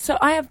So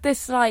I have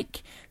this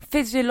like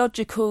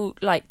physiological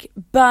like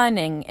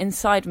burning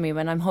inside me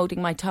when I'm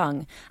holding my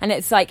tongue, and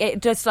it's like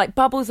it just like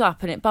bubbles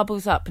up and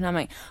I'm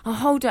like, I'll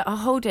hold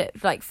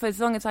it like for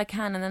as long as I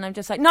can, and then I'm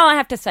just like, no, I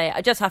have to say it,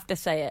 I just have to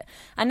say it.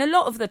 And a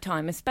lot of the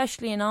time,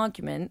 especially in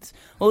arguments,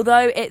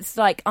 although it's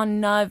like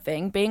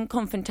unnerving, being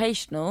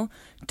confrontational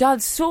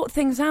does sort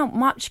things out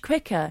much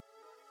quicker.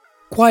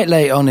 Quite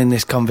late on in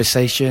this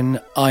conversation,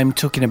 I'm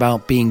talking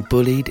about being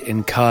bullied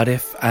in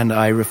Cardiff, and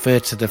I refer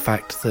to the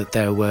fact that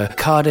there were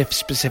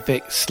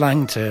Cardiff-specific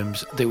slang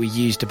terms that were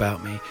used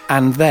about me.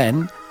 And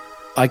then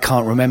I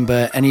can't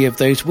remember any of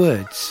those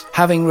words.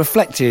 Having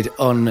reflected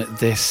on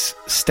this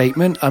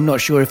statement, I'm not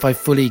sure if I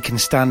fully can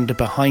stand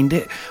behind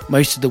it.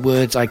 Most of the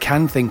words I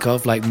can think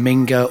of, like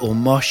minga or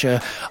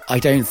mosher, I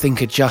don't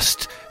think are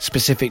just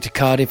specific to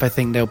Cardiff. I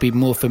think they'll be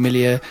more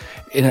familiar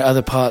in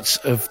other parts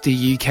of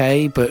the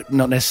UK, but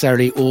not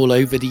necessarily all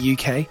over the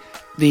UK.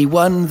 The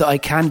one that I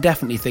can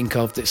definitely think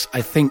of that's,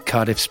 I think,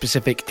 Cardiff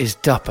specific is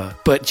dupper.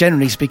 But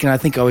generally speaking, I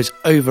think I was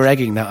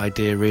over-egging that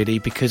idea, really,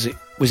 because it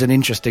was an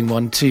interesting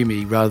one to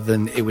me rather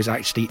than it was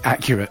actually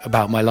accurate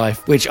about my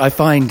life, which I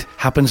find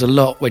happens a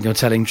lot when you're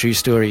telling true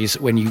stories,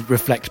 when you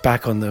reflect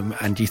back on them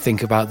and you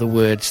think about the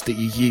words that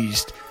you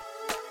used.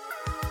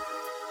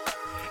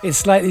 It's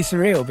slightly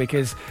surreal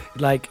because,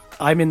 like,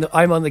 I'm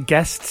on the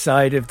guest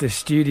side of the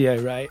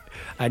studio, right?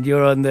 And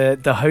you're on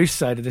the host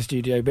side of the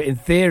studio. But in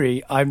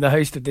theory, I'm the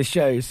host of the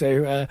show,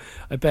 so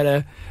I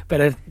better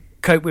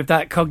cope with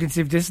that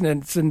cognitive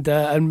dissonance and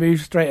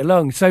move straight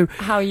along. So,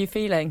 how are you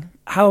feeling?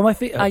 How am I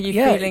feeling? Are you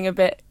feeling a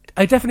bit?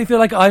 I definitely feel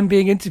like I'm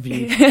being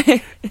interviewed,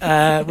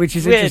 which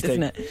is weird,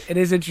 interesting. Isn't it? It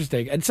is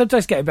interesting, and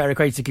sometimes getting better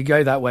acquainted can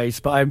go that way.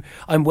 But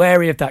I'm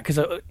wary of that because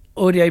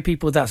audio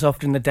people, that's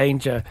often the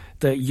danger,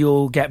 that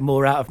you'll get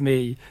more out of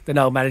me than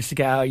I'll manage to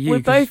get out of you. We're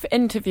both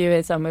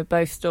interviewers and we're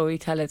both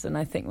storytellers, and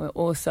I think we're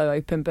also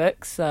open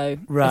books, so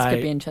this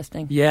could be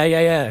interesting.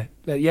 Yeah.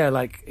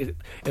 Like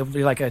it'll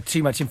be like a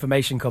too much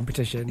information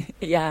competition.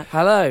 Yeah.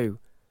 Hello,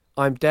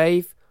 I'm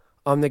Dave.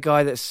 I'm the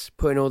guy that's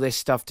putting all this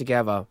stuff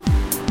together.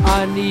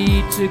 I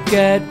need to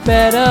get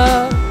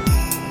better.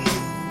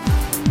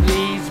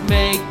 Please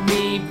make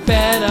me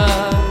better.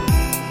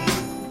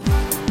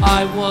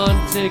 I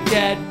want to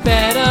get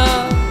better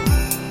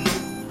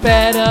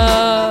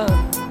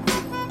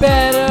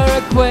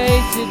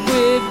acquainted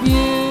with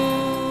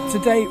you.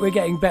 Today we're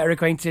getting better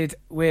acquainted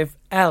with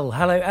Elle.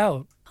 Hello,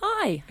 Elle.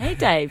 Hi. Hey,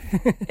 Dave.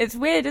 It's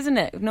weird, isn't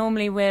it?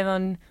 Normally we're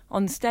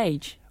on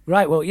stage.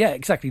 Right, well, yeah,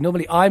 exactly.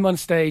 Normally I'm on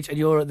stage and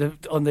you're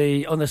on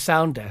the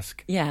sound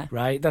desk. Yeah.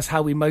 Right? That's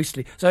how we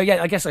mostly... So,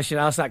 yeah, I guess I should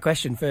ask that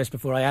question first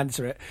before I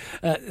answer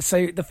it.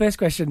 So the first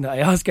question that I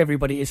ask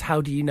everybody is,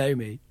 how do you know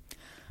me?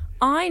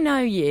 I know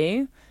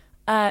you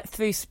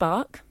through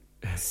Spark,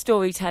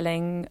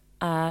 storytelling.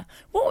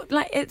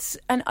 It's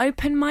an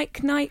open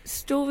mic night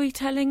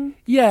storytelling?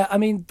 Yeah, I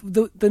mean,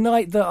 the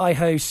night that I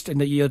host and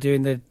that you're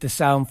doing the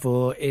sound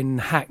for in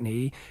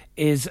Hackney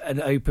is an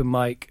open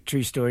mic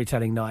true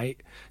storytelling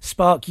night.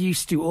 Spark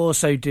used to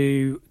also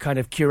do kind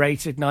of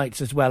curated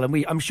nights as well,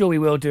 and I'm sure we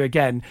will do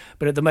again,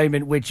 but at the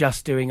moment we're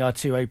just doing our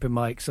 2 open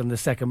mics on the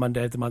second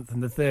Monday of the month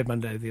and the third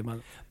Monday of the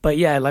month. But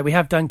yeah, like we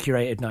have done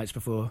curated nights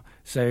before,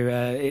 so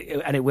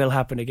it will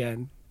happen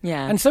again.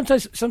 Yeah. And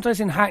sometimes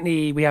in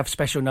Hackney we have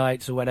special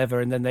nights or whatever,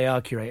 and then they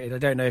are curated. I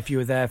don't know if you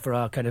were there for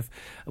our kind of...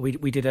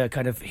 We did a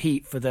kind of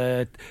heat for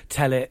the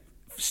Tell It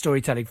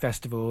Storytelling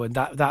Festival, and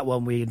that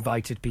one we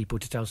invited people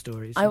to tell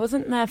stories. I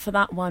wasn't there for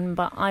that one,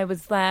 but I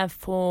was there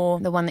for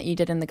the one that you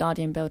did in the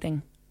Guardian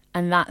building.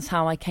 And that's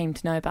how I came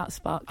to know about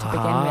Spark to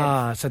begin with.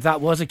 Ah, so that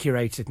was a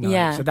curated night.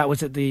 Yeah. So that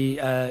was at the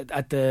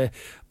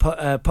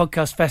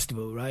podcast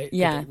festival, right?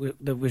 Yeah.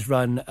 That was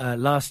run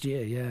last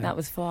year, yeah. That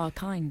was for our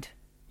kind.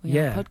 We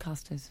are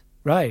podcasters.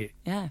 Right.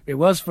 Yeah. It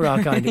was for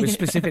our kind. It was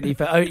specifically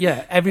for... Oh,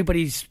 yeah.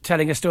 Everybody's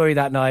telling a story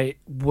that night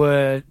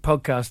were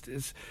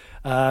podcasters.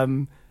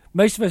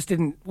 Most of us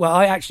didn't... Well,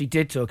 I actually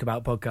did talk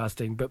about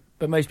podcasting, but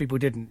most people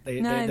didn't. They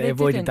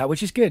avoided didn't. that,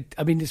 which is good.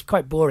 I mean, it's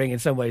quite boring in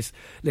some ways,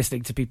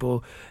 listening to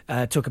people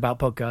talk about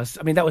podcasts.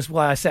 I mean, that was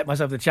why I set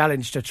myself the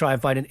challenge to try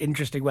and find an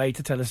interesting way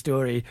to tell a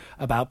story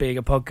about being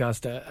a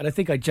podcaster. And I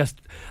think I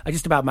just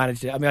about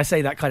managed it. I mean, I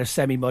say that kind of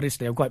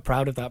semi-modestly. I'm quite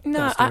proud of that.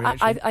 No, that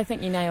story, I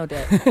think you nailed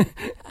it.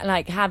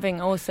 Like, having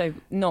also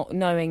not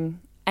knowing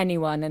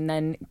anyone and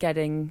then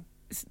getting,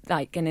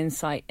 like, an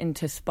insight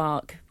into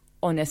Spark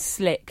on a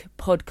slick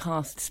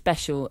podcast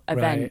special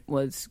event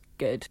was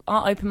good.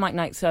 Our open mic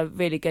nights are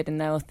really good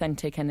and they're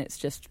authentic, and it's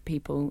just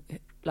people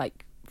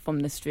like from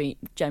the street,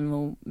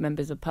 general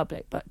members of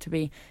public. But to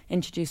be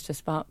introduced to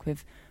Spark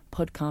with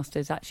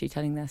podcasters actually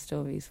telling their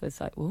stories was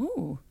like,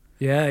 ooh.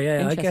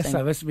 Yeah. I guess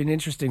that must have been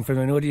interesting from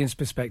an audience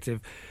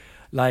perspective.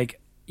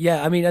 Like,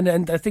 yeah, I mean,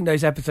 and I think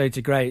those episodes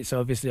are great. So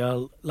obviously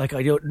I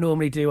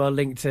normally do, I'll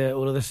link to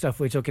all of the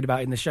stuff we're talking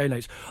about in the show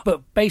notes.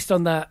 But based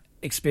on that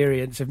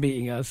experience of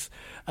meeting us,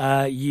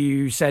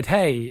 you said,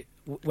 hey,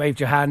 waved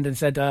your hand and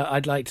said,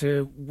 I'd like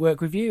to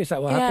work with you. Is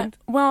that what happened?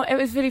 Well, it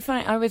was really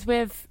funny. I was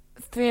with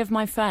 3 of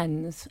my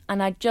friends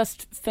and I'd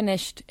just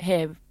finished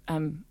here,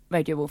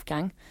 Radio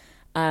Wolfgang,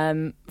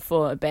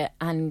 for a bit,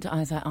 and I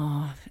was like,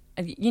 oh,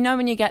 you know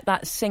when you get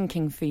that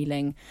sinking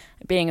feeling,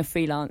 being a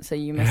freelancer,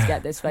 you must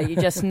get this way. You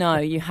just know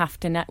you have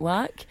to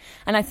network.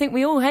 And I think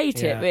we all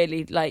hate it,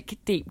 really, like,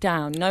 deep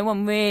down. No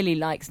one really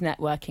likes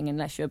networking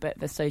unless you're a bit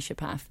of a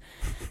sociopath.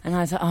 And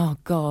I was like, oh,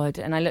 God.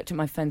 And I looked at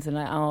my friends and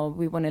like, oh,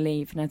 we want to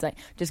leave. And I was like,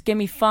 just give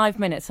me 5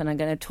 minutes and I'm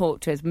going to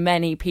talk to as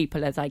many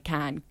people as I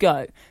can.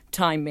 Go.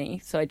 Time me.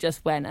 So I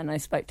just went and I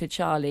spoke to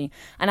Charlie.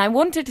 And I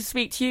wanted to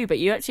speak to you, but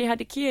you actually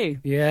had a queue.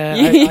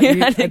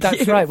 Yeah,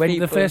 that's right. When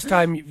the first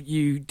time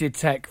you did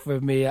tech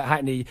for me at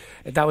Hackney,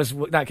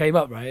 that came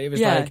up, right? It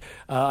was like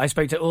I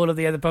spoke to all of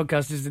the other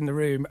podcasters in the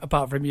room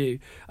apart from you.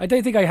 I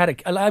don't think I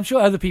had I'm sure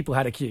other people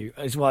had a queue,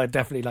 is what I'd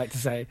definitely like to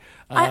say.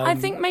 I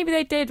think maybe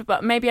they did,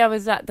 but maybe I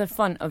was at the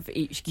front of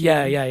each queue.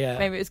 Yeah.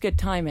 Maybe it was good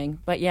timing.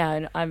 But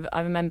yeah,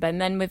 I remember.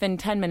 And then within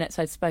 10 minutes,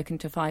 I'd spoken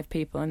to 5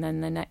 people. And then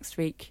the next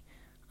week,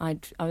 I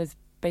was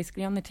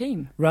basically on the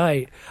team.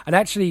 Right. And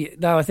actually,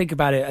 now I think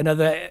about it,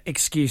 another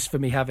excuse for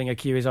me having a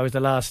queue is I was the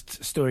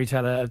last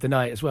storyteller of the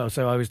night as well.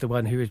 So I was the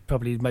one who was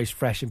probably most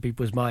fresh in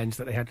people's minds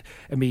that they had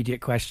immediate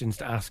questions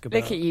to ask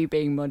about. Look at you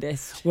being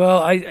modest.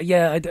 Well, I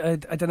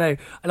don't know.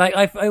 Like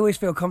I always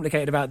feel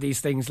complicated about these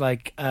things,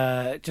 like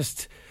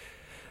just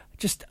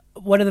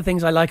one of the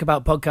things I like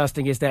about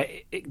podcasting is that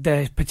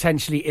there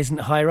potentially isn't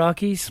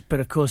hierarchies, but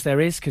of course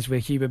there is, because we're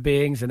human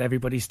beings and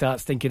everybody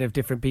starts thinking of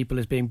different people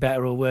as being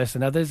better or worse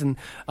than others. And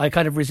I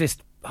kind of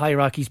resist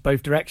hierarchies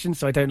both directions,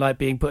 so I don't like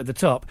being put at the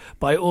top,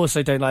 but I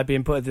also don't like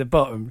being put at the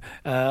bottom.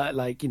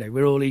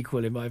 We're all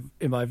equal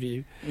in my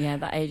view. Yeah,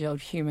 that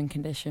age-old human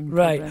condition.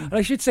 Right. And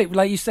I should say,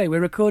 like you say,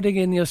 we're recording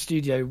in your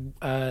studio,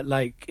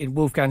 like in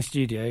Wolfgang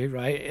Studio,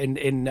 right,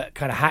 in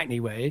kind of Hackney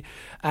way.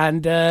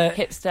 And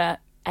hipster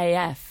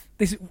AF.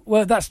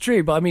 Well, that's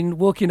true, but I mean,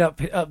 walking up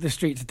the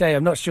street today,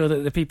 I'm not sure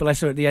that the people I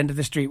saw at the end of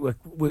the street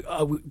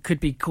could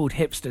be called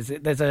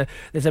hipsters.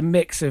 There's a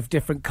mix of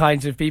different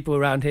kinds of people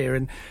around here,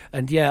 and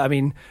yeah, I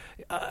mean,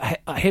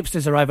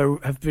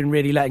 hipsters have been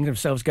really letting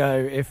themselves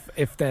go.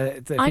 If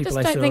they're the I people just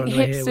I don't saw think on the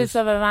way hipsters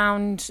are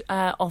around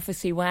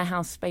officey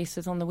warehouse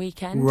spaces on the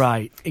weekend.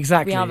 Right,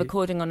 exactly. We are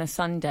recording on a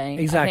Sunday.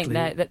 Exactly.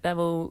 I think they're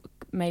all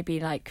maybe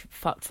like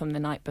fucked from the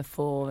night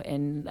before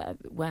in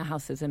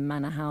warehouses and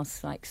manor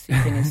house, like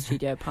sleeping in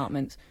studio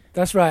apartments.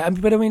 That's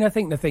right. But I mean, I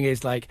think the thing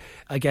is, like,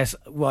 I guess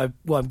what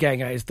I'm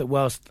getting at is that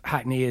whilst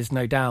Hackney is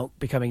no doubt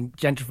becoming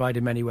gentrified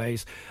in many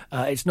ways,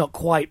 it's not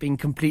quite been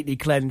completely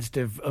cleansed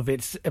of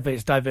its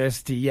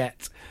diversity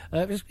yet.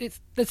 There's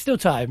still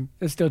time.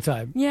 There's still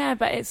time. Yeah,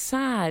 but it's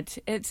sad.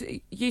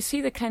 You see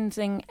the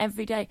cleansing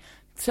every day.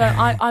 So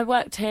I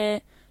worked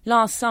here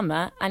last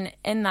summer, and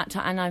in that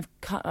time, and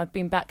I've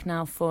been back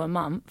now for a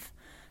month.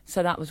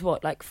 So that was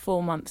like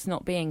 4 months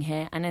not being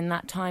here, and in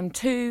that time,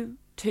 two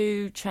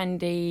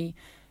trendy,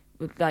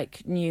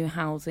 like, new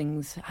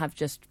housings have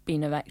just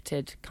been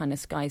erected, kind of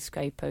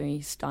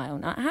skyscraper-y style.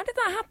 Now, how did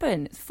that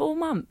happen? It's 4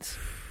 months.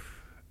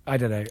 I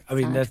don't know. I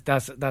mean,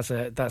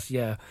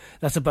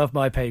 that's above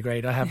my pay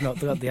grade. I have not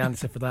got the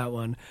answer for that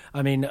one.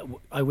 I mean,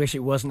 I wish it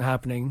wasn't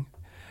happening.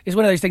 It's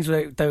one of those things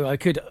where, though, I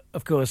could,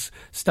 of course,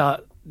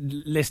 start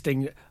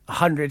listing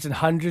hundreds and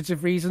hundreds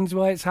of reasons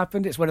why it's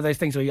happened. It's one of those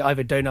things where you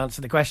either don't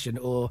answer the question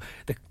or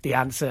the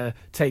answer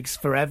takes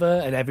forever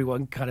and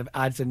everyone kind of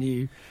adds a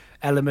new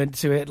element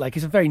to it. Like,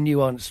 it's a very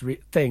nuanced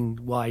thing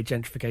why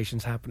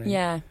gentrification's happening.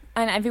 Yeah,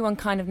 and everyone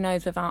kind of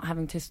knows without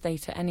having to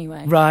state it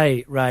anyway.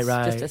 Right. It's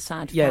just a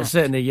sad fact. Yeah,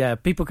 certainly, yeah.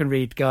 People can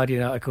read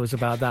Guardian articles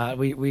about that.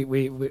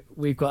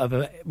 We've got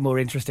other more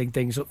interesting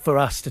things for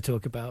us to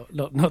talk about.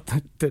 Not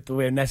that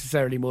we're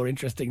necessarily more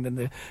interesting than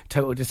the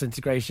total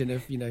disintegration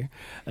of,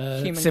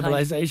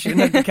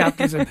 civilization and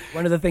capitalism.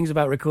 One of the things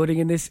about recording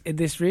in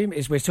this room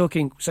is we're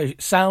talking, so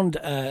sound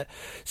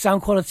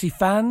quality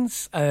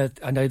fans, I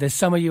know there's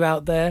some of you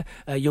out there,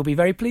 you'll be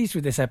very pleased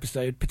with this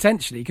episode,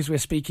 potentially, because we're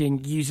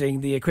speaking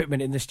using the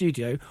equipment in the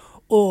studio,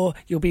 or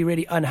you'll be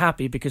really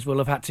unhappy because we'll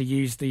have had to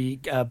use the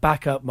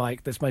backup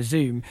mic that's my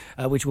Zoom,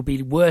 which will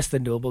be worse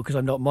than normal because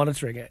I'm not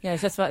monitoring it. Yeah, I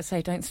was just about to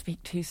say, don't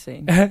speak too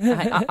soon.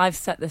 I've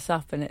set this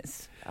up and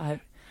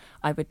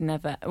I would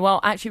never. Well,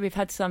 actually, we've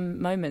had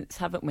some moments,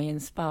 haven't we, in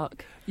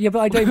Spark? Yeah, but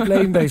I don't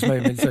blame those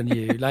moments on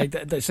you. Like,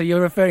 so you're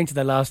referring to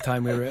the last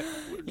time we were at,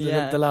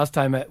 the last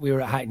time we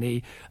were at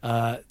Hackney.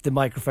 The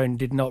microphone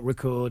did not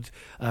record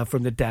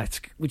from the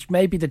desk, which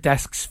may be the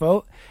desk's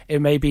fault.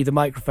 It may be the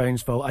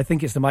microphone's fault. I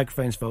think it's the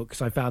microphone's fault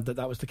because I found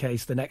that was the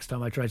case the next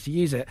time I tried to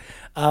use it.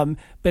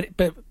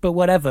 But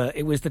whatever,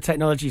 it was the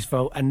technology's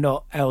fault and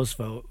not Elle's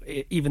fault,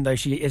 even though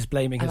she is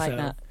blaming herself. I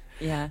like that.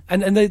 Yeah,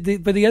 and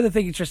but the other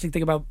interesting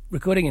thing about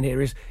recording in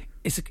here is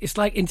it's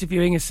like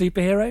interviewing a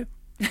superhero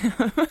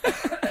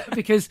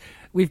because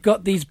we've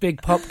got these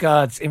big pop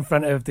guards in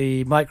front of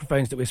the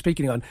microphones that we're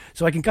speaking on,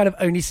 so I can kind of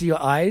only see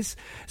your eyes.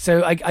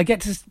 So I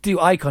get to do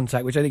eye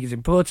contact, which I think is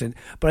important,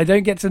 but I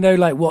don't get to know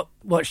like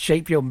what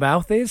shape your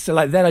mouth is. So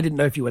like then I didn't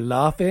know if you were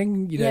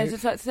laughing. You know? Yeah, I was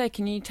just about to say,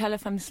 can you tell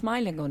if I'm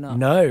smiling or not?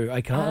 No,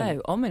 I can't.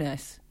 Oh,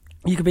 ominous.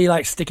 You could be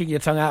like sticking your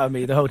tongue out at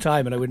me the whole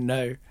time, and I wouldn't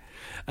know.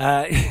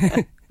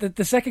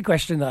 the second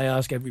question that I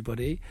ask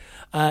everybody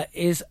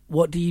is,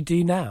 what do you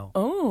do now?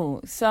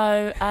 Oh,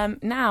 so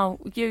now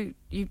you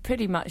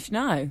pretty much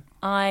know.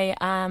 I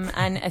am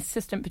an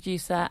assistant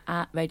producer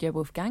at Radio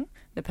Wolfgang,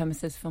 the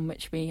premises from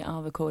which we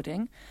are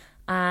recording.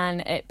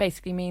 And it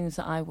basically means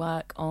that I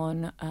work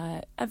on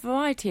a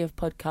variety of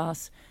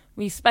podcasts.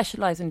 We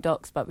specialise in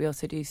docs, but we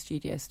also do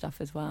studio stuff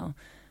as well.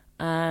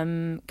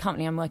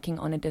 Currently, I'm working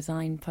on a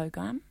design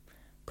programme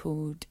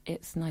called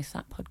It's Nice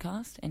That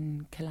Podcast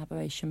in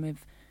collaboration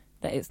with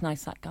the It's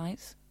Nice That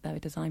guys. They're a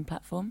design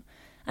platform.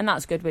 And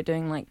that's good. We're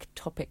doing like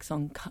topics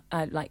on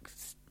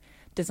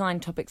design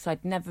topics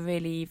I'd never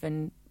really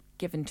even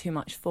given too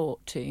much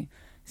thought to.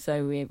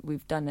 So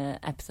we've done an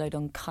episode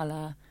on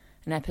colour,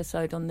 an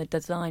episode on the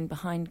design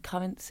behind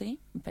currency.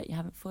 I bet you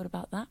haven't thought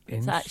about that.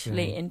 It's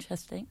actually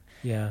interesting.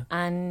 Yeah.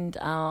 And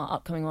our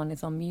upcoming one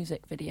is on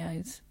music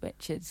videos,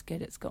 which is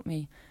good. It's got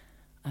me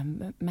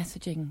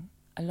messaging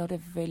a lot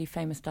of really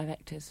famous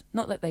directors.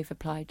 Not that they've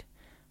applied,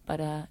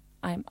 but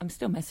I'm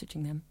still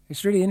messaging them.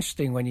 It's really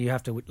interesting when you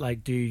have to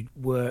like do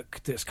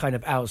work that's kind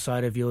of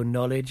outside of your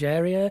knowledge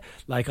area.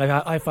 Like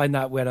I find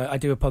that when I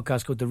do a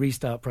podcast called The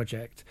Restart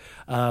Project,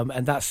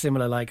 and that's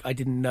similar. Like I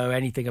didn't know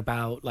anything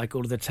about like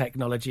all of the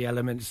technology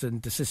elements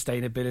and the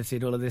sustainability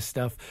and all of this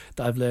stuff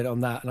that I've learned on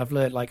that. And I've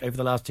learned like over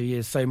the last 2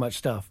 years so much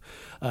stuff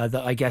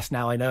that I guess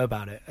now I know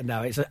about it. And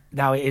now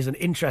it is an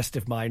interest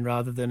of mine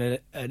rather than an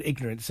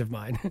ignorance of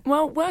mine.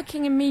 Well,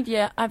 working in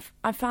media,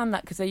 I found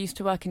that because I used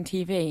to work in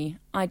TV.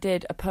 I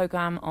did a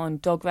programme on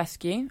dog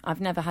rescue.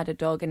 I've never had a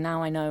dog, and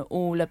now I know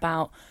all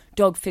about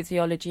dog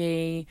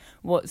physiology,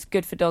 what's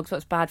good for dogs,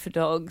 what's bad for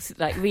dogs,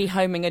 like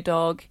rehoming a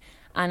dog.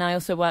 And I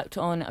also worked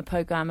on a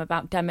programme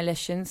about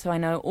demolition, so I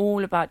know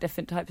all about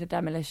different types of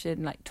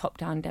demolition, like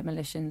top-down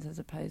demolitions, as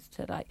opposed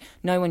to like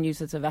no one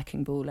uses a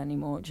wrecking ball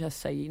anymore, just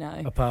so you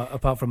know.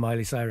 Apart from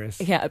Miley Cyrus.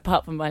 Yeah,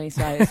 apart from Miley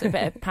Cyrus.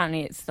 But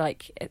apparently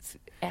it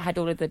had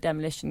all of the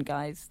demolition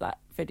guys, that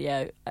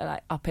video,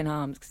 like up in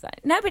arms, because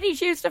like,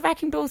 nobody's used a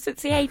wrecking ball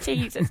since the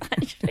 80s. It's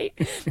actually,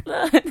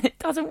 it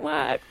doesn't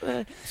work.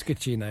 It's good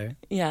tune though.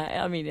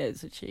 Yeah, I mean,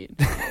 it's a tune.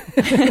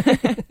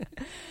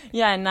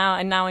 Yeah, and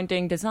now I'm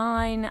doing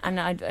design, and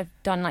I've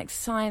done like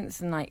science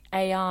and like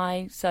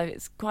AI, so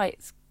it's quite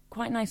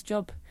a nice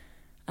job,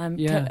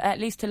 at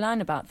least to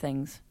learn about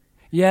things.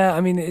 Yeah,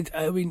 I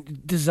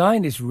mean,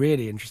 design is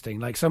really interesting.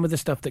 Like some of the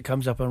stuff that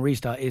comes up on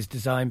Restart is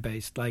design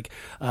based. Like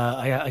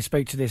I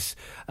spoke to this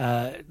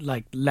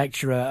like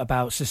lecturer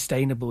about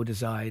sustainable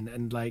design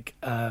and like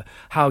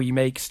how you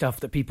make stuff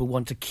that people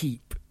want to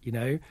keep. You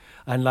know,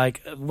 and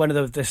like one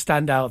of the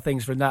standout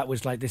things from that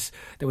was like this.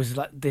 There was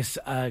like this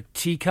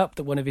teacup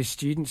that one of his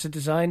students had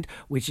designed,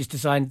 which is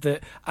designed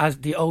that as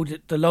the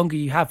longer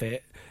you have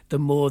it, the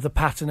more the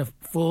pattern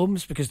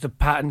forms, because the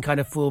pattern kind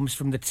of forms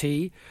from the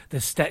tea,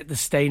 the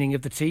staining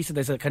of the tea. So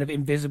there's a kind of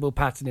invisible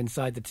pattern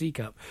inside the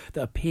teacup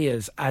that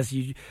appears as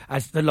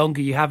the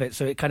longer you have it.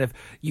 So it kind of,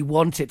 you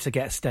want it to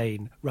get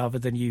stained rather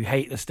than you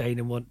hate the stain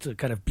and want to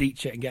kind of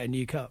bleach it and get a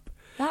new cup.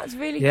 That's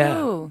really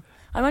cool.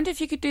 I wonder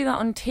if you could do that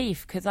on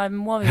teeth, because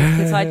I'm worried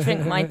because I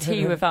drink my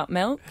tea without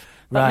milk.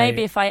 But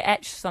maybe if I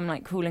etched some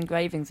like cool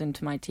engravings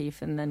into my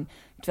teeth and then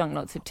drunk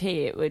lots of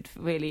tea, it would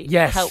really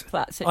help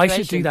that situation. I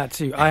should do that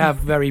too. I have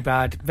very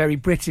bad, very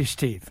British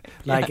teeth,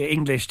 like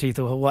English teeth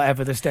or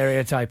whatever the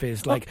stereotype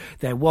is. Like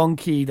they're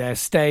wonky, they're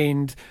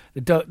stained.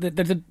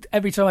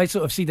 Every time I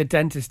sort of see the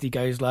dentist, he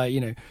goes like,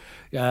 do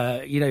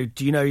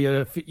you know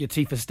your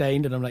teeth are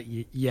stained? And I'm like,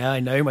 yeah,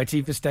 I know my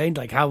teeth are stained.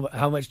 Like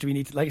how much do we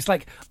need to, like, it's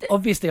like,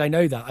 obviously I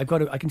know that.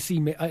 I can see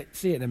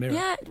it in a mirror.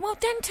 Yeah, well,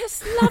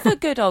 dentists love a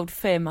good old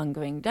fear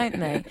mongering, don't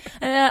they?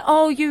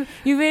 And you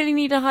really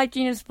need a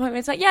hygienist appointment.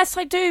 It's like, yes,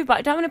 I do, but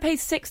I don't want to pay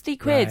 60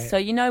 quid. Right. So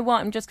you know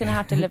what? I'm just going to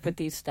have to live with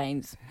these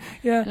stains.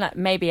 Yeah. Like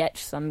maybe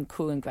etch some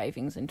cool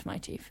engravings into my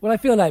teeth. Well, I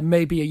feel like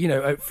maybe,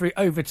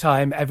 over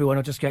time, everyone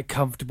will just get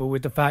comfortable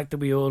with the fact that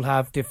we all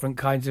have different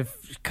kinds of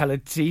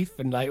coloured teeth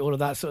and like all of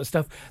that sort of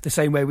stuff, the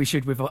same way we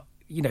should with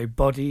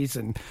bodies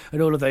and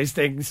all of those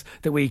things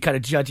that we kind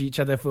of judge each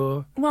other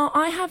for. Well,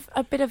 I have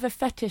a bit of a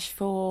fetish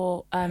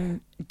for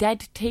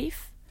dead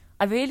teeth.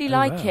 I really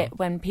like it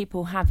when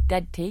people have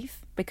dead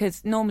teeth,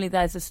 because normally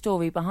there's a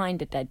story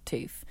behind a dead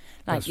tooth.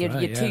 Like your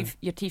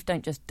teeth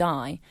don't just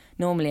die.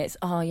 Normally it's,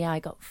 I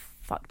got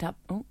fucked up.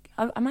 Oh,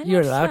 am I allowed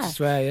You're to allowed swear? to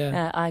swear,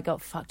 yeah. I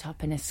got fucked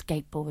up in a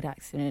skateboard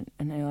accident,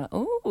 and they were like,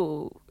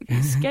 "Oh,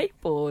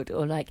 skateboard,"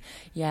 or like,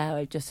 "Yeah,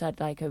 I just had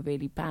like a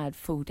really bad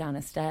fall down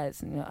the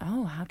stairs," and you're like,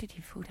 "Oh, how did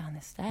you fall down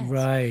the stairs?"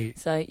 Right.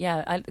 So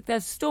yeah,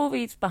 there's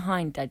stories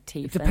behind dead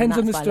teeth. It depends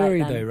on the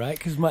story, though, right?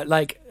 Because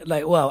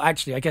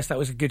actually, I guess that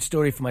was a good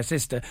story for my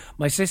sister.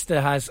 My sister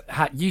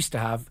used to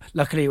have.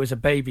 Luckily, it was a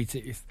baby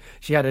tooth.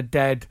 She had a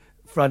dead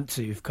front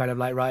tooth, kind of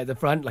like right at the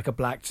front, like a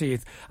black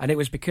tooth, and it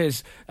was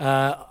because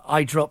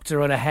I dropped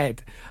her on her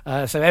head.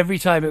 So every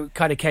time it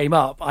kind of came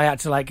up, I had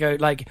to like go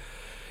like,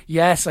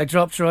 yes, I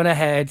dropped her on her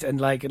head, and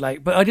like,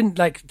 but I didn't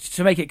like,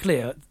 to make it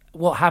clear.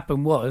 What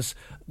happened was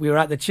we were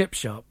at the chip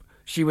shop.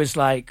 She was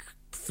like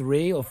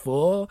 3 or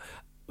 4.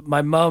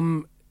 My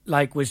mum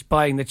like was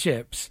buying the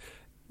chips.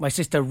 my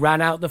sister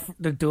ran out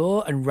the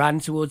door and ran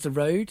towards the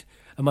road.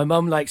 And my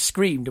mum, like,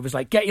 screamed and was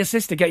like, get your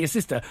sister, get your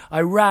sister. I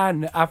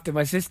ran after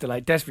my sister,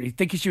 like, desperately,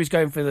 thinking she was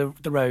going for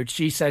the road.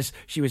 She says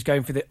she was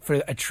going for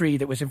a tree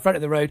that was in front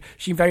of the road.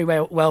 She very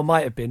well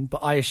might have been, but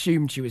I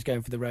assumed she was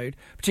going for the road,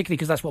 particularly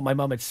because that's what my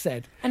mum had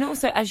said. And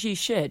also, as you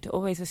should,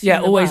 always assume the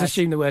worst. Yeah, always worst.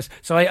 assume the worst.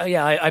 So,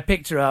 I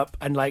picked her up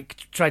and, like,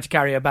 tried to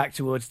carry her back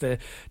towards the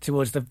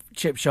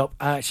chip shop.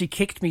 She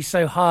kicked me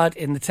so hard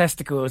in the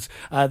testicles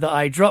that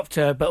I dropped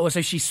her, but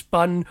also she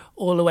spun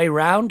all the way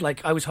round.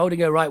 Like, I was holding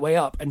her right way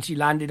up and she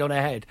landed on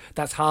her head.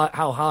 That's how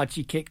hard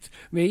she kicked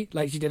me.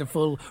 Like, she did a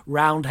full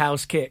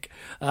roundhouse kick.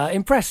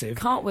 Impressive.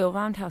 Cartwheel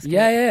roundhouse kick.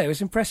 Yeah, it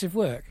was impressive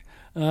work.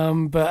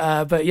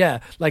 But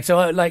yeah, like,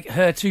 so like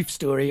her tooth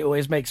story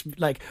always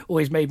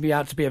made me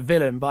out to be a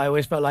villain, but I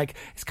always felt like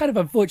it's kind of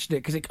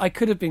unfortunate because I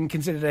could have been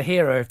considered a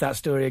hero if that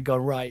story had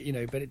gone right,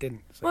 but it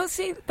didn't. So. Well,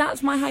 see,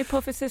 that's my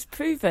hypothesis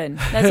proven.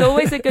 There's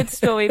always a good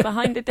story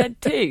behind a dead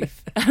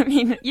tooth. I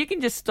mean, you can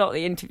just stop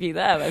the interview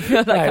there. I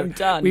feel like I'm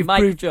done. We've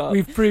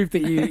proved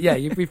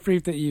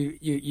that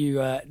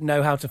you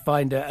know how to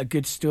find a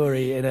good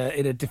story in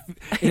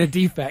a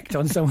defect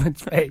on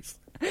someone's face.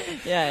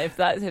 Yeah, if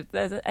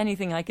there's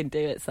anything I can do,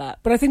 it's that.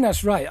 But I think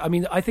that's right. I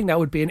mean, I think that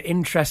would be an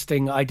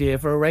interesting idea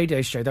for a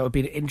radio show. That would be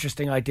an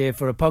interesting idea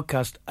for a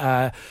podcast.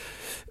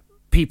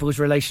 People's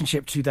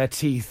relationship to their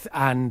teeth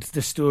and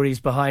the stories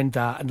behind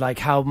that, and like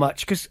how much,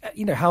 because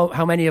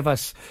how many of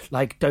us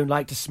like don't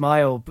like to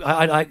smile.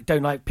 I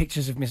don't like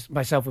pictures of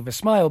myself with a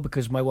smile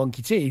because of my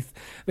wonky teeth,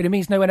 but it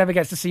means no one ever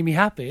gets to see me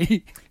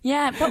happy.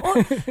 Yeah,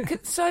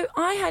 but so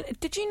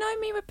did you know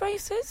me with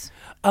braces?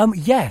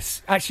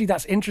 Yes, actually,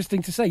 that's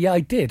interesting to say. Yeah,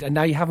 I did, and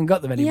now you haven't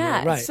got them anymore.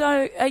 Yeah, right?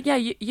 So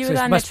you were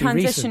in the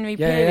transitionary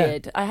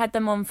period. Yeah. I had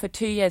them on for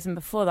 2 years, and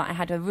before that, I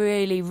had a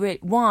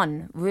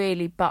one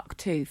really buck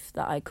tooth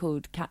that I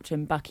called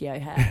Captain Bucky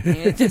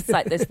O'Hare. Just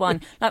like this one,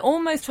 like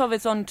almost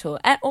horizontal.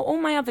 All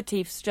my other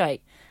teeth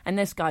straight, and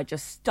this guy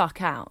just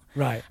stuck out.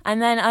 Right.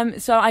 And then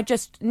so I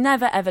just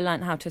never ever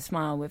learnt how to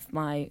smile with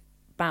my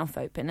mouth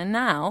open, and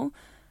now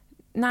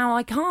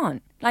I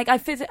can't. Like,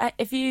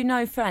 if you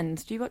know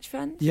Friends, do you watch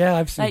Friends? Yeah,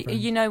 I've seen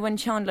Friends. When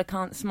Chandler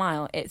can't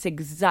smile, it's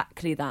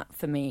exactly that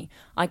for me.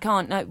 I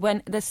can't.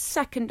 When the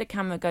second the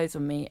camera goes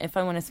on me, if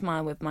I want to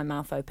smile with my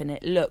mouth open,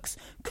 it looks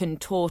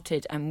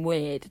contorted and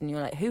weird, and you're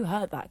like, who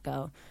hurt that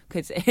girl?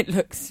 Because it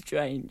looks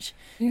strange.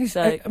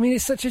 I mean,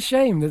 it's such a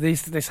shame that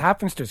this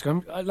happens to us.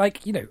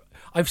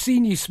 I've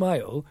seen you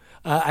smile,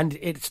 and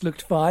it's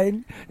looked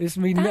fine. It's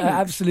been an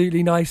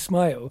absolutely nice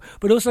smile.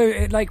 But also,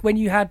 when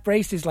you had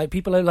braces, like,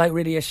 people are like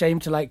really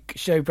ashamed to like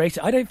show braces.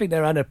 I don't think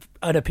they're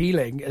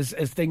unappealing as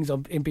things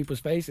in people's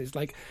faces.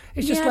 Like,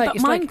 it's just but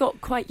mine got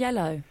quite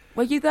yellow.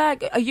 Were you there?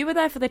 You were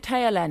there for the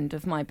tail end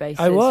of my braces.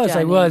 I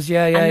was,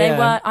 yeah. And they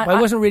were.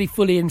 I wasn't really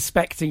fully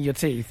inspecting your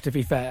teeth, to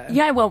be fair.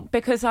 Yeah, well,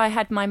 because I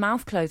had my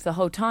mouth closed the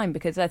whole time,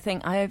 because I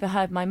think I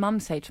overheard my mum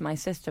say to my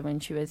sister when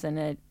she was in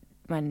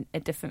a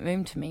different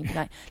room to me,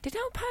 like, did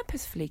I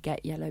purposefully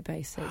get yellow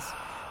braces?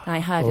 And I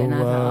heard it, and I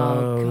thought,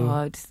 oh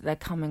God, they're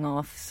coming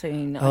off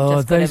soon.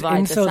 Those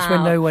insults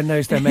when no one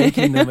knows they're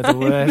making them are the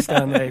worst,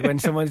 aren't they? When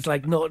someone's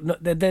like, not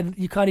then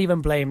you can't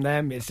even blame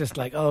them. It's just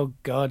like, oh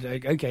God,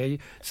 okay,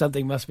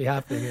 something must be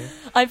happening here.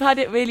 I've had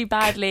it really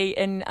badly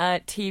in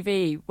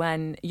TV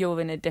when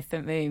you're in a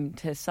different room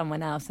to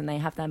someone else and they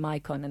have their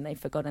mic on and they've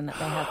forgotten that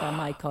they have their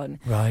mic on.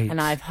 Right. And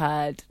I've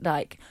heard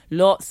like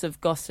lots of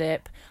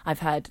gossip. I've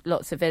heard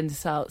lots of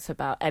insults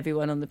about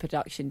everyone on the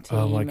production team.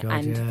 Oh my God,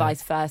 and yeah.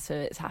 vice versa.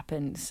 It's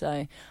happened.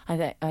 So I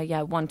think,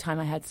 one time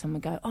I had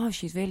someone go, "Oh,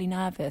 she's really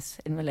nervous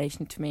in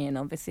relation to me," and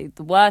obviously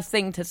the worst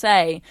thing to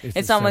say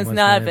is someone's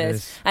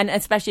nervous, and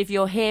especially if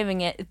you're hearing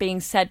it being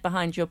said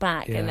behind your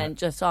back, and then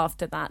just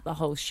after that, the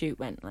whole shoot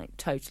went like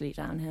totally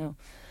downhill.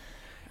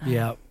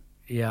 Yeah.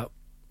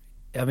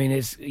 I mean,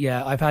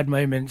 I've had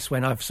moments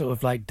when I've sort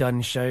of like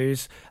done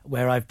shows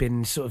where I've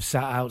been sort of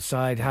sat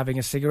outside having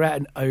a cigarette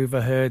and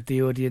overheard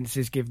the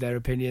audiences give their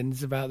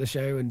opinions about the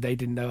show, and they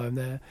didn't know I'm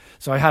there.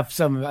 So I have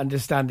some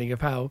understanding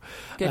of how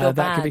good or that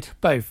bad. could be.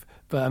 Both.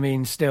 But I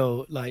mean,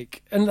 still,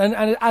 like, and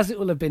as it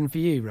will have been for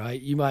you, right?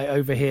 You might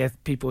overhear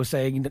people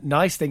saying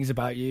nice things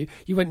about you.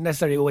 You wouldn't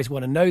necessarily always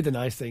want to know the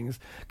nice things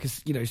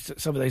because,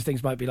 some of those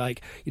things might be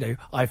like,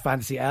 I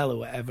fancy Elle or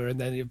whatever. And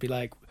then you'd be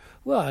like,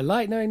 well, I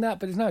like knowing that,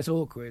 but it's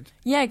awkward.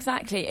 Yeah,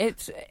 exactly.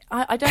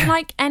 I don't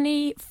like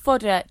any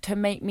fodder to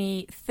make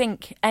me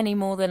think any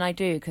more than I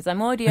do because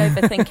I'm already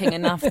overthinking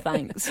enough,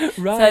 thanks.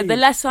 Right. So the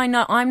less I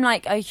know, I'm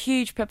like a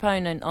huge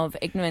proponent of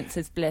ignorance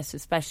is bliss,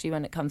 especially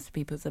when it comes to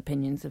people's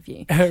opinions of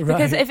you. Right.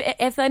 Because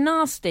if they're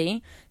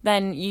nasty,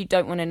 then you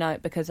don't want to know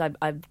it because I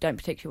don't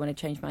particularly want to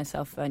change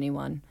myself for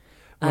anyone.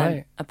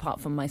 Right.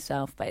 apart from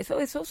myself. But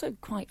it's also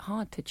quite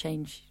hard to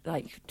change,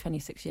 like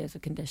 26 years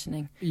of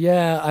conditioning.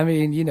 Yeah, I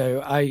mean,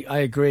 I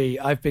agree.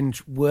 I've been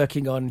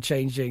working on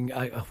changing,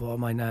 what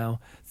am I now?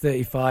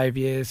 35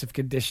 years of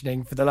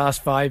conditioning for the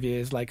last 5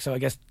 years. So I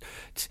guess,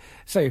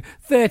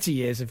 30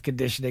 years of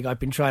conditioning I've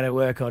been trying to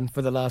work on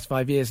for the last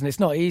 5 years, and it's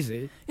not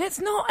easy. It's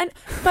not,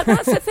 but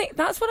that's the thing.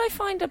 That's what I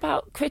find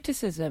about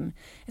criticism.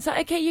 It's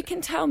like, okay, you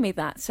can tell me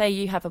that. Say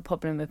you have a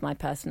problem with my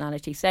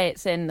personality. Say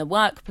it's in the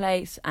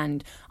workplace,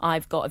 and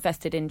I've got a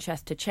vested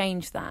interest to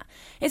change that.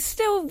 It's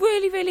still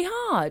really, really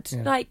hard.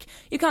 Yeah. Like,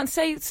 you can't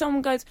say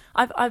someone goes,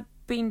 I've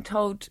been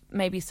told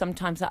maybe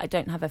sometimes that I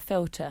don't have a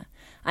filter.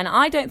 And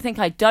I don't think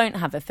I don't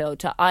have a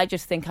filter. I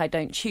just think I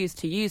don't choose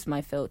to use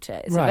my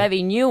filter. It's Right. a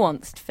very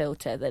nuanced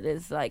filter that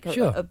is like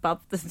Sure. above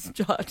the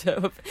strata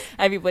of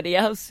everybody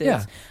else's.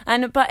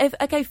 Yeah. But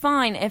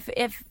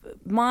if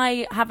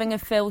my having a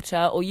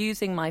filter or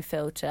using my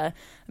filter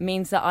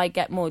means that I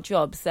get more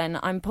jobs, then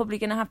I'm probably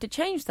going to have to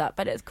change that.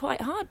 But it's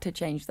quite hard to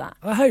change that.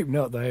 I hope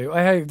not, though.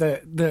 I hope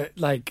that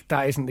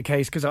that isn't the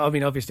case, because I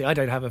mean, obviously, I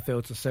don't have a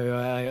filter, so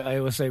I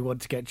also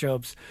want to get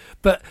jobs.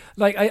 But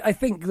I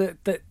think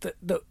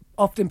that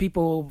often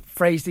people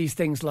phrase these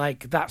things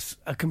like that's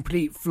a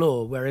complete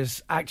flaw,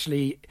 whereas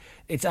actually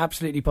it's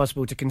absolutely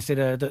possible to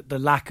consider that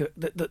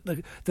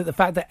the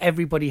fact that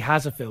everybody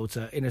has a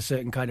filter in a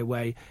certain kind of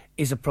way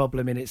is a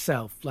problem in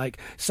itself. Like,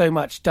 so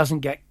much doesn't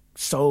get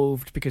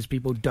solved because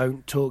people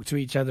don't talk to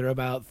each other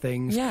about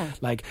things. Yeah.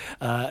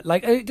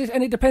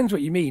 And it depends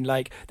what you mean.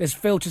 Like, there's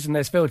filters and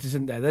there's filters,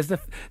 isn't there?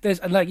 There's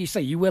and like you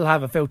say, you will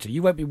have a filter.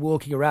 You won't be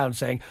walking around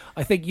saying,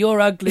 I think you're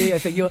ugly, I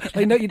think you're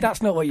no,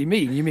 that's not what you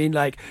mean. You mean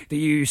like that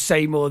you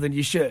say more than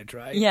you should,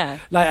 right? Yeah.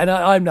 And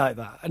I'm like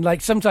that. And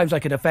like sometimes I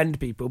can offend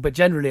people, but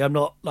generally I'm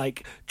not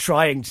like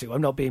trying to.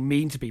 I'm not being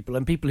mean to people.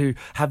 And people who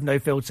have no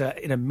filter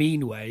in a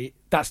mean way,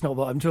 that's not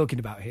what I'm talking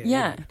about here.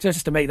 Yeah.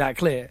 Just to make that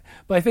clear.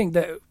 But I think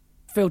that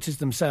filters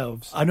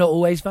themselves are not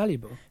always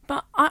valuable.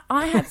 But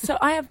I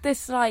have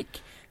this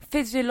like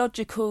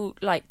physiological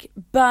like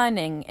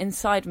burning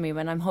inside me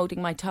when I'm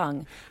holding my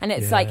tongue, and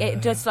it's like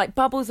it just like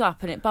bubbles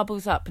up and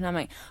I'm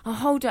like, I'll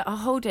hold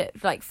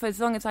it like for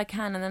as long as I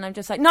can, and then I'm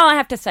just like, no, I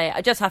have to say it,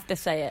 I just have to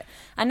say it.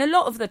 And a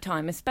lot of the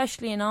time,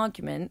 especially in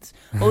arguments,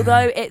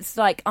 although it's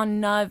like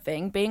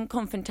unnerving, being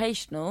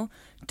confrontational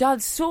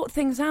does sort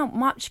things out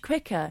much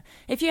quicker.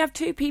 If you have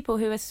two people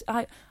who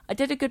are, I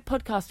did a good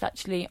podcast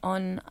actually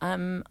on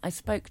I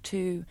spoke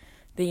to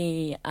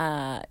the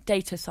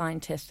data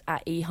scientist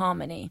at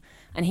eHarmony,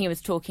 and he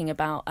was talking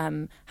about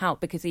how,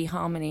 because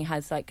eHarmony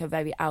has like a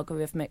very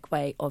algorithmic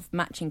way of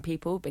matching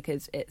people,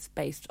 because it's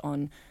based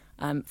on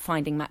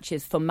finding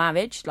matches for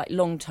marriage, like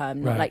long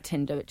term, not like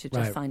Tinder, which is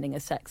just finding a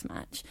sex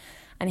match.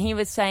 And he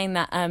was saying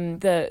that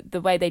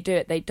the way they do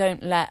it, they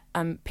don't let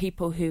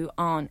people who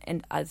aren't,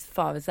 as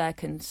far as they're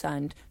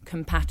concerned,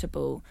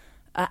 compatible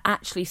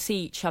actually see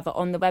each other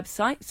on the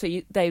website. So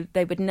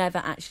they would never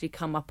actually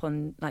come up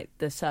on like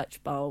the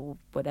search bar or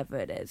whatever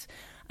it is.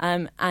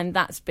 And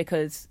that's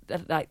because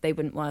like they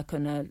wouldn't work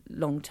on a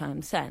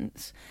long-term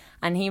sense.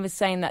 And he was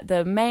saying that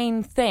the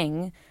main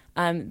thing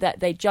that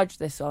they judge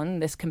this on,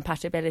 this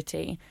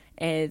compatibility,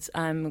 is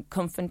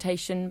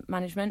confrontation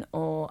management,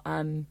 or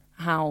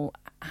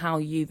how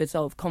you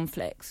resolve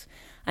conflicts.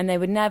 And they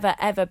would never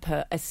ever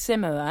put a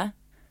simmer,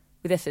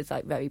 this is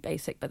like very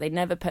basic, but they'd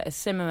never put a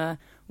simmer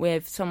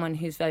with someone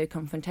who's very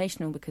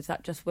confrontational, because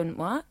that just wouldn't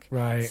work.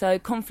 Right. So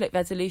conflict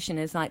resolution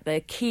is like the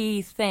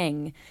key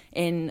thing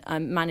in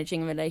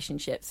managing a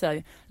relationship.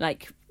 So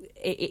like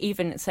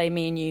even say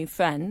me and you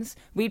friends,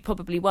 we'd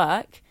probably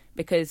work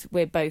because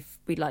we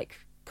like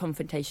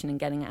confrontation and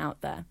getting it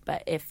out there.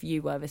 But if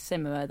you were a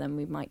simmerer, then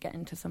we might get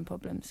into some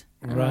problems.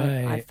 And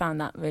right. I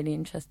found that really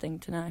interesting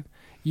to know.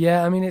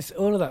 Yeah, I mean, it's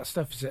all of that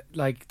stuff is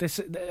like this.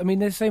 I mean,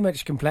 there's so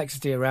much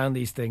complexity around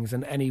these things,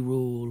 and any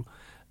rule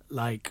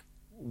like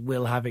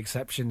will have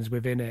exceptions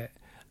within it.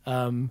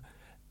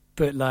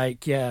 But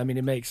like, yeah, I mean,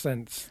 it makes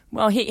sense.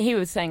 Well, he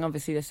was saying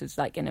obviously this is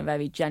like in a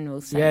very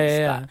general sense.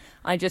 Yeah. But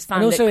I just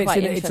found and also it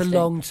quite it's interesting. a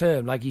long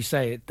term, like you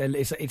say.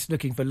 It's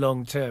looking for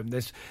long term.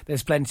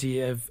 There's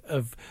plenty of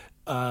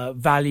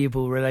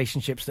valuable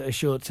relationships that are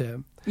short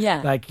term.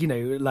 Yeah,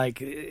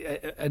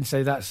 and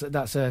so that's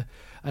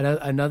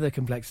another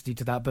complexity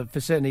to that. But for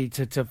certainly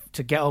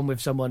to get on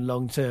with someone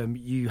long term,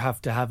 you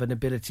have to have an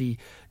ability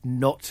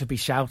not to be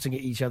shouting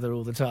at each other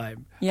all the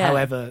time. Yeah.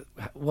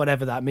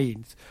 Whatever that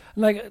means.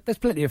 Like, there's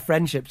plenty of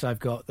friendships I've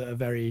got that are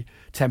very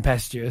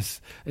tempestuous,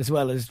 as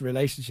well as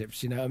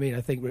relationships. You know what I mean?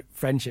 I think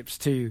friendships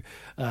too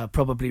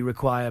probably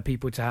require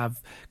people to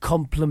have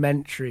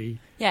complementary.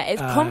 Yeah,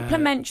 it's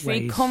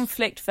complementary ways.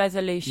 Conflict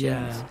resolutions.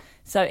 Yeah.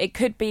 So it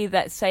could be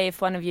that, say,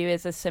 if one of you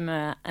is a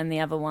simmerer and the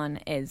other one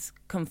is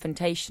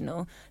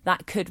confrontational,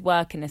 that could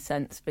work in a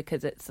sense,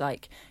 because it's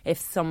like if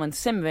someone's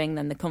simmering,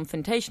 then the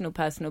confrontational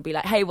person will be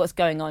like, hey, what's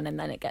going on? And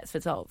then it gets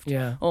resolved.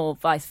 Yeah. Or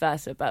vice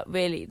versa. But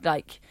really,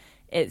 like,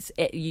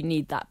 you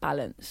need that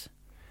balance.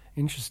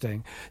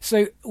 Interesting.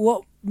 So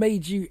what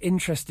made you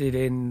interested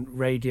in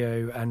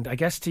radio and I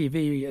guess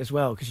TV as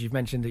well? Because you've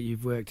mentioned that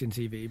you've worked in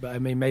TV, but I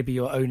mean, maybe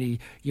your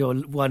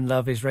one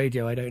love is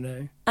radio. I don't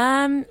know.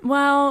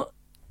 Well,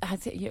 I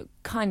think you're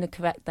kind of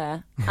correct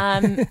there.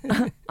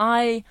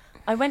 I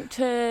went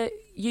to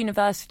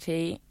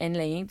university in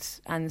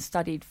Leeds and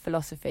studied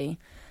philosophy.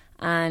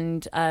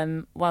 And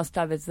whilst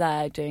I was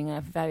there doing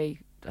a very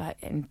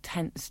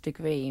intense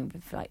degree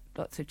with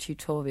lots of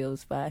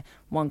tutorials where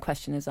one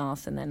question is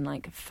asked and then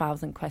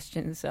 1,000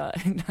 questions are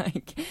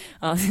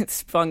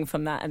sprung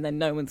from that, and then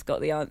no one's got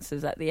the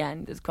answers at the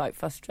end. It's quite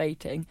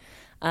frustrating.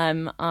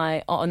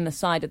 I on the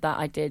side of that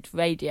I did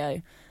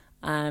radio,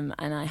 and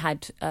I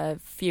had a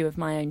few of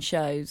my own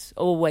shows.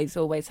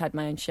 Always had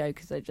my own show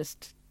because I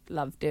just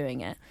loved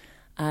doing it.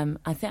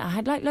 I think I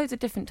had loads of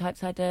different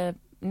types. I had a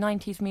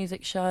 90s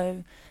music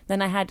show.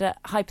 Then I had a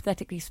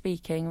Hypothetically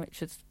Speaking,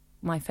 which was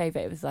my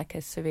favourite. It was like a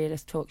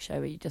surrealist talk show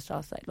where you just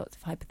ask lots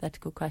of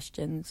hypothetical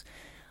questions.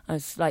 I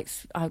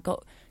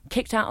got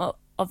kicked out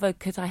of it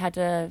because I had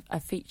a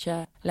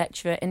feature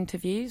lecturer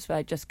interviews where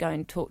I'd just go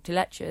and talk to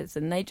lecturers,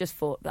 and they just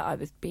thought that I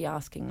would be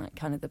asking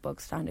kind of the bog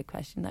standard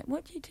question,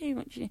 what do you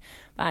do?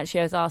 But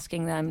actually I was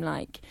asking them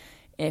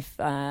if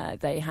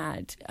they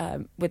had,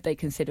 would they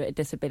consider it a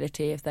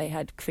disability if they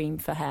had cream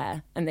for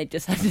hair, and they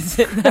just had to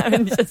sit there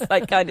and just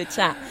kind of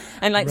chat.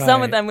 And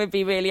some of them would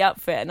be really up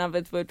for it, and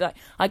others would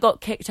I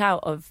got kicked out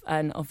of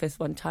an office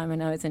one time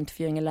when I was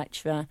interviewing a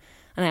lecturer,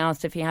 and I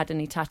asked if he had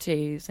any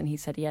tattoos, and he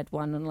said he had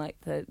one on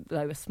the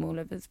lower small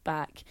of his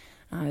back.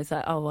 And I was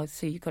like, oh, well,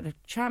 so you got a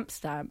tramp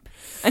stamp?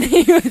 And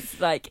he was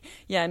like,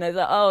 yeah. And I was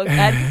like, oh,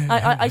 and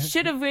I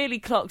should have really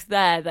clocked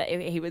there that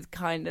he was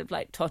kind of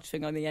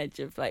tottering on the edge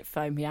of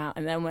throwing me out.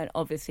 And then when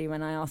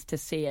I asked to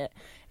see it,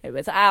 it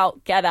was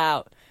out, get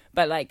out.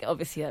 But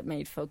obviously that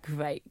made for a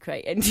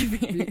great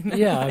interview.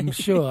 Yeah, I'm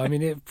sure. I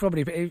mean, it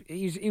probably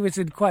he was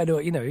in quite an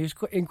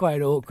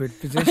awkward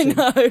position.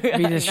 I know, if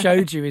he just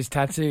showed you his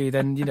tattoo,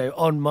 then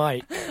on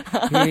mic,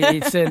 he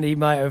certainly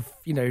might have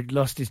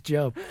lost his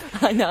job.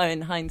 I know,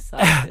 in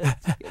hindsight,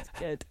 it's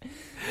good.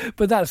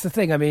 But that's the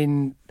thing. I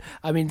mean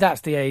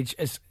that's the age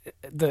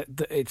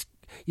that it's.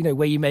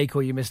 Where you make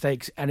all your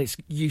mistakes, and it's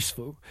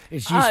useful.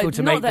 It's useful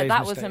to make those mistakes. Not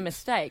that was a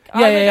mistake.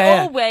 Yeah, I would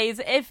always, always,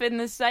 if in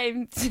the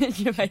same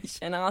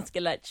situation, ask a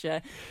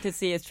lecturer to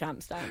see his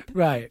tramp stamp.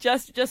 Right.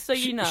 Just so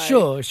you know.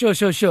 Sure.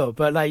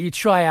 But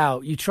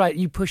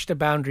you push the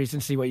boundaries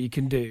and see what you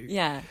can do.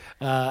 Yeah.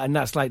 And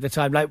that's the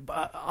time.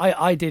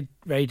 I did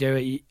radio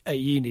at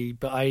uni,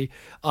 but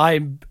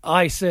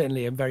I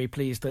certainly am very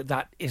pleased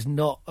that is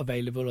not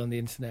available on the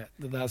internet.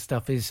 That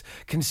stuff is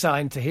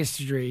consigned to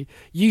history,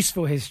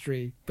 useful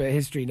history, but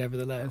history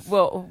nevertheless.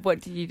 Well,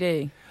 what did you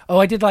do? Oh,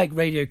 I did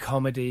radio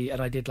comedy,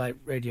 and I did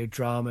radio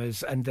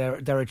dramas, and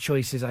there are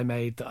choices I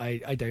made that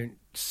I don't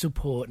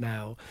support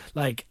now.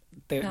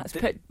 That's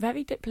put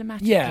very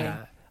diplomatically.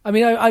 Yeah, I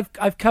mean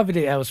I've covered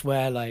it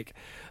elsewhere,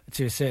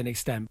 to a certain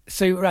extent.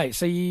 So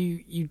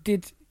you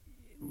did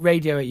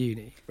radio at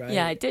uni, right?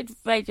 Yeah, I did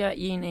radio at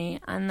uni,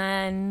 and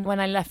then when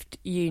I left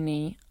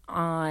uni,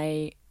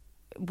 I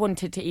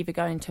wanted to either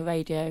go into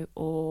radio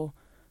or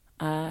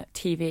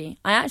TV.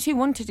 I actually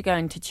wanted to go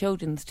into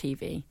children's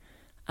TV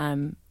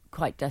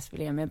quite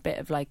desperately. I'm a bit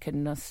of a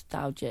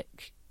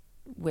nostalgic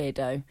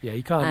weirdo. Yeah,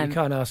 you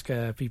can't ask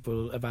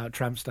people about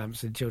tramp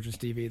stamps in children's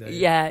TV though.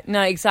 Yeah,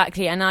 no,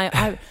 exactly. And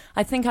I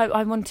think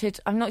I wanted.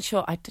 I'm not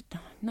sure I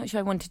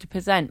wanted to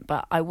present,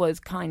 but I was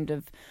kind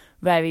of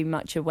very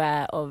much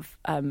aware of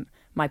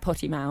my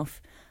potty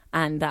mouth,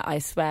 and that I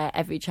swear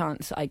every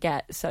chance I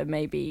get. So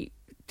maybe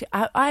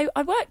I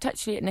worked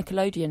actually at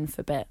Nickelodeon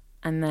for a bit,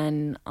 and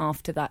then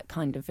after that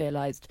kind of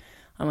realised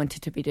I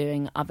wanted to be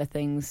doing other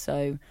things.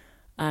 So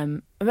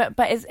but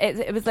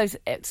it was those.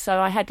 So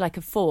I had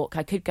a fork.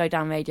 I could go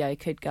down radio, I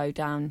could go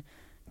down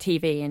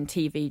TV, and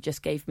TV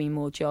just gave me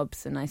more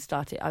jobs. And I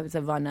was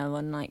a runner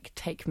on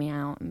Take Me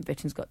Out and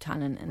Britain's Got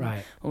Talent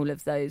and all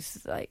of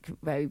those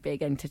very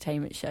big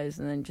entertainment shows,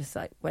 and then just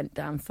went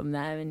down from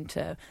there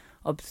into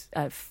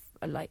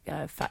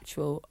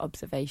factual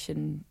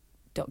observation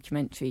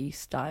documentary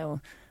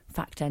style.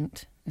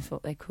 Fact-ent is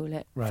what they call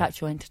it. Right.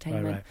 Factual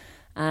entertainment.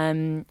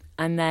 Right.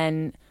 And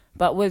then,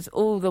 but was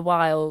all the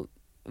while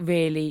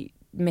really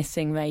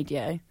missing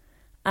radio.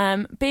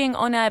 Being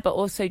on air, but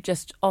also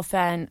just off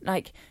air,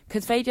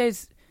 because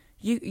radio's,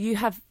 you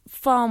have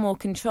far more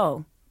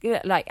control.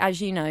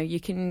 As you know, you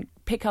can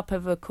pick up a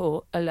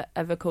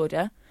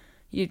recorder,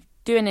 you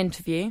do an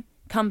interview,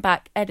 come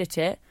back, edit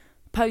it,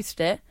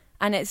 post it,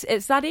 and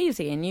it's that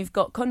easy, and you've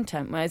got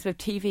content. Whereas with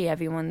TV,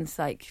 everyone's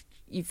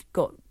you've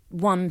got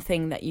one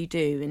thing that you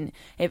do,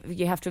 and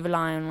you have to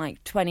rely on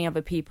 20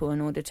 other people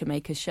in order to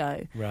make a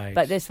show. Right.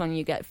 But this one,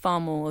 you get far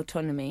more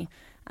autonomy,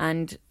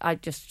 and I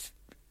just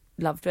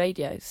loved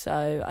radio.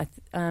 So I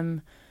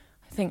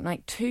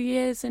think 2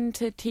 years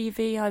into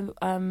TV,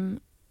 I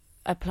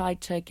applied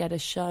to get a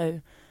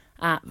show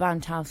at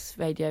Roundhouse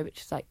Radio,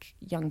 which is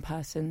young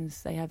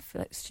persons. They have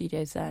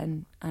studios there.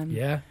 And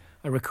yeah,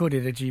 I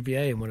recorded a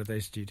GBA in one of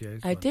those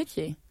studios. Oh, did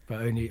you?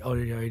 but only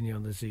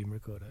on the Zoom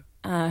recorder.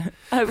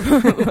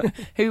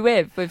 Who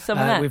with? With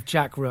someone else? With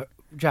Jack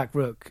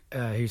Rook,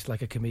 who's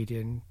like a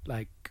comedian,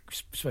 like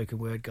spoken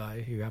word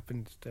guy who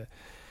happens to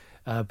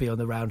be on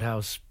the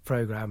Roundhouse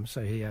programme,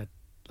 so he had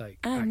like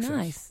access.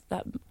 Nice.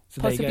 That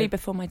So possibly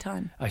before my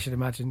time. I should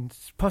imagine,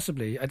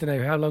 possibly. I don't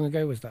know, how long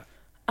ago was that?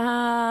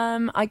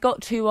 I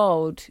got too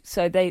old,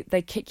 so they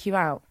kick you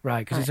out.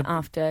 Right, because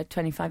after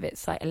 25,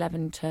 it's like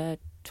 11 to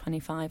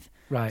 25.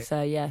 Right.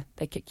 So yeah,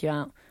 they kick you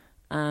out.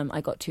 I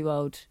got too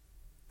old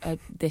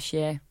this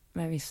year.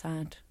 Very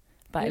sad,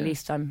 but at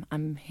least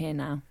I'm here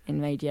now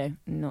in radio,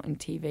 not in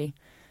TV.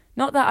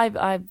 Not that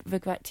I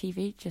regret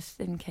TV, just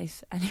in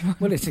case anyone.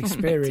 Well, it's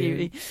experience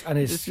TV and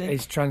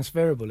it's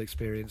transferable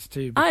experience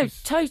too. Oh,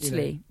 Because,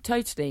 totally,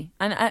 totally.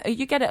 And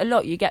you get it a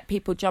lot. You get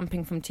people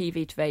jumping from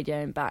TV to radio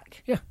and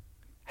back. Yeah.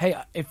 Hey,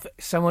 if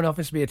someone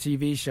offers me a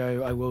TV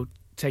show, I will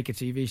take a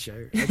TV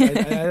show.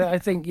 I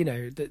think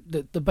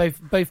the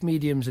both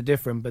mediums are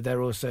different, but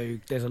there's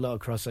a lot of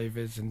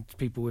crossovers, and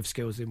people with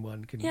skills in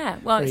one can. Yeah,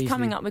 well, it's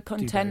coming up with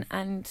content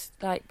and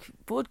like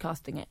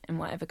broadcasting it in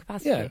whatever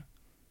capacity. Yeah.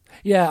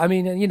 Yeah, I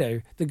mean,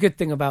 the good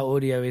thing about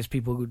audio is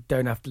people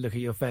don't have to look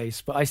at your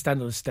face, but I stand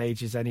on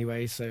stages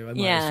anyway, so I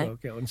might as well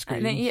get on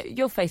screen.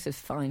 Your face is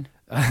fine.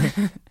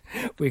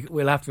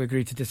 We'll have to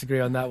agree to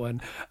disagree on that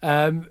one.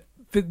 So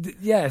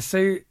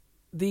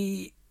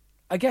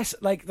I guess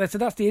so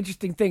that's the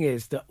interesting thing,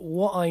 is that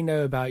what I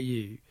know about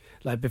you,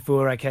 like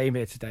before I came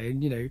here today,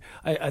 and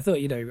I thought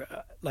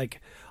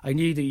I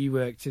knew that you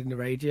worked in the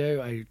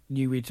radio. I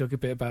knew we'd talk a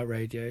bit about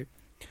radio.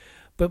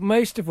 But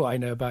most of what I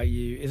know about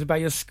you is about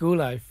your school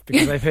life,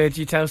 because I've heard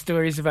you tell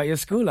stories about your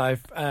school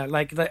life.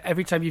 Like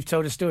every time you've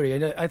told a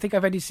story, I think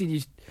I've only seen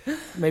you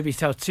maybe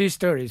tell 2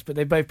 stories, but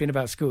they've both been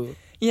about school.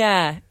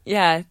 Yeah,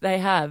 they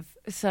have.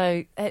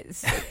 So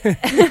it's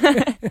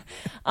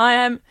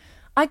I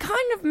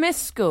kind of miss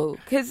school,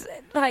 because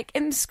like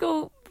in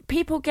school,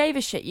 people gave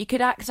a shit. You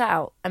could act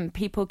out and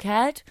people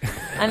cared.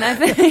 And I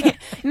think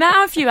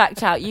now if you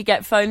act out, you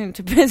get thrown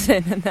into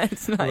prison, and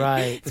that's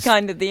it's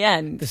kind of the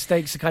end. The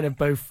stakes are kind of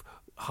both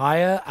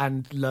higher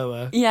and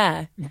lower.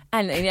 Yeah,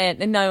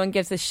 and no one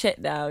gives a shit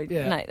now.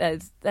 Yeah. Like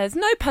there's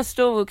no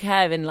pastoral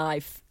care in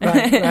life.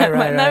 Right,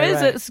 there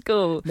is at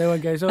school. No one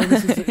goes,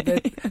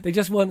 they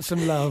just want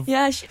some love.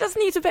 Yeah, she just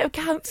needs a bit of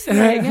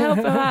counselling. Help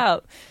her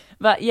out.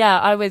 But yeah,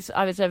 I was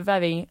a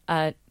very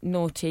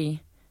naughty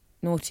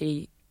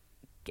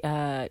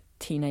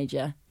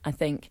teenager, I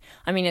think.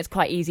 I mean, it's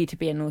quite easy to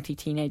be a naughty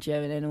teenager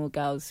in an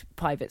all-girls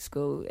private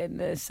school in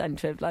the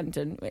centre of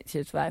London, which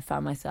is where I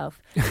found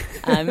myself.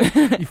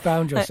 You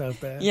found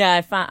yourself there?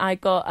 Yeah, I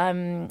got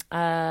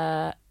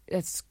a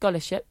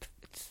scholarship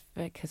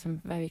because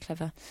I'm very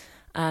clever,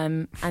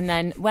 and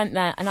then went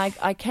there. And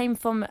I came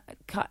from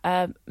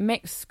a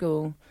mixed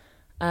school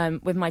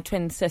with my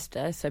twin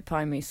sister, so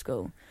primary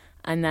school.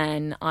 And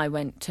then I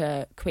went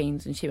to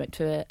Queen's, and she went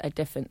to a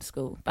different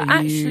school. But Are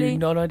actually, you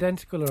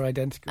non-identical or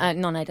identical?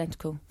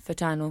 Non-identical,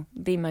 fraternal,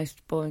 the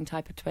most boring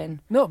type of twin.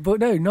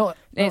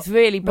 It's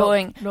really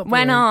boring. Not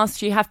when boring.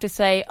 asked, you have to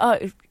say, "Oh,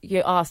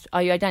 you asked,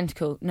 are you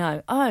identical?"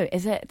 No. Oh,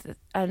 is it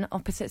an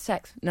opposite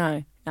sex?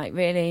 No. Like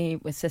really,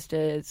 we're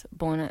sisters,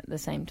 born at the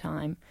same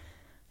time.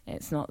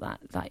 It's not that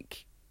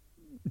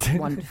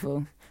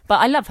wonderful. But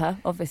I love her,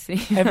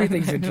 obviously.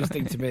 Everything's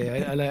interesting to me.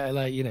 I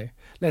like,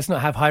 let's not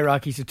have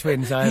hierarchies of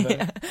twins either.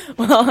 Yeah.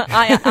 Well,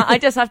 I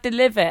just have to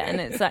live it. And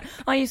it's like,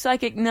 are you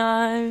psychic?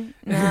 No.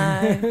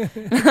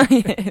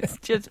 It's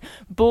just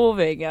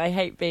boring. I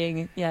hate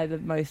being, the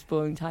most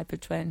boring type of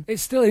twin.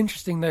 It's still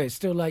interesting, though. It's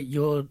still like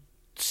your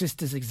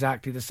sister's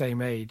exactly the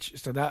same age.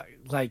 So that,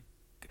 like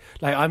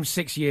I'm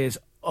 6 years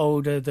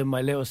older than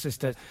my little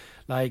sister.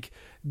 Like,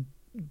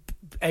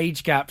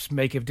 age gaps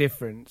make a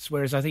difference,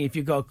 whereas I think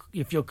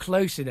if you're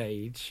close in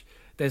age,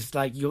 there's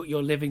like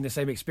you're living the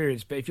same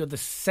experience. But if you're the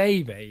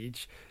same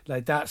age,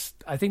 like there's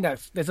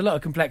a lot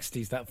of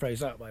complexities that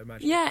throws up, I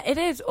imagine. Yeah, it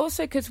is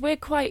also because we're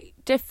quite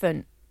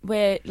different.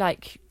 We're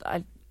like,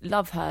 I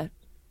love her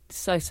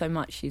so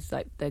much. She's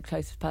like the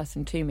closest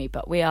person to me,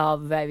 but we are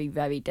very,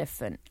 very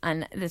different.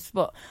 And this is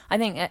what I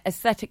think,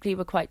 aesthetically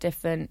we're quite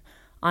different.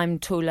 I'm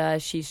taller,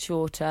 she's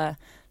shorter.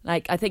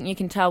 Like, I think you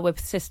can tell we're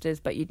sisters,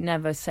 but you'd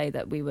never say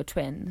that we were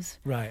twins.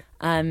 Right.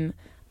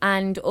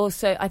 And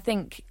also, I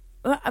think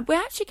we're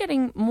actually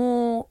getting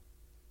more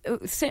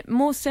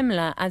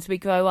similar as we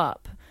grow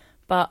up.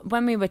 But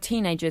when we were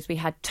teenagers, we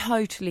had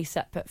totally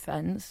separate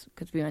friends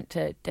because we went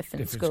to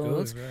different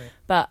schools. Right.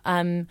 But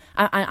and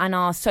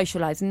our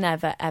social lives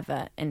never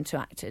ever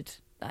interacted.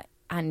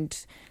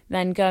 And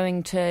then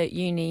going to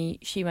uni,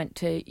 she went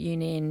to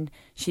uni and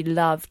she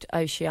loved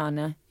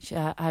Oceania.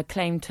 Her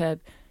claim to,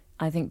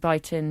 I think,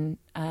 Brighton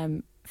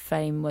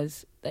fame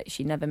was that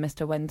she never missed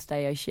a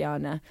Wednesday,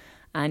 Oceania.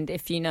 And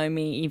if you know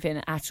me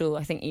even at all,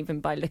 I think even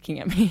by looking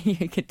at me,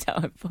 you could tell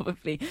I'm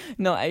probably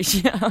not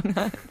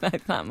Oceania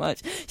like that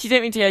much. She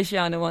took me to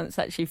Oceania once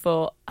actually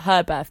for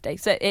her birthday.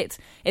 So it's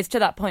to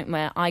that point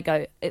where I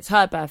go, it's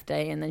her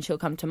birthday and then she'll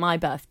come to my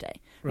birthday.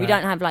 Right. We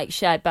don't have like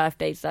shared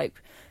birthdays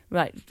like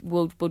right,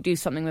 we'll do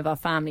something with our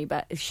family,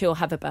 but she'll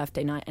have a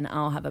birthday night and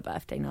I'll have a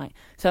birthday night.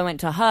 So I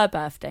went to her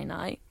birthday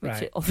night,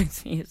 which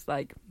obviously is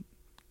like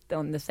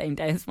on the same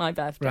day as my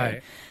birthday.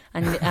 Right.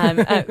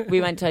 And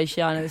we went to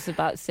Oceania. This was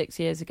about 6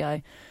 years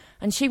ago.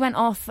 And she went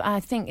off, I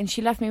think, and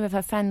she left me with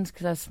her friends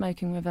because I was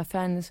smoking with her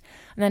friends.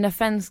 And then her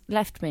friends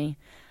left me.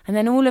 And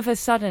then all of a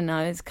sudden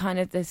I was kind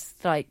of this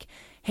like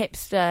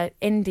hipster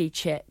indie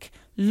chick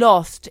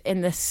lost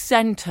in the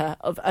centre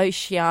of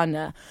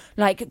Oceania,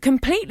 like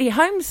completely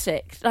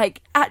homesick,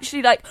 like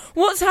actually like,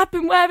 what's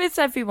happened, where is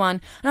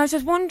everyone? And I was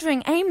just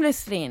wandering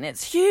aimlessly, and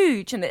it's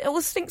huge and it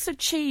all stinks of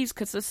cheese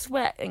because of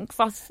sweat and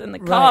crust and the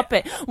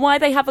carpet. Why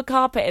they have a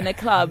carpet in a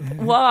club?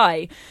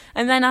 Why?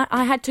 And then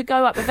I had to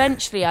go up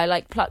eventually. I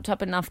like plucked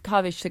up enough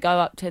courage to go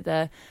up to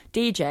the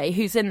DJ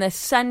who's in the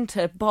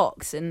centre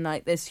box in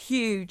like this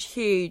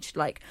huge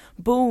like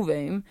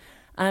ballroom,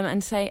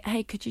 and say,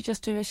 hey, could you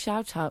just do a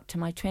shout out to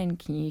my twin?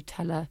 Can you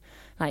tell her,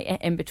 like,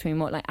 in between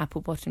what, like, apple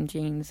bottom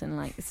jeans and,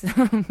 like,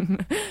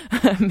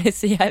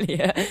 Missy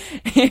Elliott?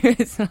 He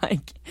was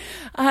like,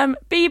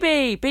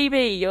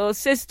 BB, your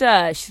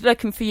sister, she's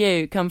looking for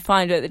you. Come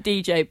find her at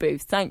the DJ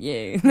booth. Thank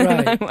you.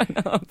 Right. I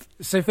went off.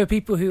 So for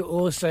people who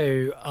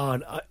also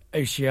aren't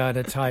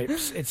Oceania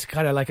types, it's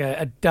kind of like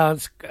a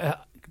dance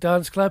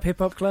club, hip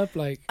hop club,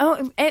 like.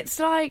 Oh, it's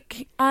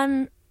like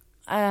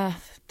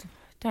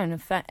don't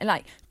offend,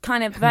 like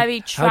kind of very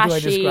trashy. How do I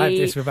describe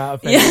this without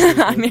offending?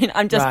 Yeah, I mean,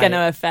 I'm just going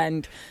to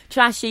offend.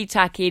 Trashy,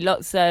 tacky,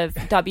 lots of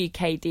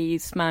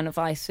WKDs, Smirnoff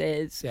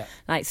Ices,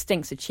 like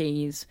stinks of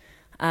cheese.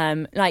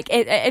 Like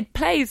it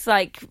plays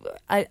like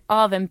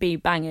R&B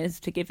bangers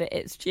to give it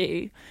its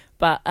due,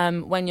 but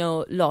when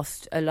you're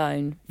lost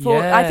alone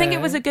for, I think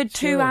it was a good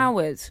 2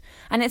 hours,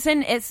 and it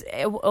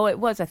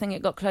was, I think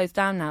it got closed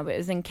down now, but it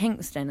was in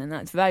Kingston, and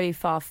that's very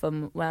far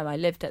from where I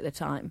lived at the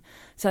time.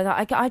 So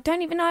that I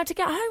don't even know how to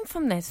get home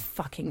from this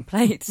fucking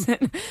place.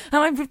 And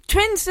my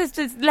twin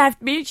sister's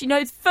left me. She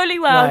knows fully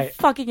well I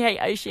fucking hate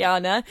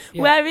Oceania.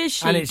 Yeah. Where is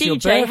she?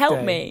 DJ,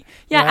 help me.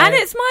 Yeah, and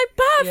it's my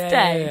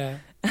birthday.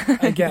 Yeah.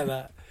 I get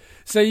that.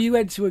 So you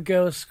went to a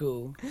girls'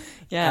 school,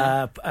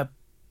 a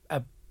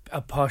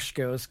posh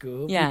girls'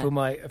 school. People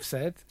might have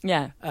said,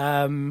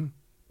 what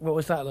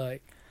was that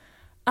like?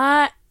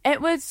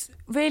 It was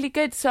really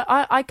good. So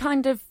I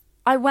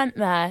went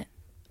there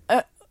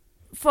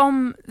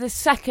from the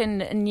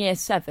second and year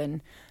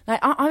 7. Like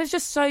I was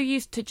just so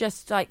used to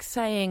just like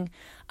saying,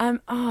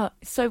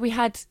 so we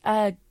had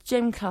a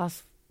gym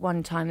class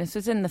one time. This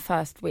was in the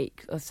first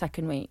week or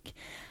second week.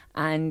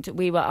 And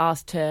we were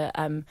asked to,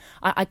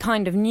 I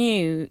kind of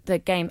knew the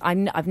game.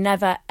 I've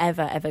never,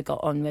 ever got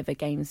on with a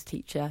games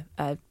teacher,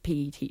 a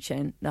PE teacher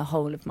in the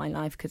whole of my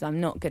life, because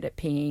I'm not good at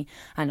PE,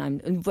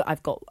 and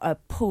I've got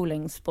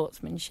appalling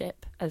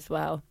sportsmanship as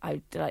well.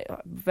 I'm like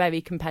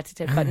very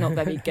competitive, but not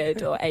very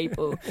good or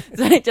able.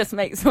 So it just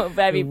makes me a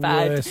very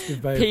bad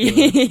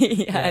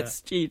PE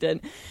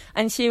student.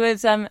 And she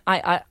was,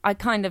 I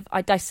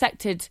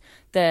dissected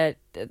the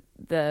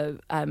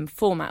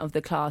format of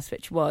the class,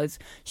 which was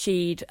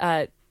she'd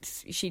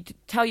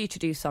tell you to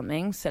do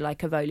something, so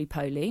like a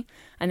roly-poly,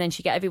 and then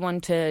she'd get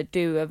everyone to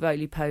do a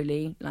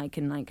roly-poly, like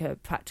in like a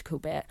practical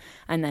bit,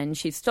 and then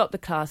she'd stop the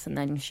class, and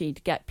then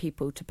she'd get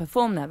people to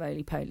perform their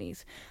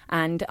roly-polies.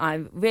 And I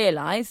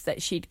realised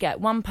that she'd get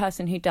one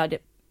person who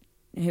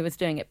was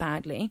doing it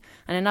badly,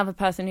 and another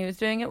person who was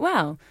doing it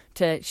well,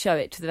 to show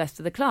it to the rest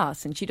of the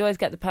class. And she'd always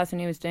get the person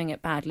who was doing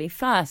it badly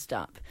first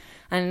up.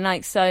 And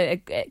like, so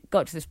it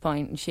got to this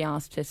point, and she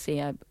asked to see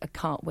a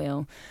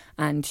cartwheel,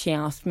 and she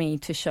asked me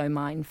to show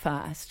mine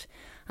first.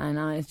 And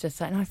I was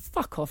just like, no,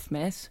 fuck off,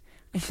 miss.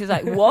 And she's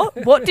like,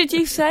 what? What did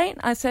you say?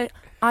 I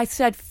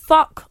said,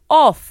 fuck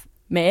off,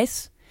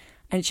 miss.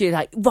 And she was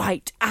like,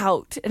 right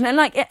out. And then,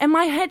 like, in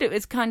my head, it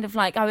was kind of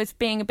like I was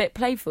being a bit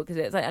playful, because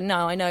it was like,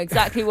 no, I know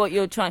exactly what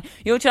you're trying.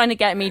 You're trying to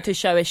get me to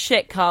show a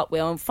shit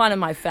cartwheel in front of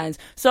my friends.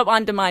 Stop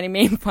undermining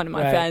me in front of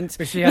my friends.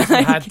 But she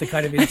hasn't had the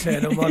kind of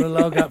internal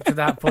monologue up to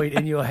that point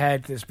in your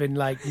head that's been,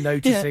 like,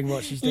 noticing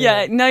what she's doing.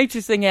 Yeah,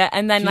 noticing it.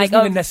 And then, she doesn't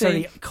even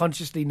necessarily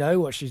consciously know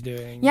what she's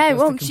doing. Yeah,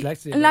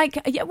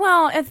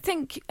 well, I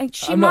think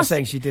she I'm not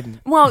saying she didn't.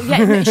 Well,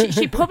 yeah,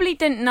 she probably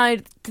didn't know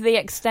to the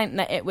extent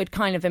that it would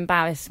kind of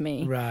embarrass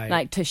me. Right.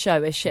 Like, to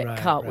show a shit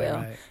cartwheel.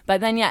 Right.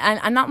 But then,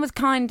 and that was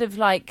kind of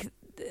like,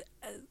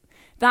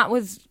 that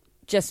was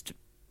just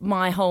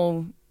my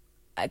whole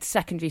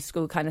secondary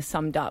school kind of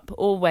summed up.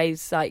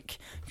 Always like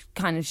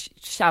kind of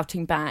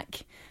shouting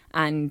back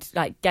and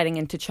like getting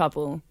into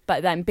trouble,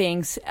 but then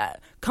being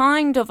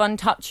kind of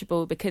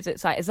untouchable, because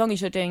it's like, as long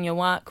as you're doing your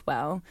work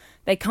well,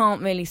 they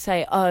can't really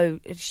say, oh,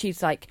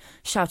 she's like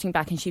shouting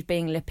back and she's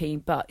being lippy,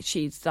 but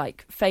she's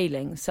like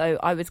failing. So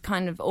I was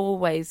kind of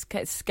always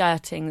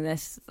skirting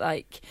this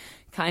like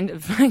kind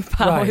of like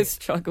power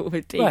struggle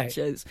with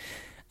teachers.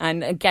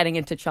 And getting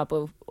into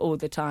trouble all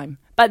the time.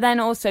 But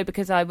then also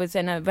because I was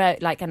in a very,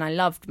 like, and I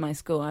loved my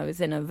school, I was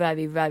in a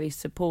very, very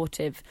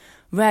supportive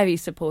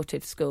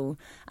school.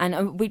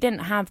 And we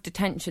didn't have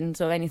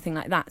detentions or anything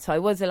like that. So I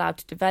was allowed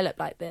to develop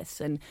like this.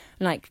 And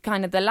like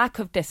kind of the lack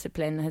of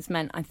discipline has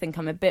meant I think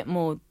I'm a bit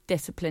more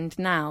disciplined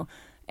now.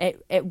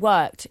 it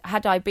worked.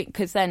 Had I been,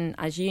 because then,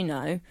 as you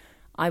know,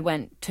 I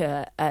went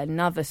to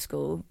another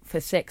school for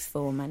sixth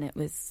form, and it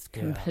was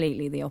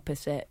completely the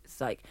opposite. It's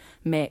like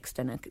mixed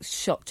and a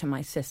shock to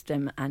my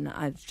system, and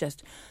I was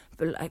just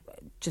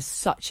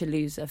such a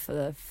loser for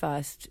the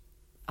first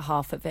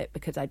half of it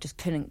because I just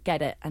couldn't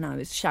get it, and I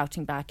was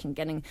shouting back and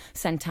getting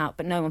sent out,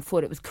 but no one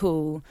thought it was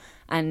cool.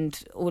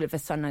 And all of a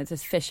sudden, I was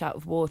this fish out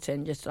of water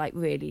and just like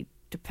really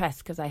depressed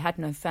because I had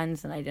no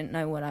friends and I didn't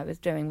know what I was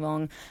doing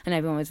wrong, and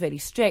everyone was really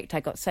strict. I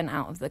got sent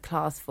out of the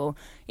class for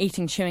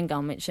eating chewing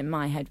gum, which in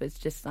my head was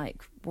just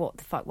like, what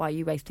the fuck, why are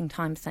you wasting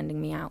time sending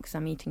me out because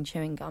I'm eating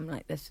chewing gum?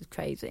 Like, this is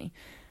crazy.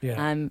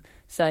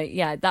 So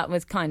yeah, that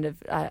was kind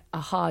of a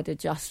hard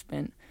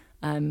adjustment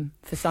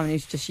for someone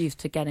who's just used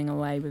to getting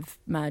away with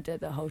murder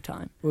the whole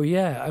time. Well,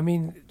 yeah, I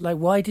mean, like,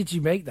 why did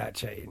you make that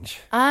change?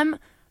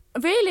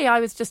 Really, I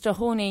was just a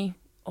horny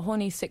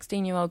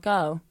 16-year-old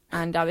girl,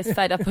 and I was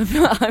fed up of,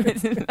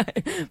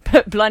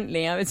 put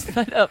bluntly, I was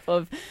fed up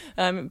of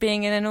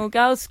being in an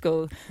all-girls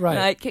school. Right.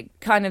 Like,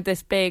 kind of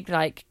this big,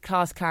 like,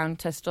 class clown,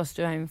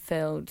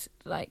 testosterone-filled,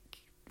 like,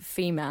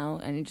 female,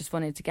 and you just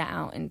wanted to get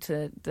out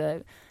into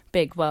the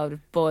big world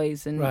of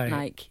boys and,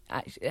 like,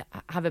 actually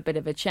have a bit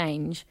of a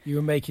change. You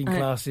were making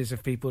classes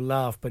of people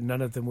laugh, but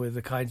none of them were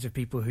the kinds of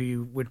people who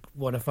you would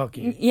want to fuck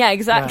you. Yeah,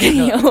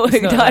 exactly. Or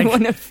who I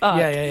want to fuck.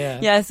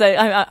 Yeah, so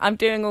I'm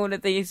doing all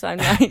of these. I'm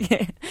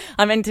like,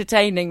 I'm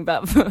entertaining,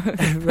 but...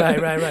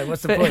 right.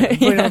 What's the point?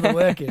 Putting all the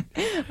work in.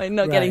 I'm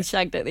not getting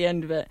shagged at the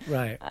end of it.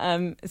 Right.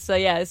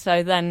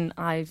 So then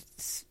I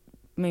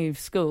moved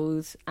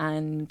schools,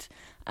 and...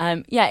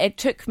 it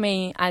took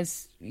me,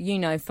 as you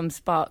know from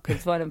Spark,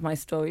 because one of my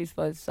stories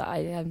was that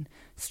I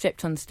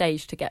stripped on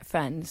stage to get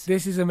friends.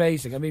 This is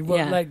amazing. I mean,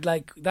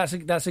 like that's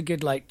a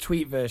good like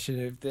tweet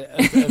version of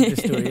the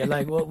story.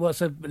 Like,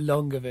 what's a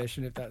longer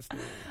version of that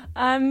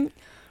story?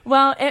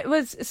 Well, it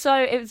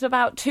was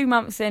about 2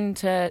 months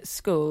into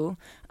school.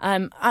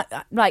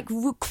 Like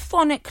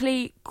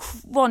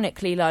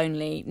chronically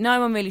lonely. No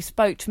one really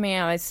spoke to me.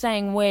 I was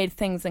saying weird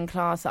things in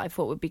class that I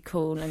thought would be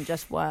cool and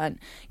just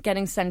weren't.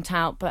 Getting sent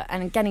out,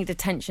 and getting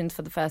detentions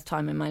for the first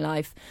time in my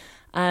life.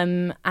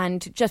 And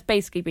just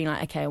basically being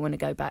like, okay, I want to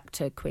go back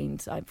to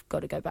Queen's. I've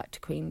got to go back to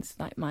Queen's,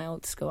 like my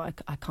old school. I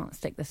can't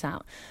stick this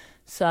out.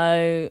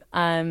 So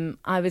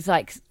I was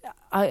like,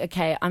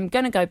 okay, I'm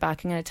going to go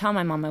back. I'm going to tell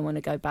my mum I want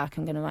to go back.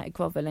 I'm going to write a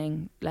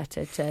grovelling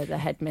letter to the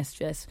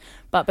headmistress.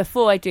 But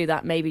before I do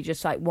that, maybe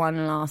just like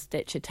one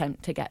last-ditch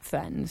attempt to get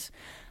friends.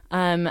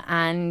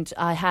 And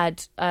I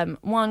had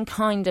one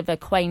kind of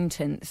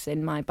acquaintance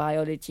in my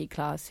biology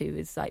class who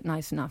was like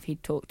nice enough.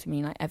 He'd talk to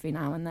me like every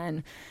now and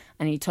then.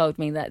 And he told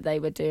me that they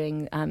were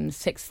doing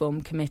sixth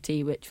form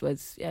committee, which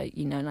was,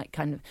 like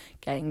kind of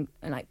getting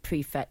like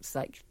prefects,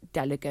 like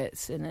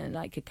delegates in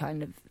a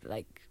kind of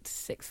like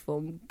sixth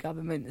form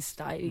government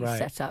style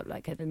set up.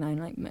 Like, I don't know,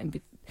 like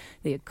maybe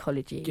the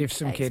ecology. Give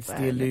some kids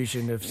the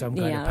illusion of some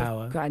kind of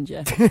power.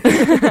 Grandeur.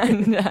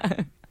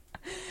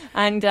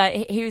 And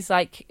he was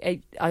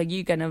like, are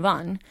you going to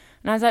run?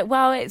 And I was like,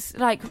 well, it's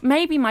like,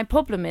 maybe my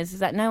problem is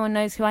that no one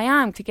knows who I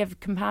am. To give a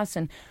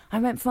comparison, I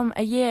went from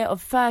a year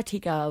of 30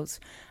 girls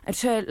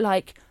to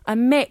like a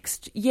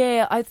mixed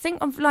year, I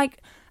think, of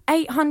like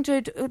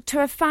 800 to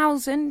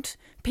 1,000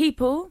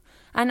 people.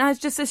 And I was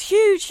just this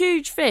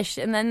huge fish,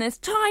 and then this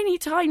tiny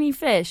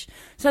fish.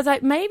 So I was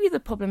like, maybe the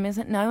problem is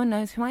that no one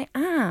knows who I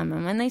am.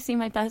 And when they see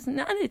my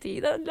personality,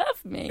 they'll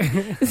love me.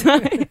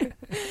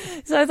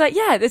 So I was like,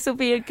 yeah, this will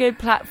be a good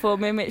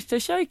platform in which to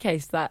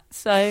showcase that.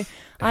 So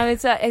I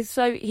was,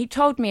 so he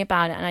told me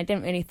about it, and I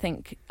didn't really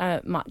think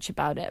much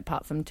about it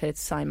apart from to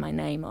sign my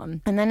name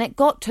on. And then it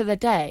got to the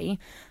day,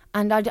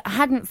 and I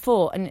hadn't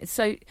thought, and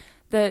so...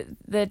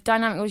 The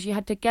dynamic was you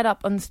had to get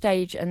up on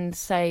stage and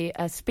say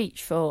a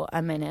speech for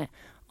a minute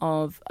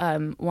of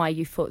why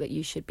you thought that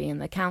you should be in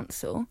the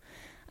council.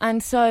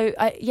 And so,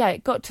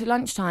 it got to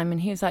lunchtime, and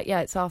he was like,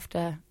 yeah, it's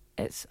after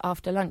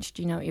lunch.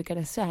 Do you know what you're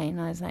going to say?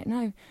 And I was like,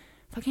 no,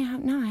 I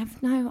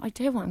have no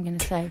idea what I'm going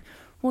to say.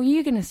 What are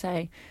you going to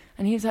say?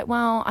 And he was like,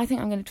 well, I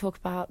think I'm going to talk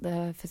about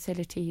the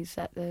facilities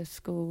that the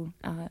school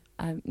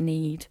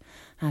need.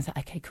 And I was like,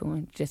 okay, cool.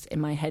 And just in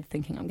my head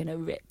thinking I'm going to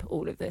rip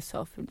all of this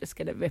off. I'm just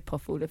going to rip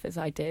off all of his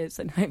ideas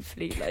and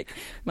hopefully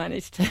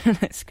manage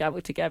to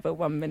scrabble together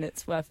 1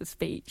 minute's worth of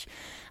speech.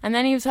 And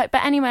then he was like,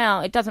 but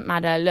anyway, it doesn't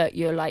matter. Look,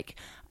 you're like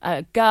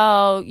a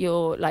girl.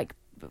 You're like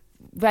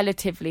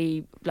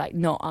relatively like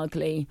not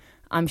ugly.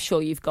 I'm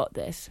sure you've got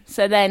this.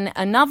 So then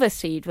another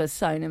seed was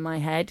sown in my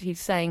head.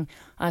 He's saying,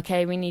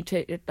 okay, we need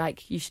to,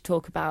 you should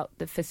talk about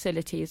the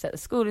facilities that the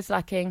school is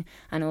lacking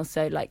and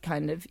also,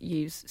 kind of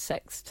use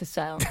sex to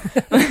sell,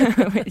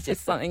 which is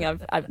something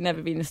I've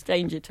never been a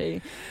stranger to.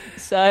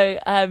 So,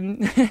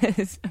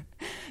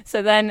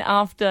 so then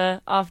after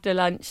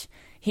lunch,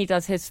 he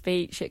does his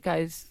speech. It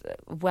goes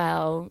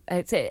well.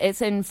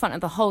 It's in front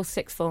of the whole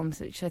sixth forms,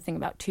 which I think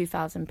about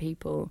 2,000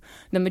 people,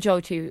 the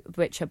majority of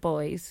which are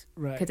boys,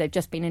 because they've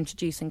just been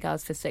introducing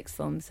girls for sixth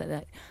forms, so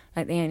that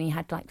they only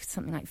had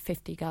something like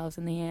 50 girls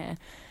in the year.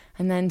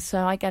 And then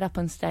so I get up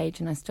on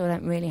stage and I still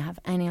don't really have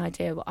any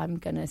idea what I'm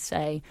going to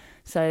say.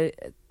 So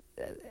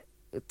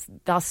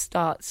thus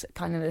starts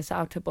kind of this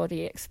outer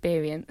body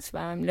experience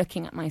where I'm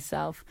looking at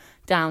myself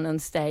down on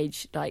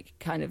stage, like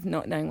kind of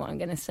not knowing what I'm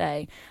going to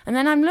say. And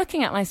then I'm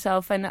looking at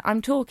myself and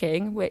I'm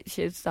talking, which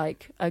is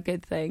like a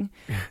good thing.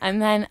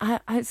 And then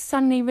I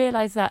suddenly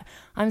realise that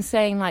I'm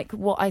saying like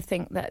what I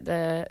think that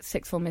the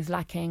sixth form is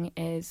lacking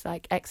is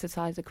like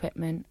exercise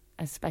equipment,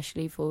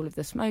 especially for all of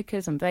the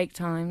smokers and break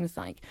times.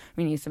 Like,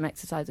 we need some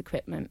exercise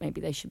equipment. Maybe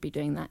they should be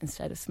doing that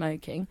instead of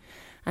smoking.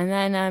 And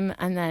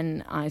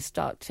then I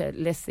start to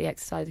list the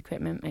exercise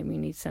equipment. Maybe we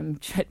need some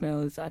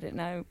treadmills, I don't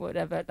know,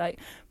 whatever.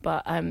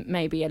 But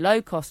maybe a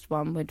low-cost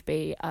one would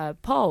be a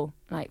pole,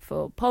 like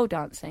for pole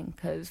dancing,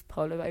 because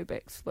pole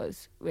aerobics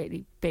was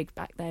really big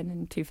back then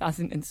in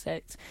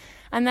 2006.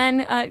 And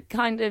then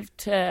kind of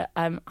to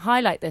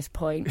highlight this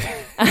point,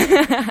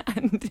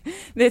 and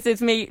this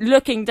is me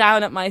looking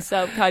down at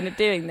myself kind of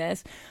doing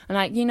this, and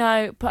like,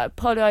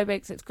 pole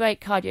aerobics, it's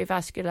great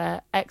cardiovascular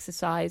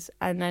exercise,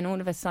 and then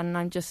all of a sudden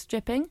I'm just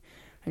stripping.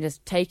 I'm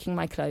just taking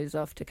my clothes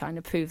off to kind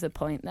of prove the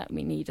point that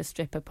we need a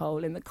stripper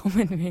pole in the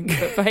common room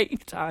for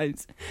break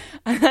times.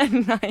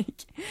 And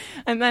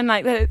then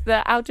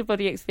the outer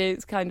body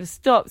experience kind of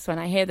stops when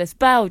I hear this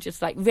bell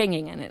just like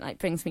ringing, and it like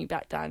brings me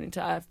back down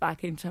into earth,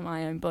 back into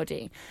my own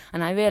body.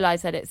 And I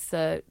realise that it's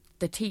the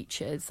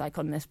teachers like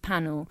on this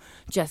panel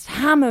just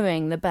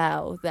hammering the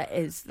bell that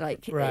is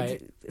like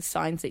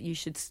signs that you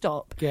should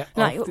stop,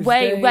 like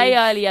way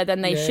earlier than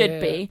they should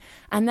be.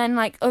 And then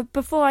like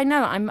before I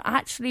know it, I'm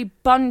actually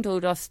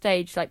bundled off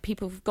stage. Like,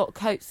 people have got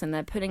coats and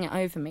they're putting it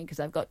over me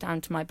because I've got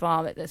down to my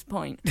bra at this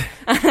point.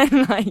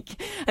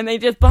 and they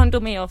just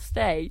bundle me off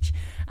stage,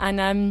 and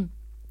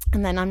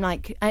then I'm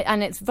like,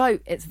 and it's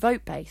vote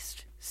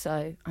based,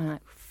 so I'm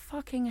like,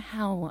 fucking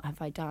hell, what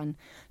have I done?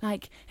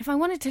 Like, if I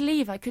wanted to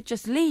leave, I could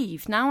just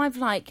leave. Now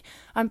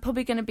I'm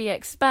probably going to be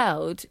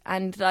expelled,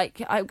 and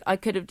like I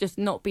could have just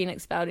not been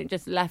expelled and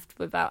just left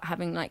without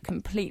having like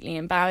completely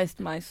embarrassed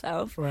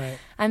myself. Right.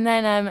 And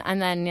then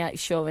like,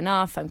 sure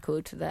enough, I'm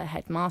called to the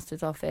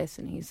headmaster's office,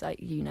 and he's like,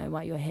 you know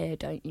why you're here,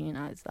 don't you? And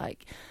I was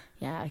like,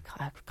 yeah,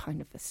 I kind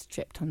of was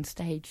stripped on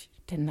stage,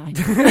 didn't I?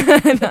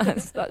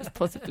 that's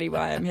possibly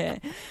why I'm here.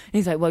 And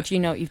he's like, well, do you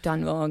know what you've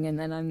done wrong? And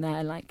then I'm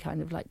there, like,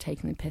 kind of like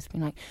taking the piss,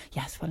 being like,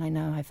 yes, well, I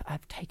know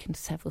I've taken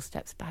several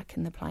steps back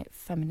in the plight of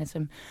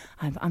feminism.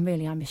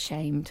 I'm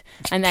ashamed.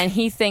 And then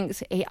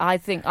I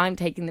think I'm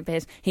taking the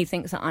piss. He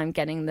thinks that I'm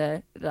getting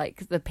the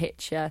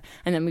picture,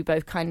 and then we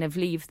both kind of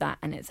leave that,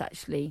 and it's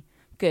actually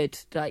good.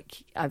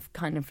 Like, I've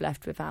kind of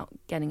left without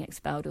getting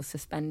expelled or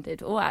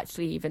suspended, or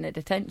actually even a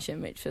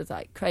detention, which was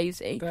like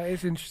crazy. That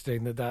is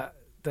interesting that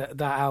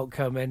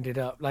outcome ended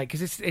up like,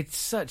 because it's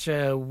such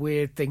a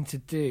weird thing to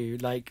do.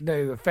 Like,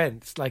 no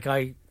offense, like,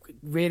 I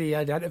really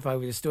identify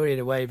with the story in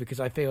a way, because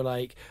I feel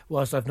like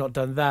whilst I've not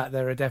done that,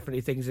 there are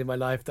definitely things in my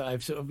life that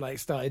I've sort of like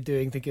started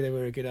doing thinking they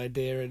were a good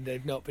idea, and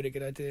they've not been a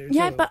good idea at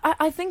all. But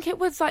I think it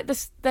was like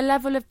the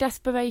level of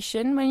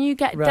desperation when you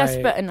get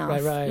desperate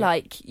enough,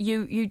 like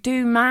you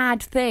do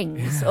mad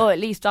things, or at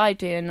least I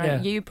do,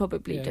 and you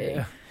probably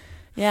do.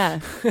 Yeah.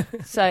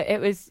 So it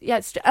was,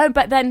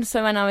 but then,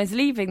 so when I was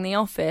leaving the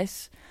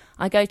office,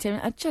 I go to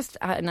him,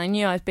 and I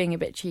knew I was being a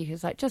bit cheeky. I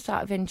was like, just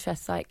out of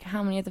interest, like,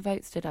 how many of the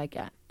votes did I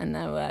get? And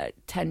there were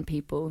 10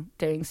 people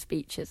doing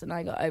speeches, and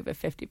I got over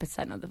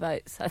 50% of the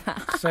votes.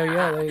 So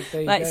there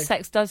you like, go.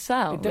 Sex does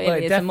sell,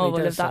 really, is the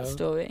moral of that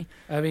story.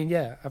 I mean,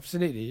 yeah,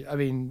 absolutely. I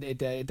mean, it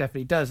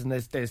definitely does, and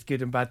there's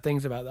good and bad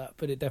things about that,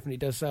 but it definitely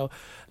does sell.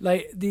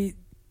 Like,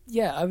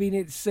 I mean,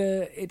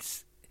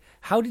 it's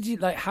how did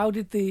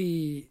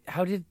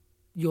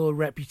your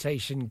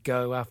reputation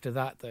go after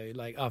that, though?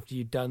 Like, after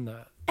you'd done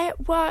that?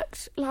 It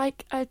worked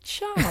like a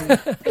charm,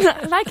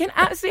 like an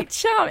absolute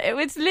charm. It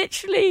was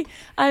literally,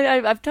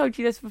 I've told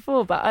you this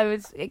before, but I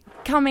was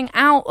coming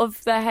out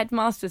of the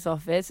headmaster's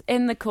office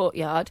in the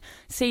courtyard,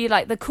 see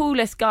like the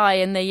coolest guy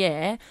in the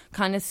year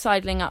kind of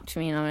sidling up to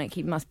me, and I'm like,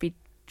 he must be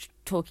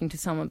talking to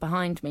someone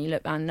behind me,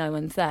 look around, no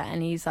one's there,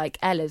 and he's like,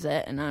 Elle, is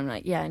it? And I'm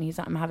like, yeah. And he's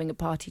like, I'm having a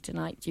party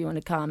tonight, do you want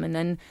to come? And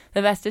then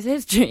the rest is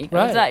history.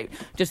 I was like,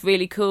 just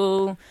really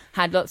cool,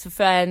 had lots of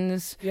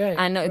friends,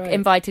 and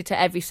invited to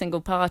every single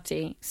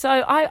party. So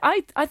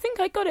I think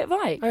I got it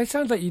right. It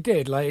sounds like you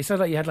did. Like, it sounds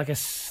like you had like a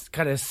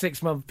kind of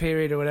 6-month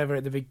period or whatever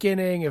at the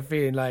beginning of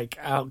feeling like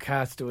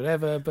outcast or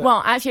whatever. But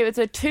well, actually, it was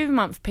a 2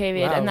 month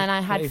period, and then I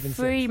had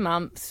 3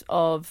 months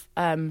of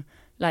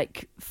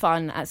like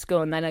fun at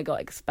school, and then I got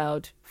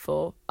expelled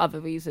for other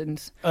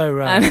reasons. Oh,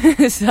 right.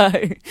 So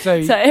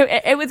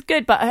it was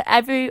good, but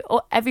every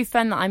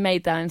friend that I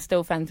made there, I'm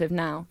still friends with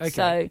now. Okay.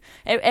 So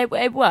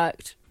it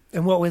worked.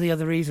 And what were the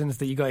other reasons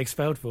that you got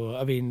expelled for?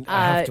 I mean,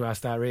 I have to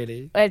ask that,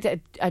 really.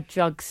 A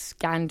drug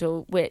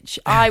scandal, which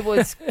I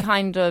was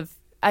kind of...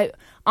 It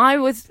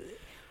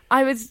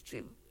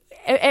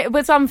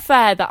was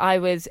unfair that I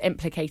was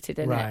implicated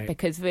in it,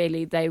 because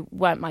really they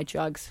weren't my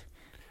drugs.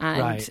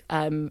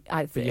 And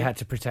but you had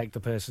to protect the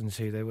persons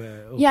who they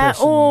were.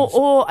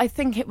 Or I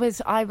think it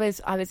was I was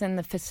in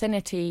the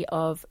vicinity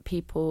of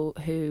people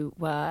who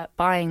were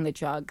buying the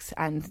drugs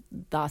and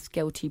thus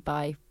guilty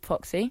by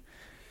proxy,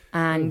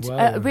 and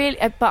really.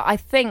 But I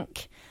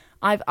think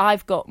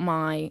I've got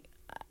my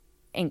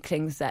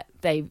inklings that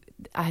they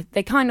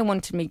kind of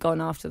wanted me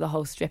gone after the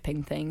whole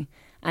stripping thing,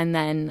 and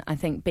then I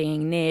think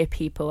being near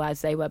people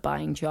as they were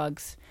buying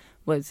drugs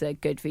was a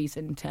good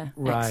reason to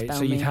expel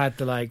so me. you'd had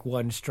the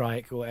one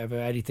strike or whatever.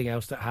 Anything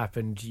else that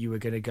happened, you were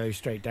going to go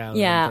straight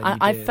down.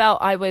 I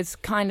felt I was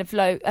kind of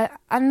low,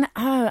 and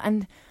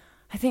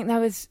I think there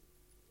was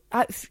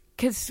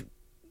because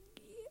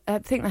I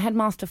think the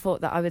headmaster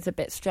thought that I was a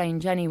bit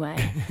strange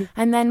anyway.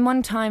 And then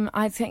one time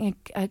I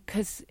think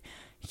because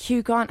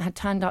Hugh Grant had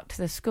turned up to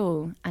the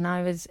school, and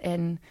I was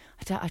in.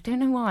 I don't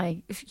know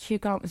why. Hugh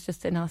Grant was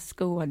just in our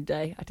school one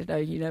day. I don't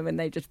know, when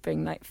they just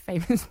bring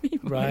famous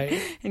people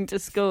into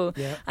school.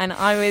 Yeah. And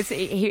I was.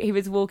 He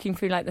was walking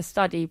through the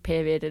study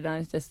period, and I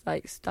was just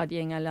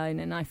studying alone.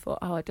 And I thought,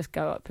 I'll just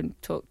go up and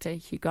talk to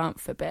Hugh Grant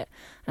for a bit.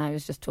 And I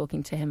was just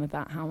talking to him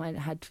about how I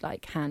had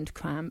hand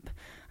cramp.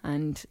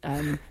 And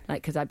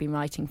because I'd been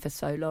writing for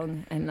so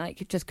long, and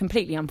just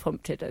completely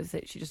unprompted, I was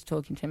literally just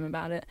talking to him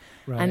about it.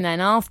 Right. And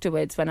then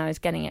afterwards, when I was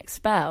getting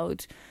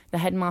expelled, the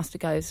headmaster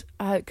goes,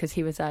 because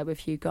he was there with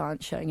Hugh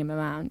Grant showing him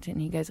around,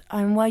 and he goes,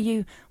 were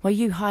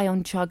you high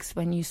on drugs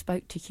when you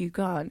spoke to Hugh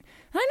Grant?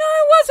 No,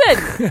 I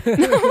wasn't.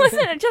 No, I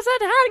wasn't. I just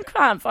had hand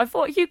cramp. I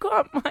thought Hugh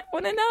Grant might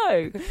want to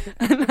know.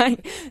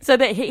 And so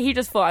that he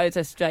just thought I was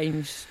a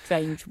strange,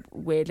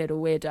 weird little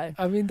weirdo.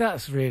 I mean,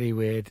 that's really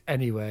weird.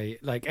 Anyway,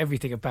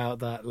 everything about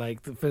that,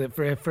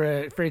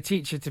 for a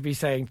teacher to be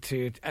saying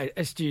to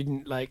a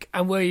student,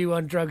 and were you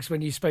on drugs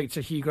when you spoke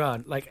to Hugh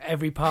Grant?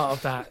 Every part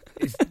of that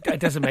it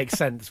doesn't make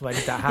sense. Why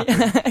did that happen?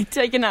 Yeah,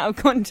 taken out of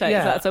context,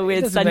 that's a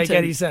weird sentence. Doesn't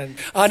make any sense.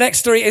 Our next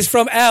story is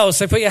from Elle.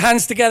 So put your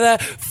hands together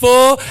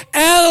for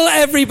Elle,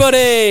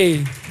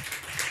 everybody.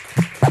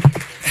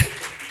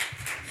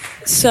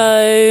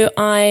 So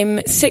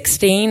I'm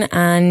 16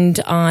 and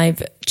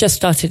I've just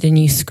started a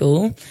new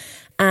school.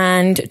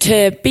 And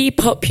to be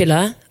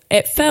popular,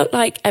 it felt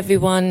like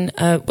everyone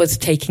was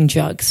taking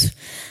drugs.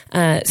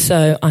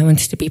 So I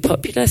wanted to be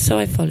popular, so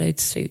I followed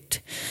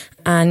suit.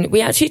 And we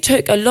actually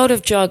took a lot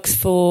of drugs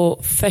for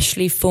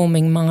freshly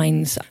forming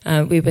minds.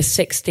 We were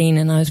 16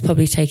 and I was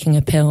probably taking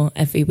a pill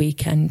every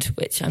weekend,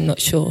 which I'm not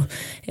sure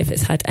if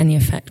it's had any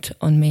effect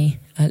on me.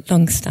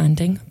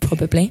 Long-standing,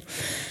 probably.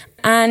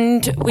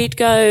 And we'd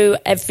go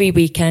every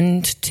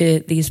weekend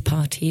to these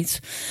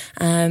parties.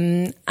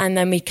 And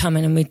then we'd come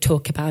in and we'd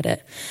talk about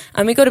it.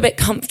 And we got a bit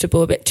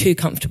too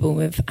comfortable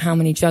with how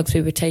many drugs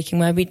we were taking,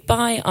 where we'd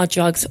buy our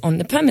drugs on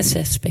the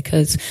premises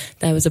because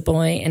there was a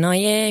boy in our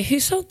year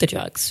who sold the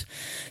drugs.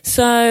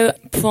 So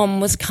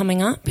prom was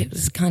coming up. It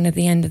was kind of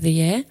the end of the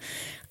year.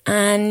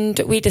 And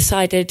we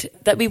decided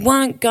that we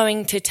weren't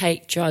going to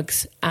take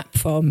drugs at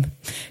prom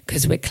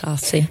because we're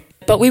classy.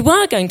 But we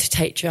were going to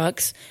take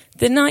drugs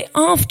the night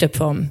after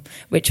prom,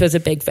 which was a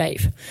big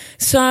rave.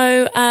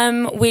 So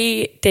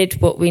we did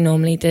what we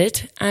normally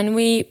did, and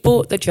we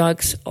bought the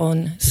drugs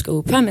on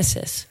school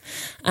premises.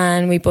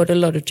 And we bought a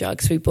lot of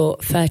drugs. We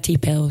bought 30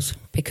 pills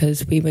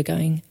because we were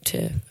going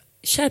to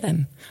share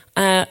them.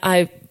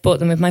 I bought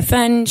them with my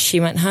friend. She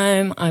went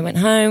home. I went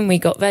home. We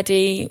got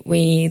ready.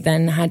 We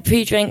then had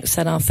pre-drinks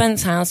at our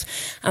friend's house.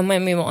 And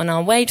when we were on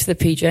our way to the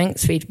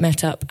pre-drinks, we'd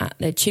met up at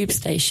the tube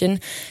station.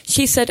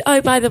 She said,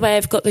 "Oh, by the way,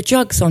 I've got the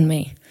drugs on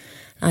me."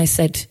 I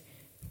said,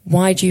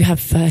 "Why do you have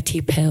 30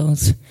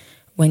 pills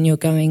when you're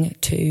going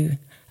to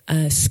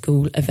a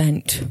school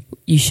event?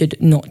 You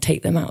should not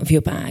take them out of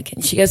your bag."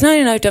 And she goes,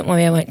 No, don't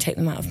worry, I won't take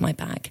them out of my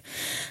bag.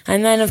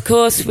 And then, of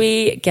course,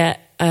 we get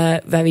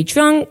very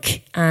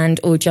drunk and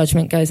all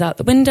judgment goes out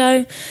the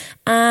window.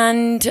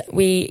 And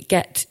we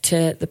get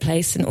to the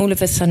place and all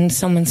of a sudden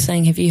someone's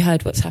saying, "Have you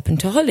heard what's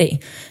happened to Holly?"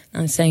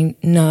 And I'm saying,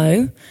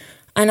 "No."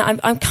 And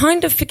I'm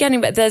kind of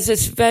forgetting, but there's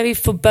this very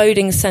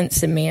foreboding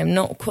sense in me. I'm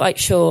not quite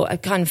sure.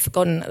 I've kind of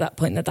forgotten at that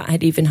point that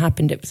had even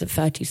happened. It was a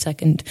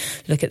 30-second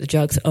look at the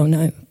drugs. Oh,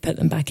 no, put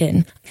them back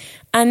in.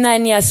 And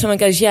then, someone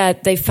goes,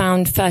 they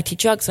found 30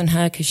 drugs on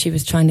her because she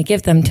was trying to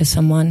give them to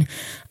someone,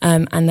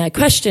 and they're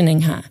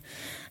questioning her.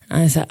 And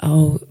I was like,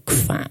 oh,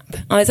 crap.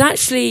 I was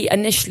actually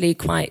initially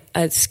quite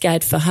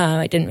scared for her.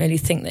 I didn't really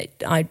think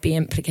that I'd be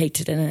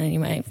implicated in it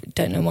anyway.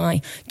 Don't know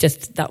why.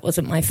 Just that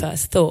wasn't my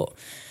first thought.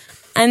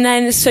 And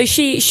then, so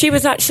she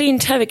was actually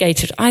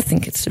interrogated, I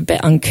think it's a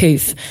bit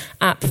uncouth,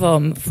 at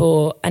prom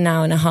for an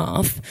hour and a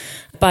half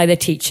by the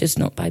teachers,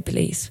 not by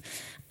police.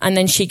 And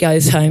then she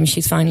goes home,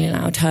 she's finally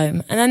allowed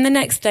home. And then the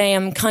next day,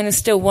 I'm kind of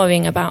still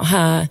worrying about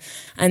her.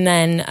 And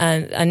then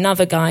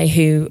another guy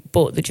who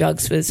bought the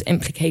drugs was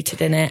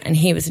implicated in it, and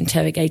he was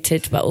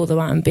interrogated, but all the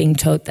while I'm being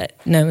told that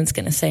no one's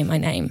going to say my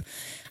name.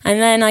 And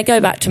then I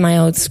go back to my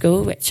old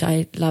school, which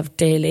I loved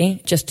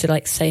dearly, just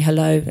to say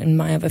hello, and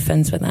my other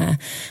friends were there.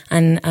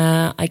 And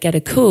I get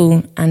a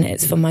call, and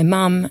it's from my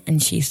mum,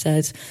 and she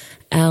says,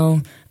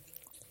 "Elle,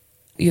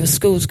 your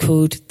school's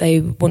called, they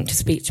want to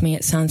speak to me,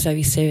 it sounds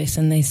very serious,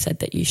 and they said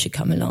that you should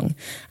come along.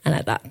 And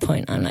at that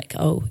point, I'm like,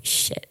 oh,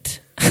 shit.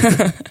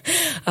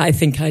 I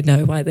think I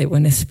know why they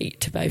want to speak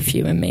to both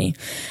you and me.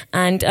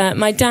 And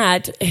my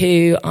dad,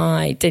 who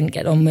I didn't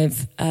get on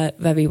with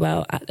very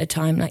well at the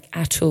time, like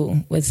at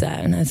all, was there.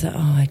 And I was like, oh,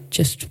 I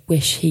just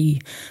wish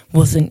he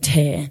wasn't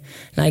here.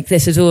 Like,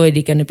 this is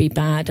already going to be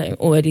bad. I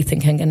already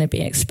think I'm going to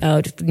be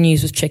expelled. The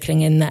news was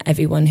trickling in that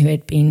everyone who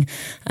had been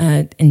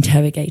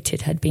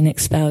interrogated had been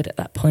expelled at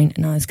that point,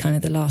 and I was kind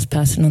of the last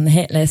person on the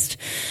hit list.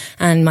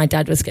 And my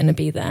dad was going to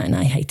be there, and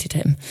I hated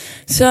him.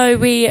 So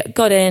we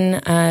got in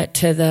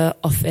to the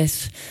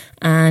office,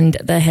 and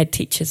the head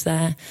teacher's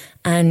there,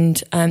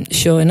 and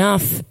sure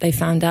enough, they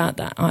found out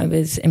that I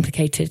was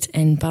implicated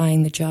in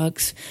buying the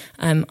drugs.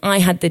 I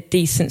had the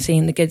decency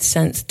and the good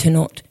sense to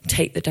not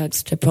take the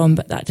drugs to prom,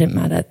 but that didn't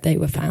matter, they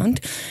were found.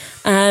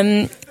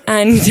 And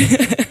and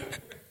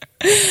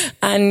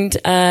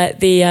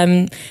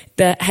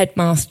the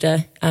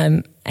headmaster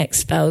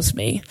expels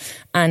me,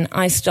 and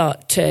I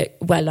start to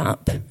well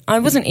up. I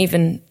wasn't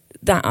even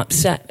that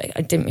upset.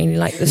 I didn't really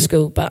like the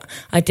school, but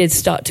I did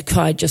start to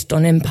cry just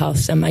on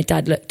impulse. And my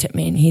dad looked at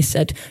me and he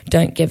said,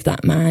 "Don't give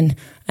that man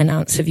an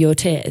ounce of your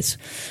tears."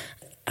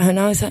 And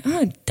I was like,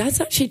 oh, Dad's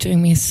actually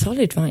doing me a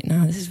solid right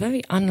now. This is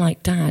very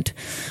unlike Dad.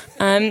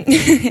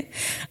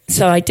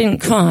 So I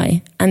didn't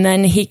cry. And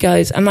then he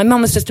goes, and my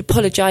mum was just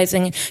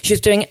apologising. She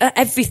was doing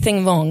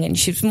everything wrong, and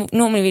she was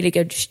normally really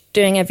good. She's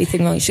doing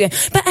everything wrong. She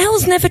goes, but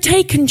Elle's never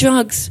taken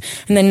drugs.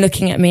 And then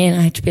looking at me, and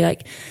I had to be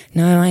like,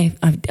 no,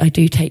 I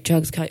do take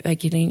drugs quite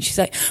regularly. And she's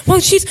like, well,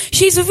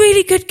 she's a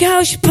really good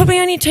girl. She's probably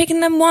only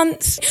taken them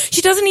once.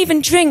 She doesn't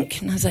even drink.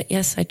 And I was like,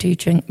 yes, I do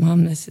drink,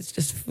 Mum. This is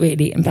just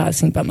really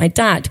embarrassing. But my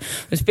dad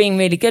was being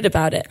really good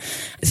about it.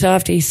 So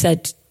after he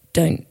said,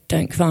 don't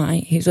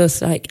cry, he was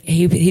also like,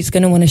 he's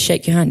going to want to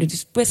shake your hand.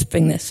 He's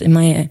whispering this in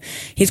my ear.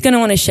 He's going to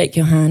want to shake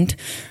your hand.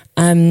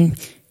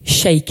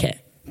 Shake it.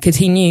 Because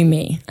he knew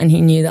me, and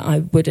he knew that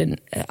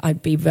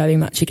I'd be very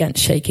much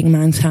against shaking a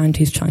man's hand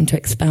who's trying to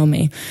expel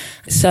me.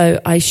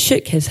 So I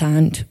shook his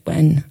hand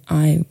when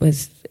I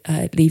was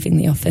leaving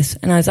the office,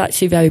 and I was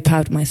actually very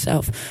proud of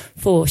myself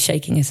for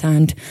shaking his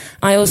hand.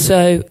 I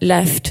also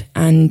left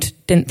and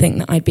didn't think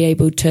that I'd be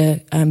able to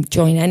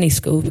join any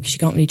school, because you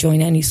can't really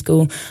join any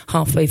school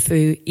halfway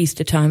through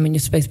Easter time when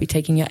you're supposed to be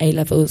taking your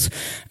A-levels.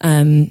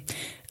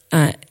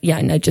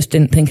 I just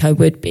didn't think I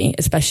would be,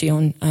 especially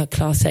on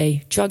Class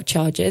A drug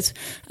charges.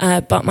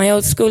 But my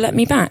old school let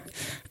me back.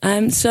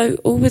 So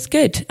all was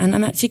good. And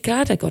I'm actually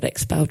glad I got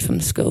expelled from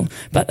school.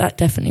 But that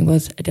definitely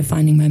was a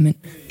defining moment.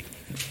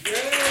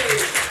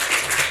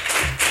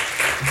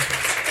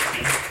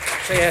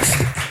 So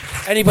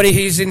yes, anybody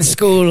who's in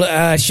school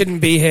shouldn't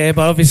be here.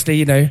 But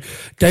obviously,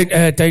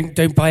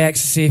 don't buy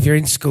ecstasy if you're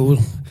in school.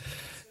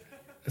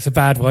 That's a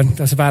bad one.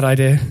 That's a bad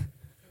idea.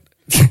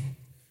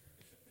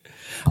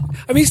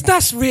 I mean,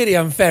 that's really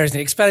unfair, isn't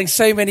it? Expelling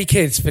so many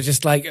kids for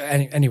just like...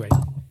 Anyway,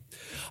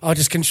 I'll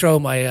just control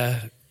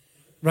my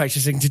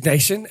righteous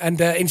indignation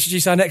and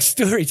introduce our next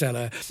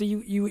storyteller. So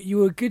you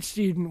were a good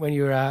student when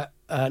you were at,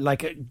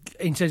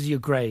 in terms of your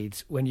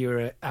grades, when you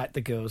were at the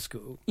girls'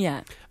 school.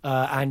 Yeah.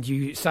 And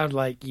you sound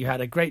like you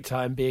had a great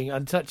time being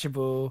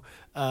untouchable,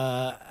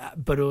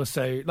 but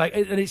also...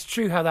 and it's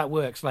true how that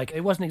works. Like,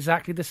 it wasn't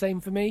exactly the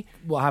same for me.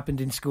 What happened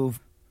in school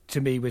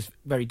to me was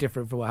very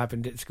different from what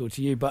happened at school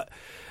to you, but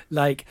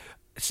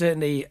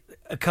certainly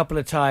a couple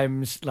of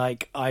times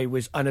I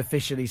was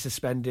unofficially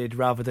suspended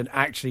rather than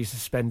actually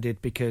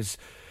suspended, because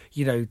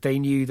they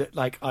knew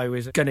that I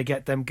was going to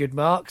get them good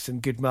marks,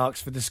 and good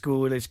marks for the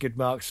school is good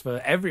marks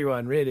for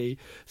everyone, really.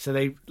 So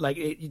they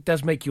it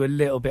does make you a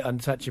little bit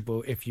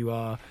untouchable if you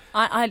are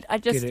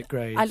good at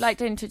grades. I'd like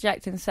to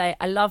interject and say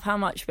I love how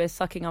much we're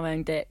sucking our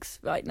own dicks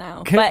right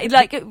now, but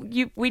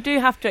we do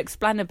have to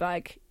explain a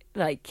bag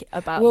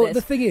about this. Well,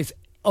 the thing is,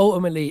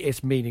 ultimately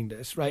it's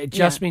meaningless, right? It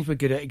just means we're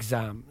good at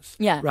exams.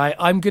 Yeah. Right?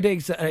 I'm good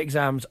at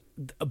exams,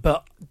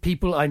 but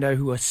people I know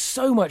who are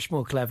so much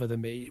more clever than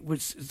me,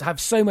 which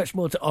have so much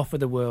more to offer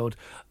the world,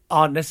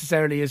 aren't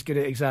necessarily as good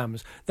at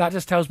exams. That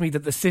just tells me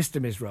that the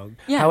system is wrong.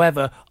 Yeah.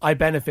 However, I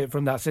benefit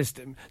from that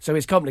system. So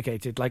it's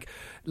complicated.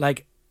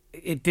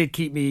 It did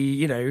keep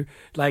me,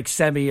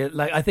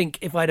 I think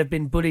if I'd have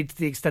been bullied to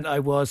the extent I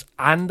was,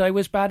 and I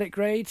was bad at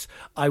grades,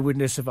 I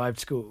wouldn't have survived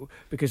school,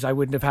 because I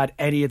wouldn't have had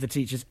any of the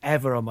teachers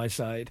ever on my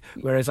side,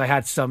 whereas I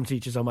had some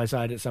teachers on my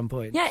side at some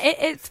point. Yeah,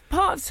 it's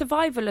part of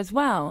survival as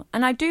well.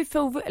 And I do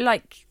feel,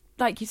 like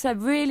you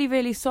said, really,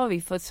 really sorry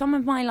for some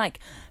of my,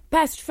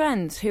 best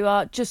friends who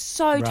are just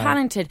so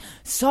talented,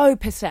 so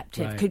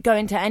perceptive, could go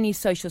into any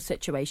social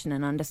situation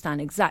and understand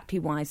exactly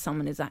why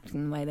someone is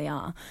acting the way they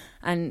are.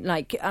 And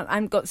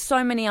I've got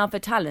so many other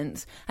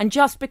talents, and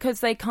just because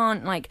they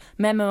can't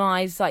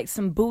memorize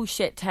some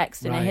bullshit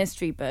text in a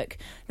history book,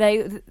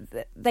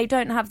 they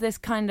don't have this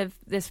kind of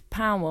this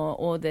power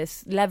or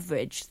this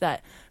leverage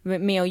that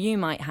me or you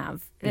might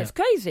have. It's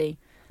crazy.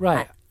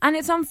 Right. And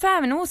it's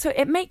unfair, and also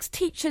it makes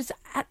teachers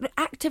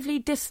actively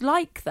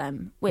dislike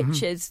them,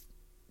 which is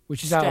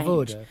which is out of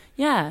strange. order.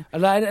 Yeah.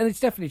 And it's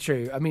definitely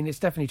true. I mean, it's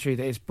definitely true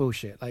that it's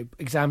bullshit. Like,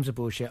 exams are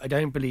bullshit. I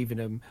don't believe in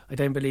them. I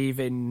don't believe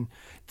in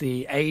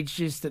the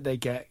ages that they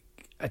get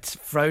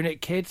thrown at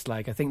kids.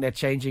 Like, I think they're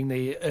changing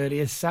the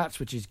earliest SATs,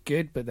 which is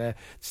good, but they're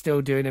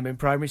still doing them in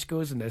primary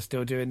schools, and they're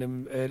still doing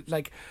them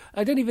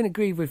I don't even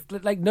agree with,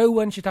 like, no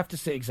one should have to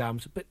sit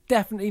exams, but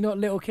definitely not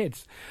little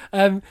kids.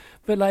 But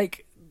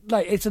like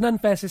it's an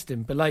unfair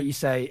system, but like you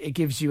say, it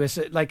gives you it's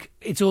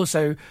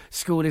also,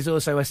 school is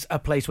also a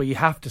place where you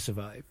have to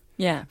survive.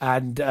 Yeah.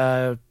 And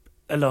a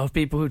lot of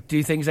people who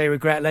do things they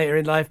regret later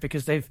in life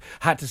because they've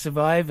had to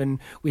survive, and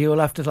we all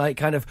have to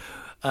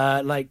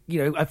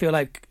I feel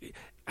like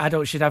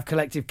adults should have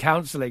collective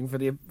counselling for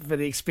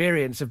the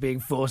experience of being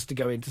forced to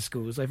go into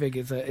schools. I think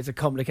it's a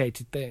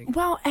complicated thing.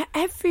 Well,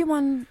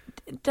 everyone,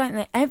 don't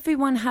they?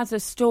 Everyone has a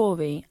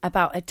story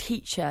about a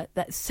teacher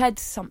that said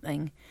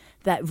something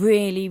that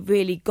really,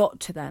 really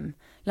got to them.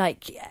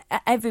 Like,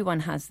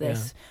 everyone has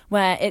this,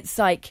 where it's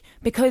like,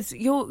 because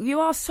you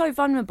are so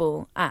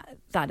vulnerable at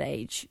that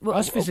age. I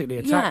was physically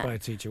attacked by a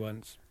teacher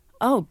once.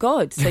 Oh,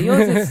 God. So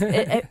yours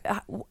is...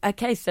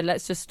 okay, so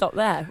let's just stop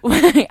there.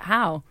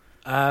 How?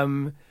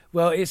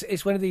 Well,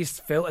 it's one of these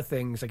filter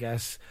things, I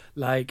guess.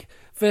 Like,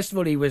 first of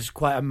all, he was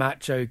quite a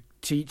macho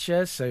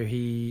teacher, so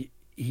he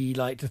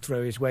liked to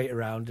throw his weight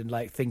around and,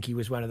 like, think he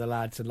was one of the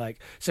lads. And, like,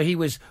 so he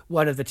was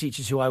one of the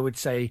teachers who I would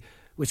say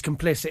was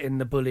complicit in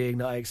the bullying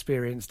that I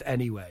experienced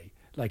anyway.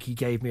 Like, he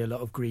gave me a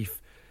lot of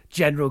grief,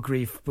 general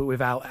grief, but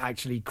without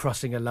actually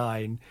crossing a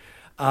line.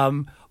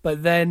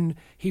 But then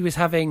he was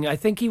having, I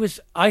think he was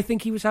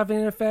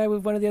having an affair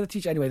with one of the other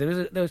teachers. Anyway,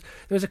 there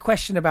was a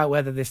question about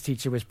whether this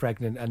teacher was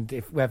pregnant, and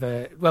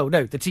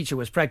the teacher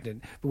was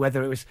pregnant, but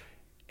whether it was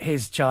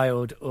his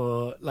child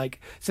or, like,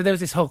 so there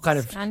was this whole kind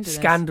of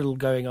scandal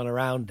going on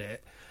around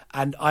it,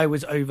 and I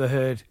was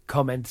overheard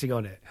commenting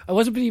on it. I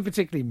wasn't being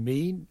particularly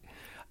mean.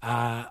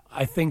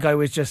 I think I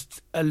was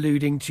just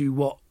alluding to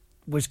what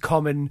was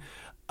common,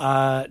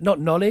 not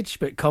knowledge,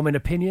 but common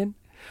opinion.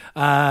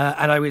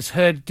 And I was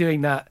heard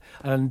doing that,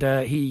 and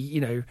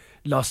he,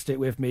 lost it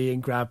with me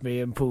and grabbed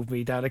me and pulled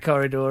me down a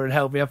corridor and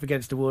held me up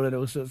against a wall and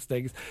all sorts of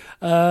things,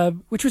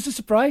 which was a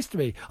surprise to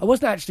me. I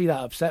wasn't actually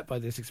that upset by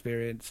this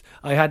experience.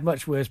 I had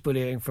much worse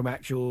bullying from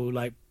actual,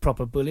 like,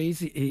 proper bullies.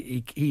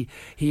 He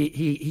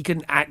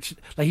couldn't actually,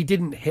 like, he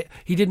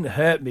didn't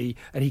hurt me,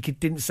 and he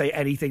didn't say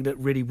anything that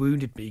really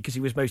wounded me, because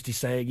he was mostly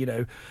saying,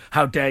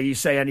 how dare you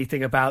say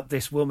anything about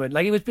this woman?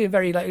 Like, it was being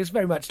very, like, it was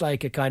very much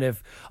like a kind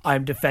of,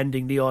 I'm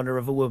defending the honour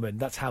of a woman.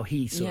 That's how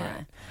he saw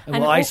it. And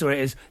what I saw it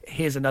is,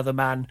 here's another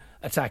man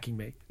attacking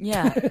me.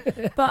 Yeah.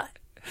 But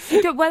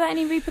were there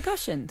any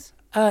repercussions?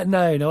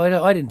 No,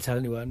 I didn't tell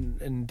anyone,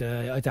 and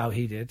I doubt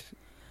he did.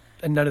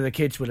 And none of the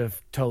kids would have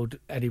told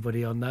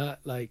anybody on that.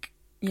 Like,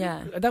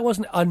 yeah, that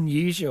wasn't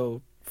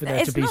unusual for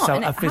there to be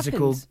a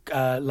physical,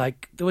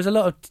 like, there was a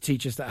lot of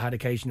teachers that had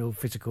occasional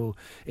physical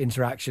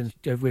interactions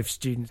with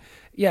students.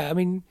 Yeah, I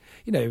mean,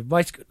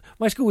 my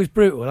school was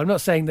brutal. I'm not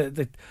saying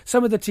that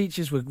some of the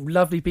teachers were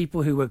lovely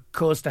people who were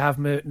caused to have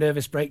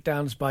nervous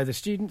breakdowns by the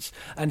students,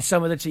 and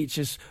some of the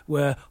teachers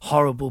were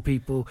horrible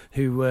people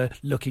who were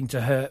looking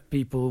to hurt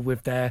people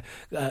with their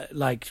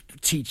like,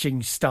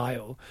 teaching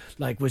style,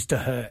 like, was to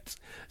hurt.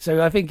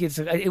 So I think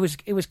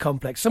it was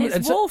complex.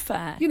 It's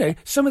warfare.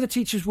 Some of the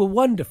teachers were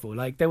wonderful.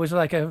 Like, there was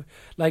like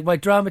my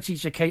drama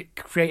teacher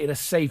created a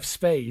safe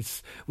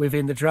space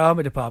within the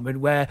drama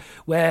department where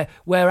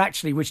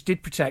actually, which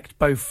did protect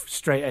both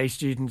straight A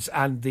students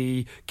and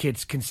the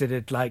kids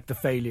considered, like, the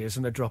failures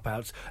and the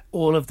dropouts.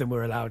 All of them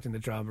were allowed in the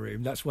drama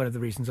room. That's one of the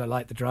reasons I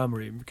liked the drama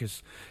room,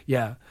 because,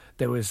 yeah,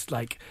 there was,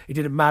 like, it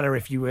didn't matter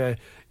if you were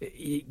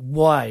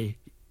why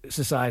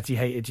society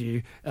hated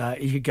you.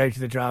 You could go to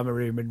the drama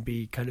room and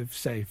be kind of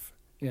safe.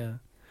 Yeah.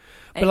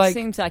 But, it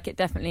seems like it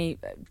definitely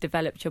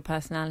developed your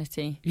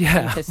personality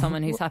into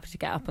someone who's happy to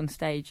get up on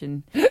stage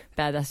and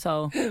bare their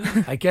soul.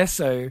 I guess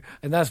so.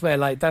 And that's where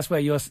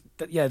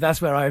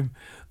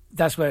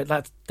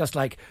that's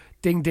like,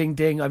 ding, ding,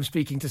 ding. I'm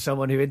speaking to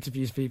someone who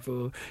interviews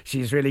people.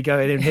 She's really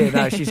going in here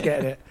now. She's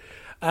getting it.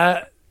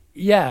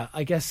 Yeah,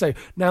 I guess so.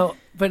 Now,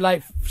 but,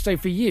 like, so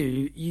for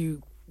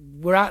you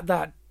were at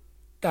that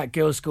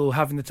girls' school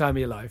having the time of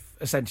your life,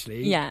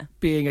 essentially. Yeah.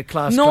 Being a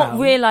class clown. Not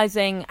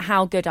realising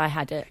how good I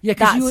had it. Yeah,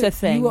 that's the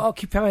thing. You were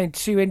occupying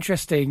two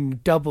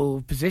interesting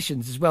double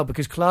positions as well,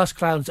 because class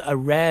clowns are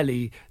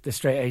rarely the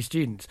straight A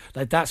students.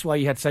 Like, that's why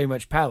you had so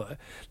much power.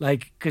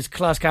 Like, because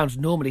class clowns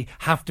normally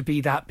have to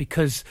be that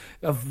because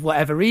of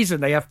whatever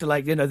reason. They have to,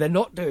 like, they're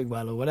not doing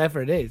well or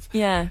whatever it is.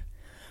 Yeah.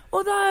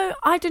 Although,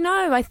 I don't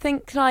know, I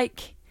think,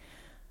 like...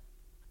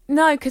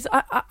 No, because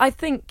I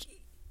think...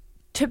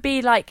 To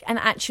be, like, an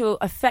actual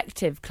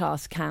effective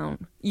class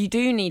clown, you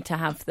do need to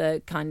have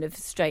the kind of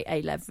straight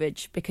A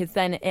leverage, because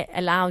then it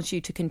allows you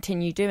to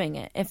continue doing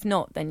it. If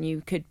not, then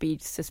you could be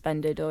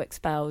suspended or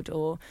expelled,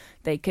 or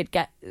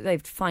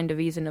they'd find a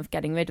reason of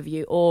getting rid of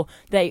you, or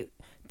they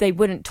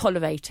wouldn't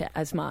tolerate it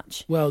as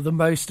much. Well, the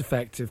most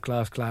effective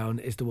class clown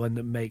is the one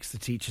that makes the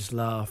teachers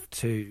laugh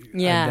too.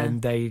 Yeah.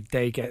 And then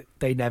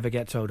they never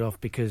get told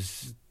off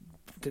because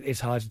it's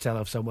hard to tell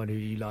off someone who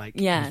you like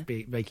Yeah.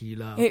 who's making you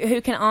laugh.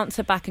 Who can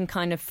answer back and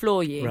kind of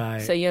floor you.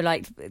 Right. So you're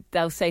like,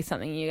 they'll say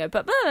something and you go,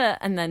 but,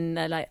 and then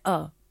they're like,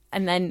 oh.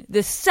 And then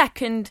the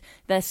second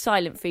they're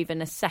silent for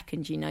even a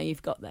second, you know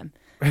you've got them.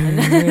 And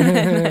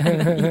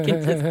then you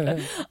can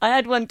just... I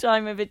had one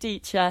time with a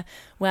teacher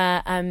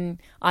where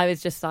I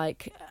was just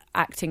like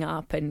acting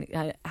up and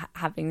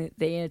having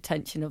the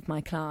attention of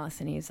my class,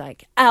 and he was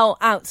like, L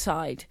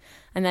outside.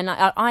 And then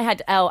I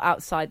had L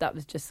outside. That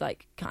was just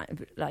like kind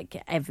of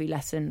like every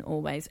lesson,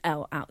 always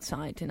L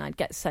outside. And I'd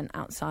get sent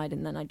outside,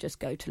 and then I'd just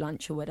go to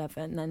lunch or whatever.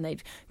 And then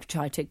they'd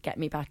try to get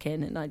me back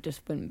in, and I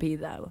just wouldn't be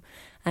there.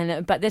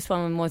 And but this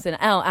one was an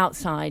L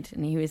outside,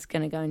 and he was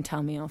going to go and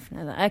tell me off. And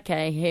I was like,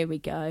 okay, here we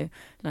go.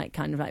 Like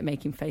kind of like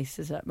making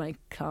faces at my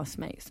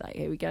classmates, like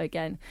here we go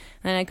again.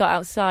 And then I got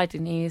outside,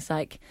 and he was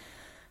like,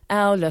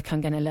 oh, look,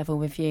 I'm going to level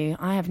with you.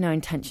 I have no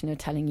intention of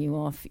telling you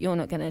off. You're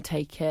not going to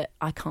take it.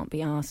 I can't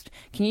be asked.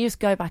 Can you just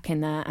go back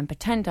in there and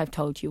pretend I've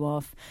told you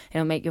off?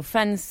 It'll make your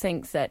friends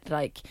think that,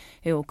 like,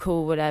 it'll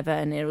cool, whatever,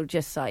 and it'll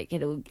just, like,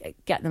 it'll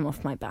get them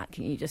off my back.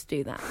 Can you just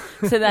do that?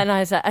 So then I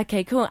was like,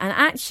 okay, cool. And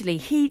actually,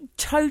 he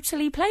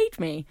totally played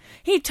me.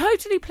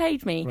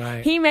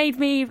 Right. He made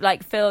me,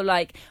 like, feel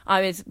like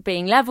I was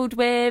being leveled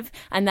with,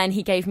 and then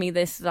he gave me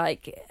this,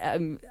 like...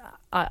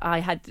 I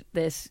had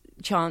this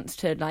chance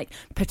to like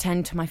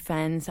pretend to my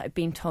friends that I'd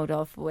been told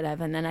off or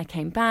whatever, and then I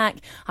came back.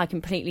 I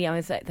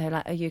was like, they're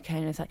like, are you okay?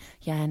 And I was like,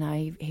 yeah, no,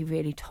 he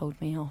really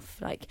told me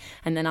off. Like,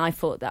 and then I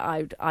thought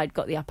that I'd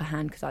got the upper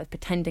hand because I was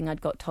pretending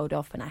I'd got told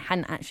off and I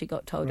hadn't actually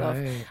got told off.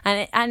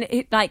 And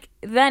it like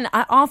then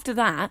after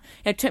that,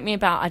 it took me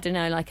about, I don't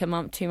know, like a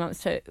month, 2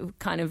 months to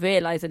kind of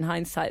realise in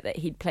hindsight that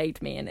he'd played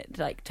me, and it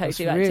like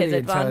totally worked to his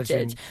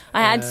advantage.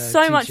 I had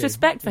so much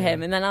respect for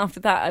him, and then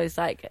after that, I was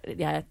like,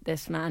 yeah,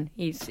 this man.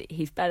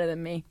 He's better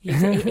than me.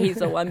 He's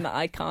the one that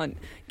I can't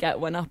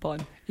get one up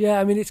on. Yeah,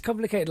 I mean, it's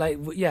complicated. Like,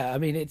 yeah, I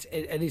mean,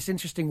 it's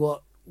interesting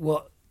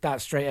what that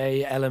straight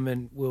A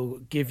element will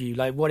give you.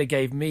 Like, what it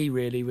gave me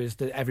really was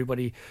that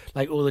everybody,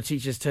 like all the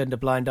teachers, turned a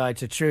blind eye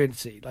to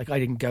truancy. Like, I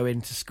didn't go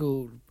into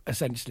school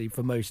essentially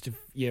for most of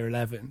year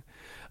 11.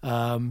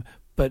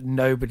 But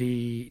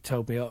nobody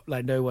told me off.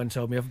 Like, no one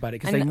told me off about it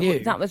because they knew.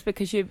 That was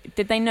because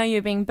did they know you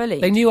were being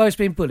bullied? They knew I was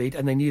being bullied,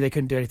 and they knew they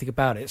couldn't do anything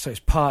about it. So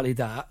it's partly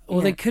that,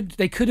 or they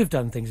could have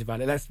done things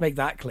about it. Let's make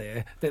that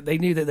clear. That they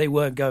knew that they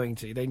weren't going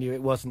to. They knew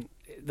it wasn't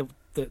the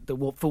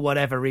for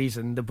whatever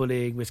reason the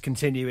bullying was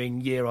continuing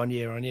year on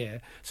year on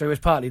year. So it was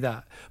partly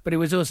that, but it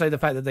was also the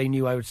fact that they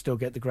knew I would still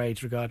get the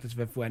grades regardless of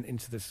if I went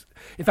into this.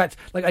 In fact,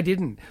 like I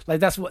didn't. Like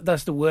that's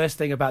the worst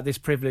thing about this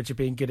privilege of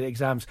being good at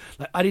exams.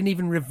 Like I didn't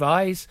even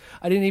revise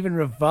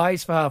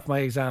for half my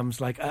exams.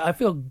 Like I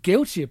feel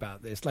guilty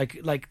about this.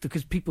 Like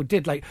because people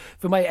did. Like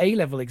for my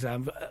A-level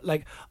exam,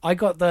 like I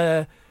got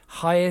the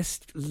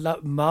highest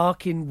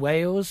mark in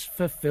Wales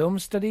for film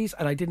studies,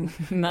 and I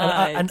didn't.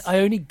 Nice. And I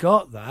only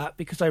got that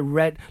because I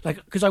read,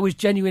 because I was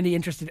genuinely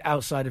interested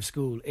outside of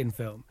school in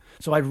film.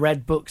 So I'd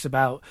read books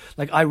about,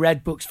 I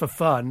read books for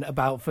fun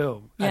about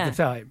film at the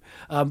time,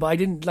 but I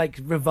didn't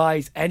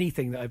revise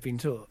anything that I've been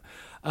taught.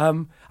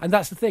 And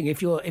that's the thing.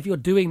 If you're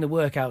doing the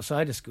work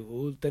outside of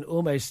school, then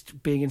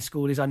almost being in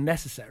school is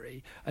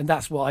unnecessary. And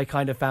that's what I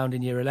kind of found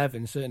in year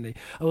 11, certainly.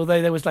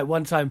 Although there was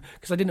one time,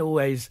 because I didn't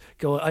always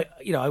go,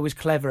 I was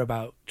clever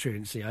about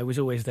truancy. I was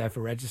always there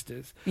for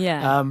registers.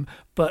 Yeah.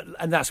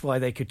 And that's why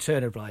they could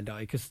turn a blind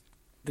eye, because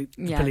the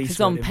police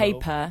because on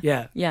paper.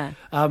 Yeah.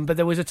 But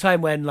there was a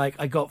time when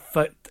I got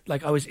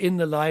I was in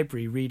the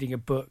library reading a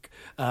book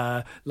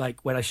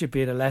when I should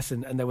be in a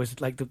lesson, and there was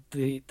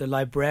the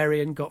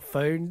librarian got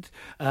phoned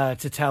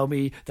to tell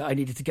me that I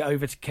needed to get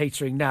over to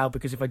catering now,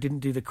 because if I didn't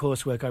do the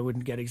coursework I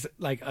wouldn't get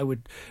I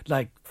would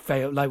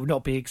fail,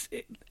 not be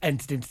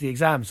entered into the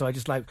exam. So I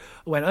just went,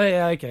 oh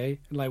yeah, okay,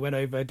 and went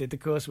over, did the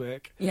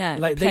coursework.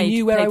 They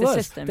knew where I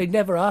was. They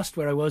never asked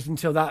where I was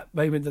until that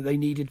moment that they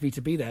needed me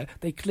to be there.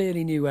 They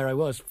clearly knew where I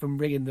was from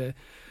ringing the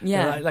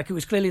it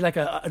was clearly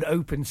an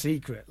open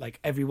secret.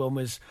 Everyone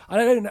was.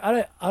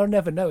 I'll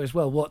never know as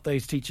well what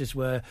those teachers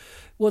were,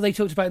 what they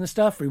talked about in the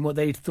staff room, what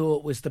they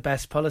thought was the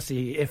best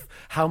policy, if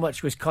how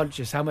much was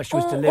conscious, how much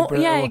was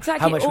deliberate,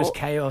 exactly. How much was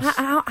chaos,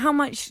 how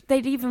much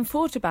they'd even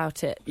thought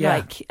about it.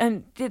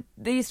 And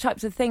these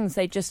types of things,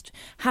 they just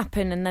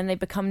happen and then they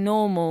become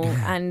normal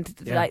and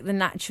the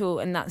natural,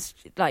 and that's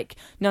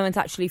no one's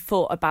actually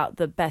thought about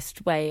the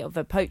best way of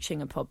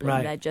approaching a problem.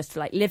 Right. They're just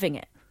living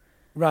it.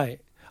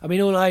 Right. I mean,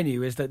 all I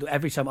knew is that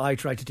every time I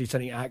tried to do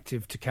something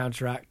active to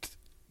counteract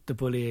the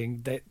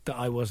bullying, that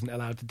I wasn't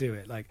allowed to do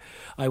it.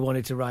 I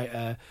wanted to write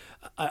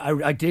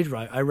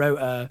I wrote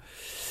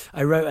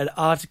an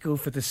article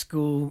for the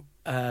school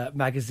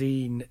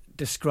magazine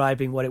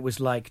describing what it was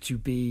like to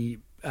be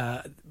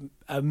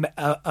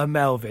a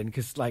Melvin,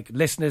 because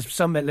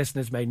some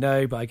listeners may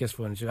know, but I guess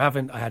for ones who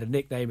haven't, I had a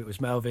nickname. It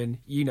was Melvin.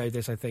 You know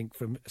this, I think,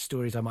 from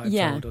stories I might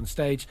have told on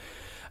stage.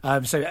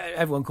 So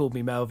everyone called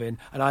me Melvin,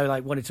 and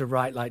I wanted to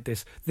write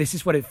this. This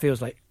is what it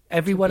feels like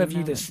Every one of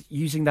you that's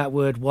using that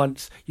word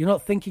once, you're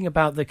not thinking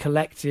about the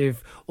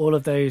collective, all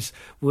of those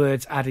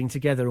words adding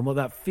together and what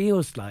that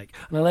feels like.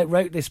 And I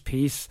wrote this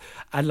piece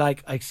and I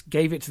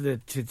gave it to the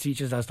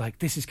teachers. I was like,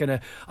 this is going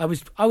to, I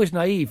was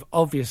naive,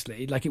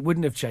 obviously, it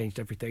wouldn't have changed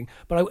everything,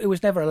 but it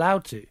was never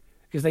allowed to.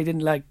 Because they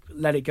didn't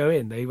let it go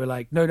in. They were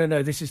like, no,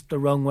 this is the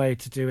wrong way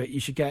to do it.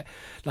 You should get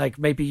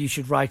maybe you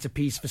should write a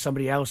piece for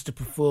somebody else to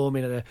perform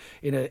in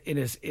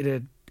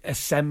a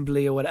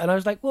assembly or whatever. And I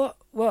was like, what?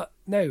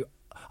 No,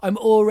 I'm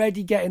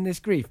already getting this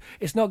grief.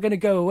 It's not going to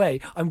go away.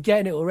 I'm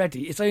getting it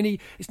already. It's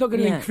not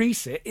going to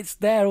increase it. It's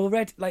there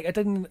already. I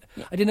didn't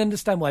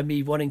understand why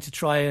me wanting to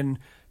try and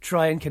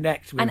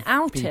connect with and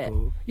out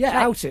people. it.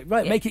 Out it.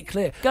 Right, make it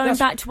clear. Going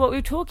back to what we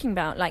were talking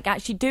about,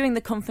 actually doing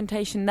the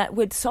confrontation that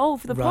would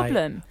solve the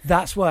problem.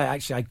 That's why,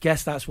 actually, I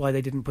guess that's why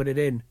they didn't put it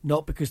in.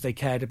 Not because they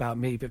cared about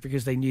me, but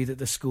because they knew that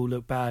the school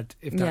looked bad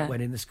if that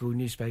went in the school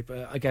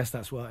newspaper. I guess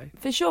that's why.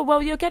 For sure.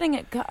 Well, you're getting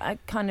it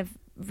kind of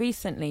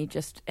recently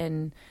just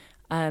in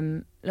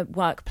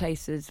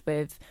workplaces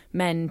with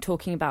men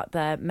talking about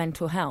their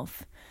mental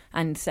health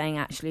and saying,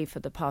 actually,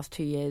 for the past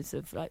 2 years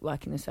of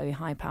working this very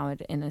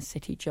high-powered inner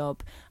city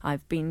job,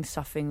 I've been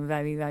suffering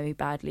very, very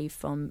badly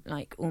from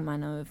all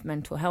manner of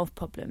mental health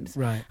problems.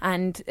 Right.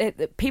 And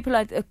people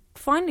are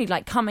finally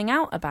coming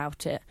out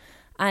about it,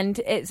 and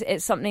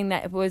it's something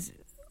that was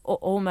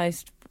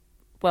almost,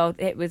 well,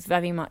 it was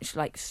very much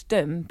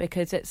stum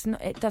because it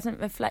doesn't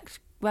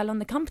reflect well on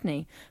the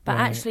company, but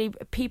actually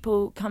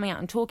people coming out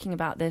and talking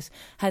about this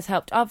has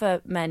helped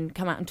other men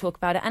come out and talk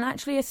about it and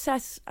actually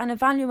assess and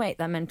evaluate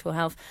their mental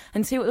health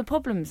and see what the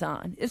problems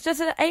are. It's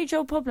just an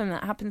age-old problem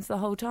that happens the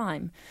whole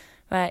time,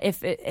 where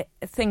if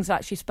things are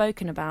actually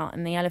spoken about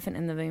and the elephant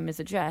in the room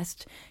is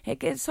addressed,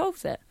 it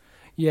solves it.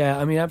 Yeah,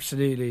 I mean,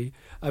 absolutely.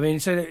 I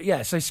mean,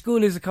 so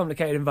school is a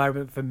complicated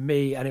environment for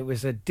me, and it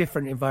was a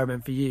different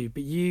environment for you,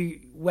 but you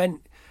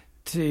went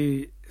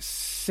to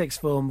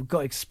sixth form, got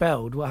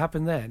expelled. What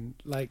happened then?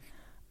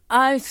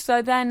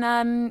 So then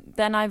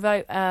I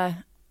wrote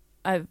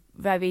a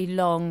very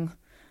long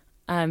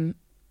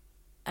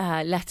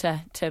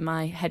letter to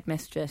my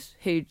headmistress,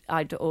 who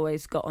I'd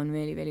always got on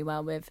really, really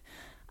well with.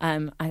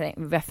 I think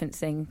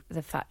referencing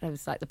the fact I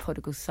was the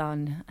prodigal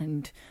son,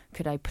 and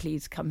could I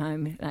please come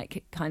home?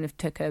 It kind of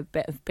took a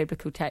bit of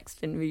biblical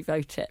text and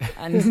rewrote it,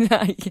 and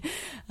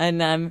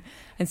and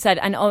said,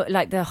 and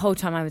the whole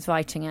time I was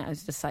writing it, I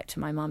was just to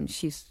my mum,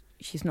 she's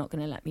not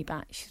going to let me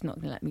back. She's not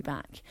going to let me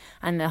back.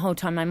 And the whole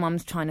time my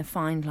mum's trying to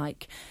find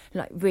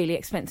really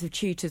expensive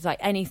tutors,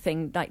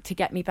 anything to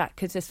get me back,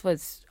 because this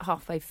was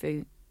halfway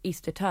through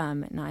Easter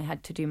term and I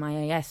had to do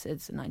my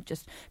ASs, and I'd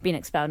just been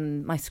expelled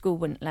and my school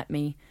wouldn't let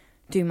me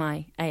do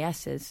my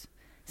ASs.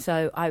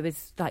 So I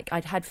was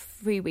I'd had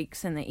 3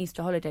 weeks in the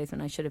Easter holidays when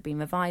I should have been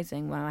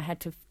revising, where I had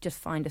to just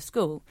find a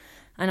school.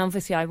 And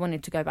obviously I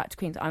wanted to go back to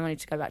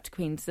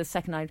Queen's. The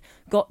second I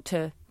got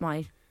to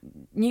my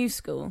new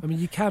school. I mean,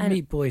 you can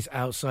meet boys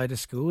outside of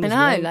school.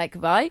 I know,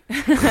 right?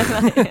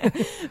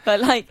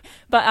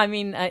 but I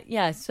mean,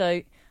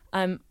 So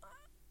I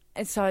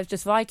was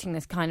just writing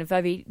this kind of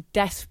very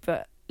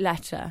desperate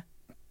letter,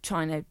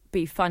 trying to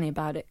be funny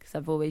about it, because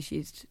I've always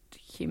used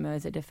humour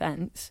as a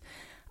defence.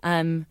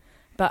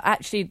 But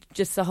actually,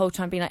 just the whole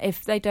time being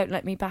if they don't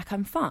let me back,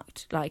 I'm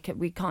fucked.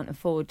 We can't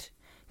afford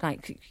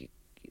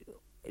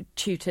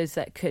tutors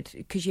that could,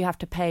 because you have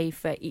to pay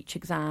for each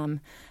exam,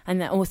 and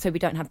then also we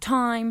don't have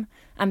time,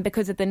 and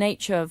because of the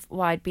nature of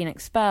why I'd been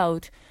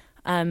expelled,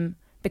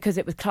 because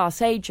it was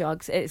Class A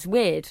drugs, it's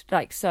weird.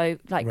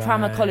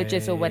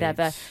 Pharmacologists or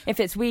whatever, if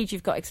it's weed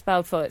you've got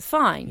expelled for, it's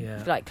fine.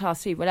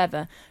 Class C,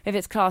 whatever. If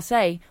it's Class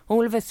A,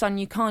 all of a sudden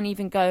you can't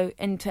even go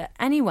into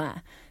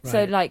anywhere.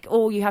 So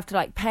or you have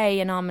to pay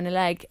an arm and a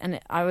leg, and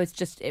it was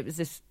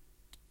this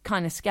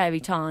kind of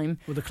scary time.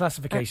 Well, the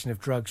classification of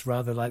drugs,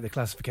 rather like the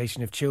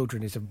classification of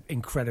children, is an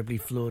incredibly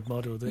flawed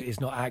model that is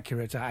not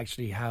accurate to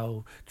actually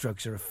how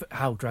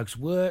drugs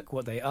work,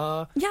 what they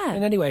are. Yeah.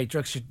 And anyway,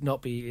 drugs should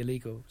not be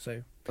illegal.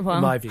 So, in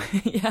my view,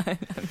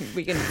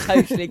 we can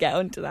totally get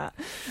onto that.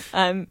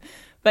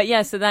 But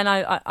yeah, so then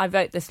I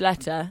wrote this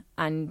letter,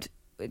 and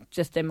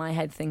just in my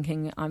head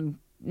thinking I'm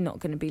not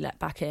going to be let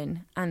back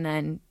in. And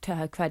then, to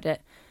her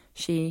credit,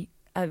 she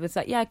was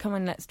like, "Yeah, come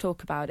on, let's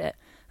talk about it."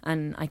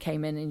 And I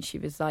came in and she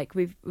was like,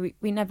 we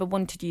never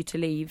wanted you to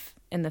leave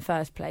in the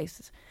first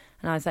place.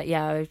 And I was like,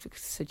 yeah, I was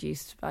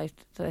seduced by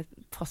the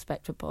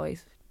prospect of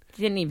boys.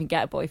 Didn't even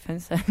get a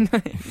boyfriend, so,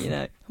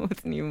 it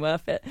wasn't even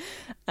worth it.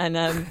 And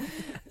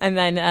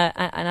then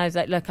I was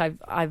like, look,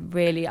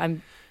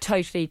 I'm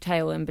totally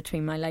tail in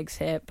between my legs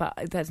here, but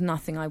there's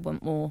nothing I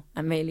want more.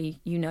 And really,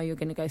 you're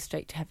going to go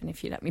straight to heaven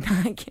if you let me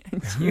back.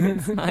 And she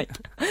was like,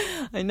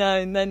 I know.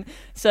 And then,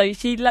 so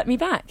she let me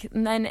back.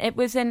 And then it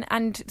was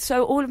and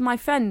so all of my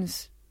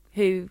friends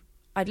who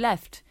I'd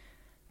left,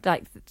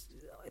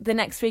 the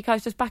next week I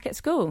was just back at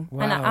school.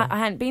 Wow. And I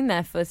hadn't been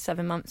there for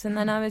 7 months, and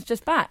then I was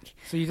just back.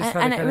 So you just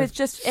had a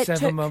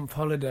 7-month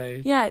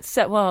holiday. Yeah,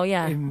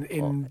 yeah.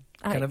 In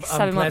kind of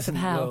 7 months of unpleasant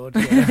hell. world.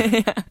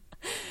 Yeah. Yeah.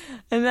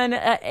 And then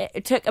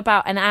it took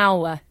about an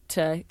hour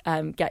to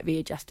get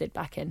readjusted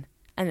back in.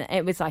 And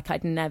it was like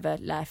I'd never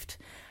left.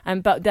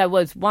 But there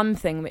was one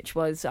thing, which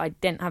was I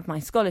didn't have my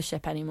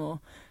scholarship anymore.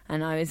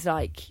 And I was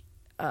like,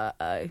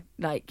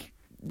 like,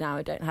 now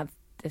I don't have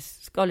this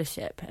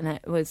scholarship. And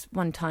it was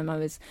one time I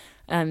was,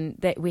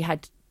 we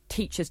had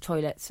teachers'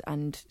 toilets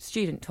and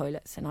student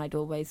toilets, and I'd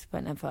always,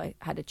 whenever I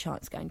had a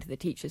chance, going to the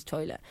teachers'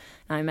 toilet.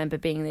 And I remember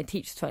being in the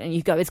teachers' toilet, and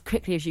you go as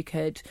quickly as you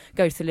could,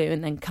 go to the loo,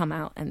 and then come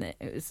out, and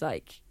it was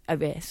like a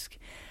risk.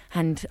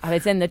 And I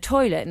was in the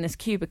toilet in this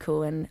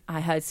cubicle, and I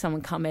heard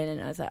someone come in,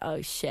 and I was like,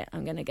 oh shit,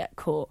 I'm going to get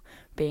caught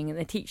being in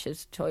the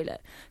teacher's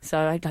toilet. So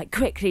I'd like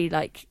quickly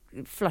like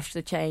flush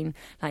the chain,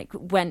 like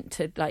went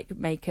to like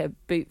make a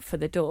boot for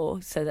the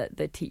door so that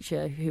the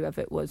teacher, whoever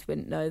it was,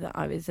 wouldn't know that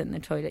I was in the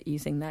toilet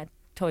using their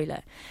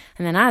toilet.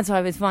 And then as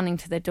I was running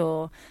to the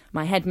door,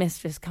 my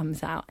headmistress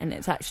comes out, and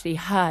it's actually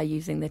her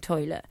using the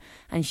toilet.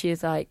 And she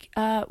was like,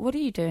 what are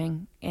you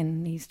doing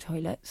in these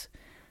toilets?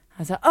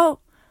 I was like, oh,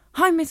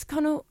 hi, Miss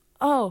Connell.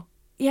 Oh,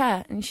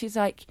 yeah. And she's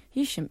like,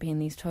 you shouldn't be in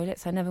these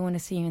toilets. I never want to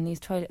see you in these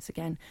toilets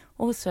again.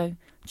 Also,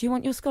 do you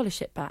want your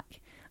scholarship back?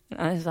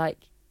 And I was like,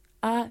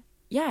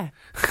 yeah.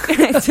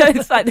 So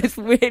it's like this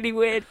really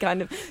weird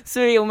kind of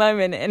surreal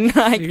moment, and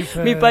like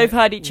we both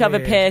heard each other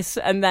piss,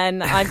 and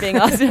then I'm being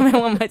asked if I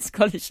want my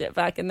scholarship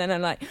back, and then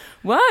I'm like,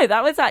 whoa,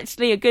 that was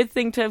actually a good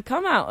thing to have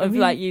come out of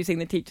like using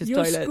the teachers'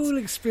 toilets. Your school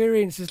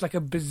experience is like a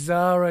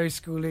bizarro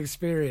school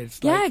experience.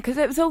 Yeah, because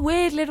it was a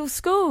weird little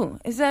school.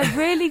 It's a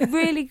really,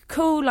 really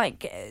cool,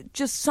 like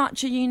just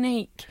such a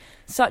unique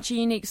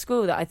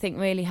school that I think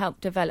really helped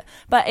develop.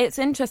 But it's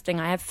interesting.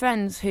 I have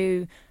friends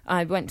who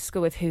I went to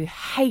school with who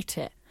hate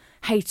it.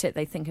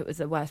 They think it was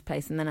the worst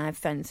place. And then I have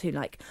friends who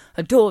like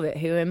adore it,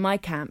 who are in my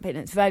camp, and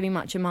it's very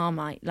much a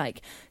Marmite.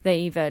 Like they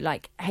either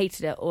like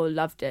hated it or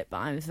loved it, but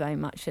I was very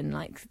much in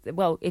like,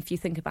 well, if you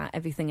think about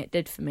everything it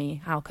did for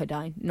me, how could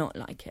I not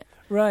like it?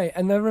 Right.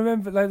 And I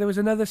remember like there was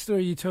another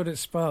story you told at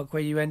Spark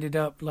where you ended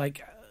up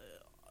like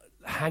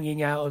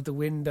hanging out of the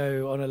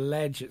window on a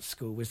ledge at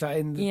school. Was that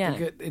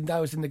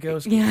that was in the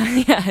girls' school?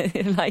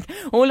 Yeah. Like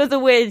all of the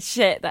weird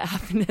shit that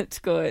happened at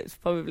school, it's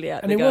probably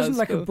at the girls' school. And it wasn't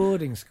like a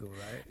boarding school,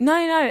 right?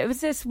 No, it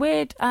was this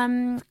weird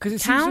because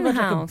it seems to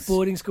have like a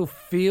boarding school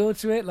feel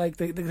to it, like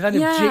the kind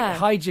of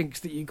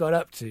hijinks that you got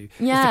up to.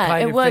 Yeah, the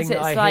kind it was. Thing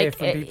that I hear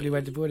from people who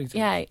went to boarding schools.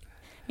 Yeah,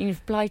 it's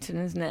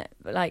Blighton, isn't it?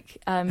 But like,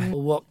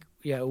 or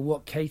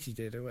what Katie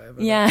did or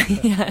whatever.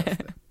 Yeah.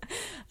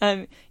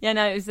 No,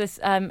 it was this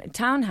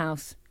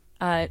townhouse.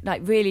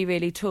 Like really,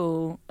 really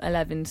tall,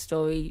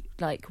 11-story,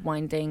 like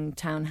winding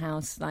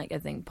townhouse. Like I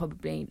think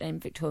probably in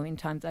Victorian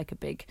times, like a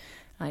big,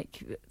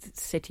 like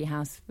city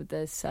house with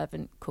the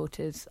servant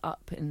quarters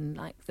up in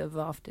like the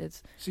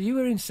rafters. So you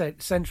were in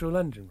central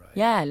London, right?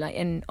 Yeah, like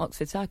in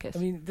Oxford Circus. I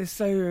mean, there's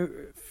so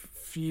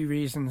few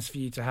reasons for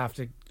you to have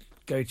to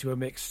go to a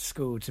mixed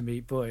school to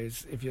meet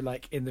boys if you're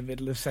like in the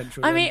middle of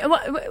central London.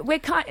 mean, we're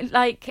kind of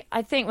like,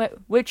 I think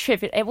we're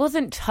trivial. It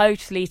wasn't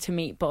totally to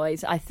meet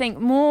boys. I think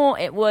more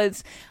it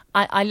was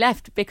I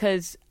left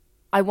because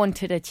I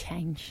wanted a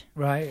change.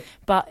 Right.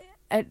 But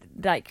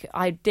like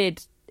I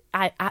did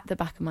at the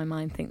back of my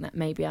mind think that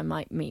maybe I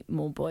might meet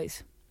more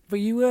boys. But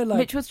you were like,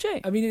 which was true.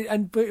 I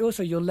mean, but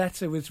also your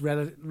letter was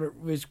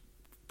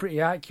pretty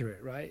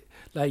accurate, right?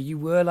 Like you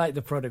were like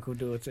the prodigal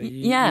daughter.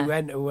 You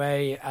went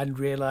away and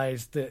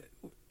realised that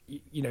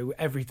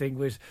everything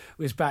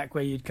was back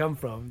where you'd come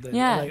from.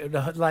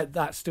 Like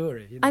that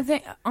story. You know? I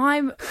think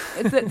I'm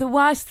the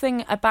worst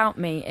thing about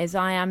me is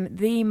I am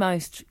the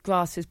most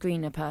grass is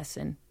greener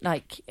person.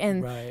 Like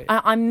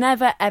I'm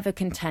never ever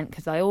content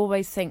because I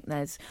always think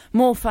there's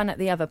more fun at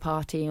the other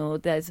party or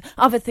there's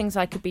other things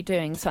I could be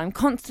doing. So I'm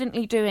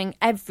constantly doing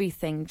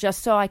everything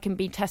just so I can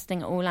be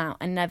testing it all out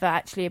and never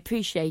actually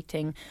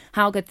appreciating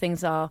how good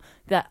things are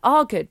that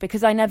are good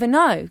because I never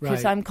know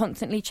because I'm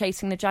constantly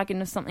chasing the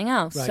dragon of something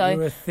else. Right, so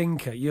you're a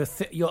thinker. You're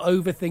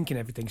overthinking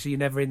everything, so you're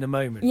never in the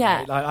moment. Yeah,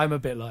 right? Like, I'm a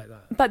bit like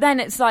that. But then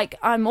it's like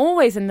I'm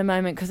always in the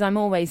moment because I'm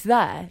always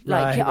there.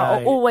 Like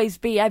I'll always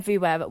be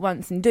everywhere at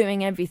once and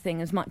doing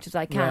everything as much as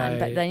I can. Right.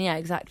 But then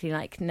exactly,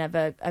 like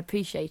never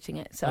appreciating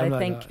it. So I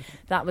think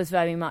that was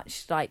very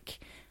much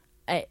like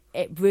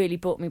it really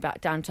brought me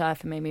back down to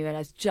earth and made me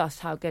realise just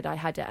how good I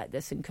had it at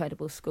this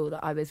incredible school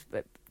that I was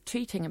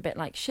treating a bit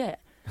like shit.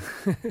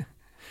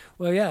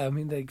 Well, yeah, I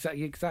mean,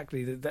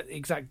 exactly. That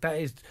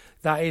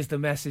is the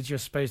message you're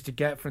supposed to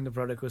get from the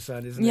prodigal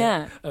son, isn't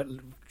it?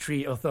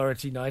 Treat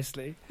authority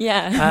nicely.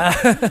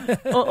 Yeah.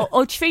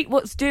 or treat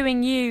what's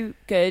doing you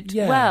good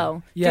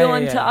well. Do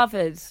unto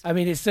others. I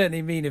mean, it's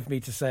certainly mean of me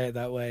to say it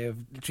that way, of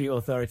treat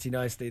authority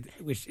nicely,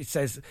 which it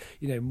says,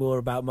 more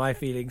about my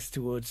feelings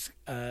towards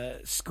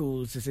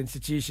schools as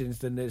institutions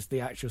than there's the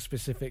actual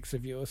specifics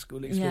of your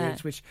school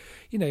experience, which,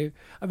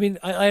 I mean,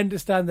 I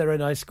understand there are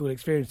nice school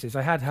experiences.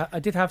 I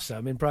did have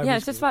some in primary school. Yeah, I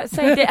was just about to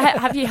say,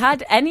 have you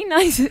had any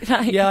nice...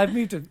 Yeah,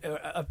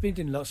 I've been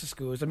in lots of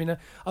schools. I mean,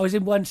 I was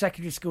in one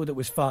secondary school that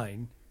was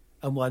fine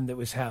and one that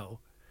was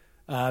hell.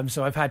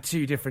 So I've had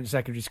two different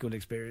secondary school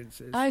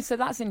experiences. Oh, so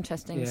that's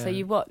interesting. Yeah. So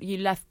you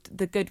left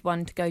the good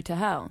one to go to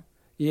hell?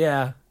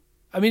 Yeah.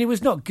 I mean, it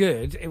was not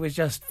good. It was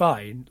just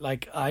fine.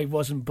 Like, I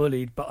wasn't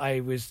bullied, but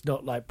I was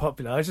not, like,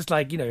 popular. I was just,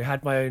 like,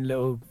 had my own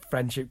little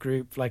friendship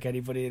group like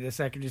anybody in a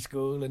secondary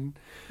school. And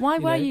why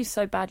were you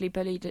so badly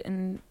bullied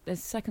in the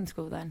second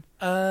school then?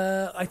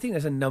 I think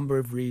there's a number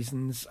of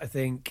reasons. I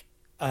think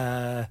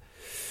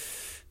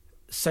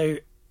so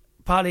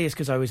partly it's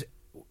because I was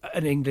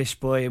an English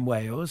boy in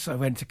Wales. I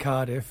went to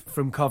Cardiff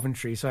from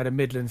Coventry, so I had a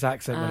Midlands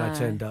accent when I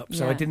turned up.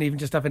 So I didn't even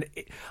just have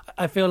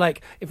I feel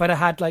like if I'd have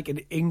had like an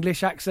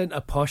English accent,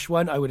 a posh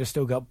one, I would have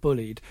still got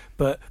bullied.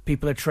 But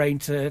people are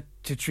trained to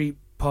treat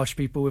posh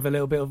people with a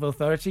little bit of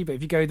authority. But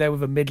if you go there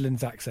with a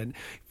Midlands accent,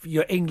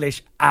 you're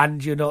English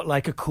and you're not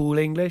like a cool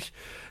English.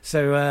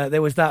 So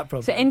there was that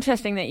problem. So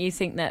interesting that you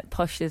think that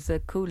posh is a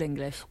cool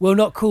English. Well,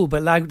 not cool,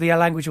 but the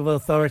language of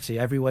authority.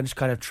 Everyone's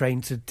kind of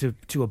trained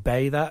to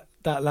obey that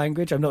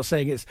language. I'm not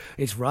saying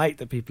it's right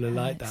that people are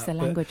like that. It's the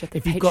language of the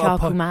if you've got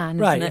patriarchal man,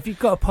 right? isn't it? If you've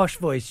got a posh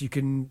voice, you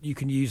can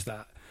use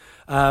that.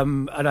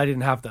 And I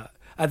didn't have that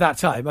at that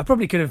time. I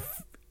probably could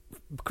have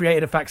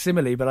created a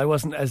facsimile, but I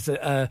wasn't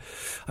I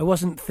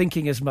wasn't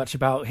thinking as much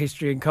about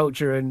history and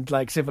culture and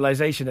like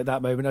civilization at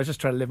that moment. I was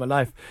just trying to live my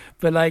life.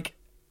 But like,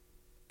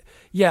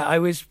 yeah, it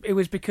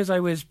was because I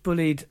was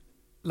bullied,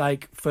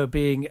 like, for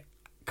being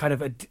kind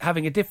of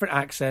having a different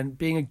accent,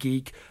 being a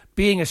geek,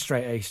 being a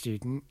straight A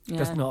student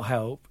does not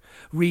help.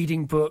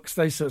 Reading books,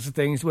 those sorts of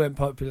things weren't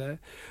popular.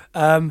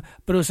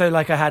 But also,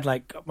 like, I had,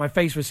 like, my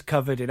face was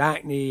covered in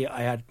acne.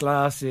 I had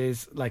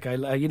glasses. Like, I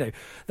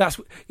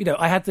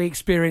had the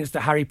experience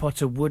that Harry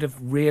Potter would have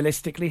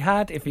realistically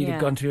had if he'd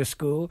have gone to a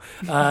school,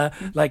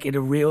 like in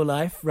a real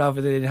life, rather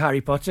than in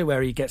Harry Potter,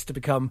 where he gets to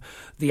become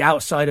the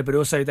outsider, but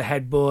also the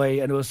head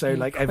boy, and also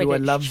like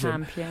everyone loves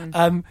champion.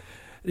 him.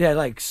 Yeah,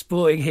 like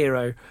sporting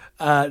hero.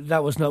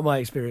 That was not my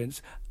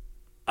experience.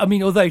 I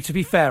mean, although, to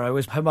be fair, I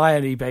was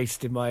Hermione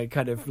based in my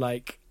kind of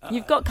like...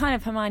 You've got kind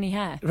of Hermione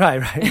hair.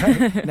 Right.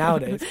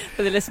 Nowadays.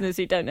 For the listeners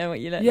who don't know what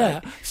you look like.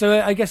 Yeah.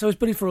 So I guess I was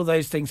bullied for all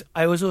those things.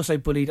 I was also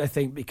bullied, I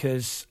think,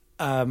 because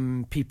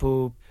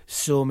people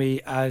saw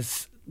me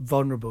as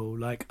vulnerable.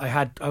 Like,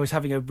 I was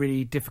having a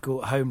really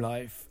difficult home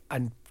life,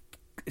 and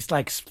it's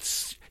like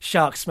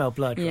sharks smell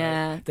blood, right?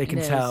 Yeah, They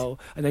can tell,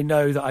 and they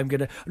know that I'm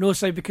going to... And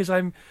also because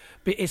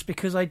it's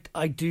because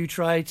I do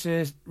try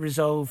to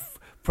resolve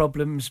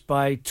problems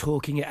by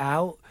talking it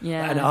out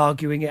and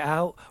arguing it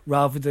out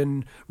rather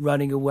than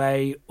running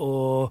away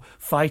or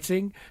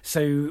fighting.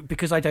 So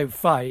because I don't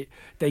fight,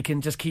 they can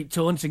just keep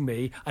taunting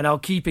me and I'll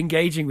keep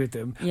engaging with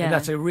them. And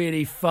that's a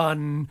really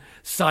fun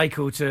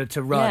cycle to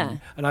run.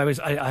 And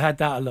I had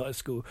that a lot at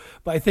school.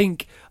 But I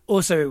think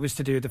also it was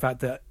to do with the fact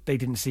that they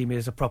didn't see me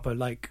as a proper,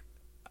 like,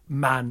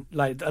 man.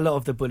 Like, a lot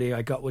of the bullying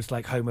I got was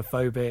like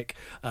homophobic,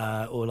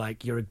 or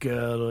like you're a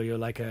girl, or you're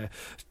like a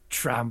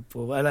tramp,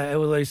 or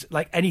all those,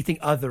 like, anything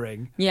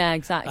othering. Yeah,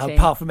 exactly.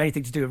 Apart from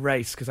anything to do with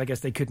race, because I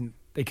guess they couldn't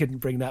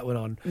bring that one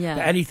on. Yeah.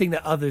 But anything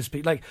that others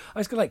like, I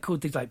was like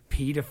called things like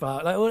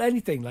paedophile, like, or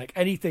anything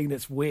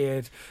that's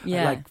weird. Yeah.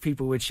 And, like,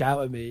 people would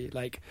shout at me,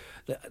 like,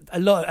 a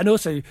lot, and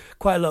also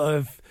quite a lot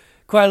of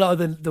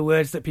the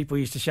words that people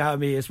used to shout at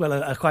me as well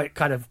are quite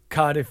kind of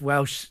Cardiff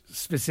Welsh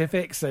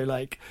specific. So,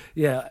 like,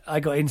 yeah, I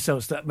got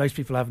insults that most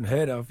people haven't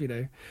heard of.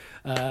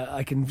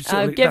 I can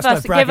give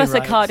us a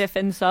Cardiff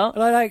insult.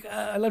 And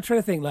I'm trying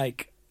to think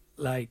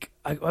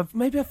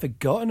I've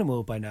forgotten them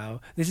all by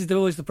now. This is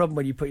always the problem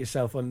when you put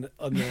yourself on the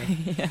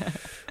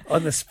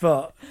on the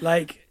spot.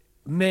 Like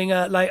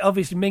Minger, like,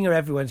 obviously Minger,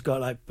 everyone's got,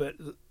 like, but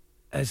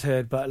has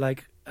heard, but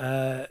like.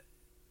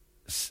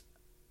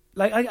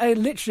 Like, I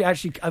literally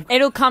actually...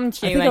 It'll come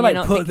to you. I think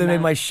I put them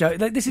in my show.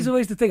 Like, this is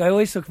always the thing. I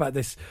always talk about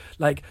this.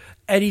 Like,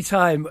 any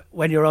time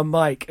when you're on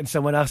mic and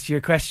someone asks you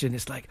a question,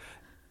 it's like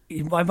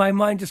my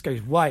mind just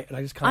goes white, and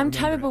I just can't. I'm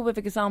terrible with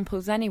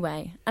examples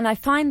anyway, and I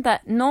find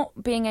that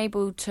not being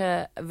able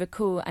to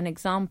recall an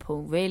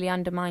example really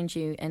undermines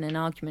you in an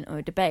argument or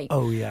a debate.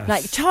 Oh yeah,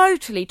 like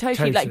totally.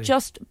 Like,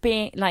 just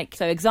being like,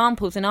 so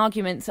examples and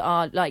arguments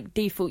are like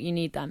default. You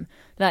need them.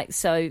 Like,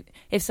 so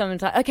if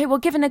someone's like, okay, well,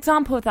 give an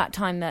example of that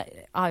time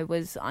that I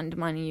was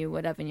undermining you,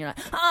 whatever, and you're like,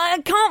 I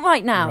can't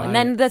right now. Right. And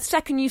then the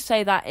second you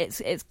say that,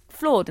 it's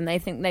flawed, and they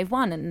think they've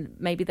won, and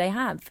maybe they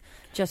have,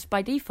 just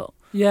by default.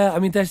 Yeah, I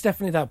mean, there's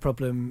definitely that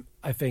problem,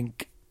 I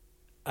think.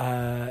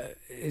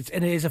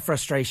 It is a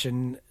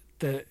frustration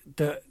that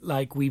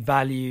like, we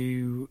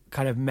value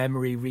kind of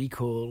memory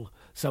recall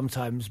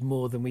sometimes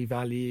more than we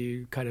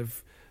value kind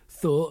of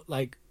thought,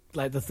 like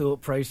the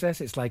thought process.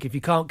 It's like, if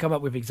you can't come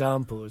up with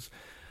examples,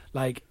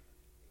 like,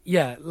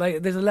 yeah,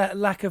 like, there's a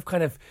lack of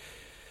kind of,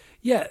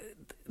 yeah,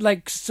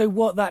 like, so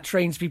what that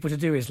trains people to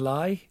do is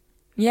lie.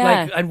 Yeah.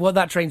 Like, and what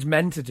that trains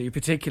men to do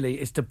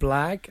particularly is to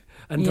blag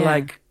and to,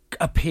 like,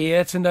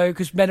 appear to know,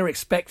 because men are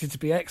expected to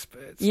be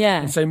experts.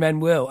 Yeah. And so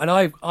men will, and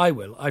I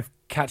will. I've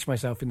catch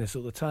myself in this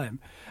all the time.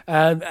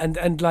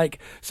 And like,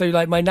 so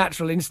like my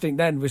natural instinct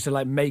then was to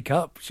like make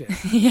up shit.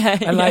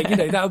 And like, you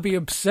know, that would be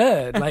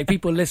absurd. Like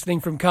people listening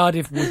from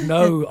Cardiff would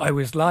know I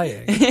was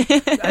lying.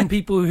 And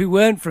people who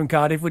weren't from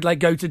Cardiff would like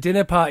go to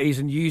dinner parties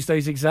and use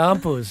those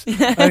examples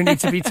only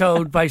to be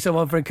told by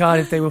someone from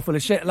Cardiff they were full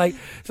of shit. Like,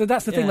 so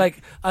that's the thing.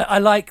 Like, I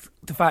like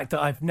the fact that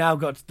I've now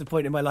got to the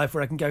point in my life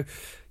where I can go,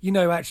 you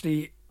know,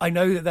 actually, I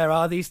know that there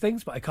are these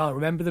things, but I can't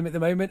remember them at the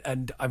moment.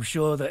 And I'm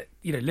sure that,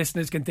 you know,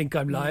 listeners can think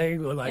I'm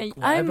lying or like,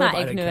 whatever, I'm that but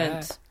I don't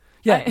ignorant. care.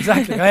 Yeah,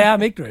 exactly. I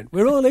am ignorant.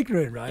 We're all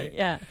ignorant, right?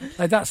 Yeah.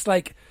 Like that's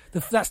like,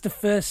 that's the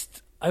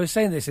first, I was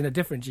saying this in a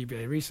different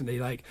GBA recently,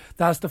 like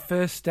that's the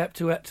first step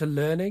to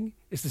learning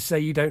is to say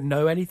you don't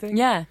know anything.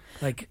 Yeah.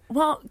 Like,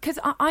 well, because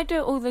I do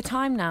it all the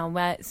time now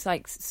where it's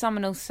like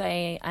someone will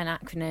say an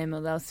acronym or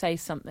they'll say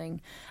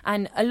something.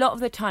 And a lot of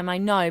the time I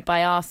know by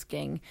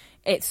asking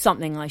it's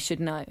something I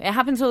should know. It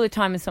happens all the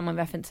time when someone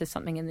references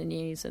something in the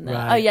news and they're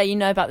like, oh yeah, you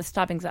know about the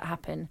stabbings that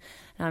happen.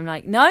 And I'm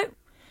like, no. And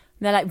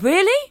they're like,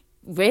 really?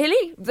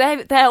 Really?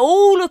 They're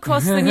all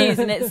across the news,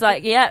 and it's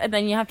like, yeah, and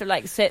then you have to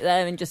like sit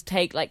there and just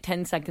take like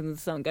 10 seconds of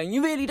someone going,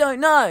 you really don't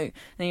know,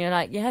 and you're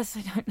like, yes,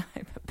 I don't know,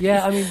 but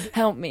yeah, I mean,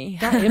 help me.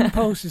 That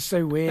impulse is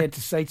so weird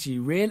to say to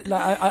you, really.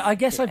 Like, I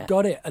guess I've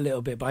got it a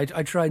little bit, but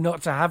I try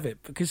not to have it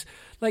because,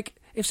 like,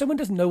 if someone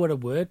doesn't know what a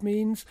word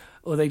means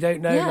or they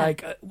don't know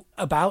like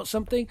about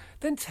something,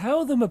 then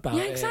tell them about it.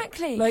 Yeah,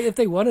 exactly. Like if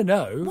they want to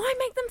know, why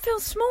make them feel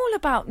small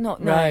about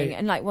not knowing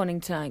and like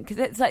wanting to know? Because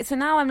it's like, so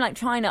now I'm like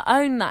trying to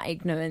own that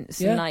ignorance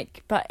and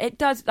like, but it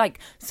does like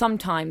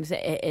sometimes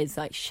it is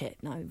like, shit,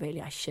 no,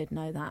 really, I should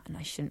know that and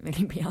I shouldn't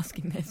really be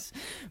asking this.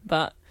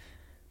 But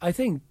I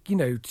think, you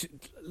know,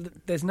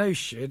 there's no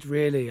should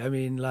really. I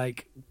mean,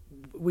 like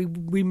we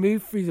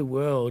move through the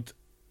world.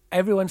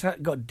 Everyone's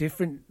got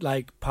different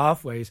like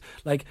pathways.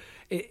 Like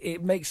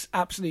it makes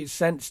absolute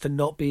sense to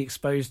not be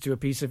exposed to a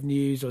piece of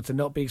news or to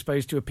not be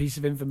exposed to a piece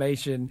of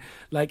information.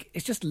 Like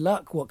it's just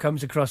luck what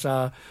comes across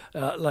our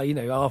like, you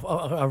know,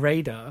 our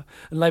radar.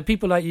 And like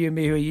people like you and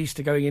me who are used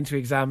to going into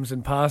exams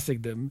and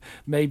passing them,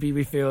 maybe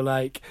we feel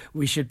like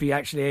we should be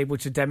actually able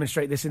to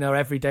demonstrate this in our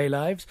everyday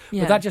lives.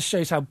 But that just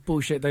shows how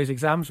bullshit those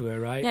exams were,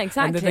 right? Yeah,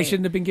 exactly. And that they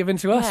shouldn't have been given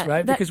to us,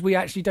 right? Because we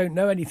actually don't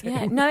know anything.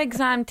 Yeah, no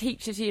exam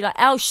teaches you like,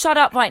 oh, shut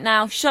up right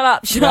now, shut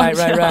up.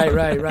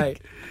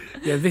 Right.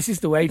 Yeah, this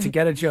is the way to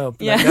get a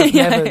job. Like,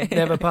 that's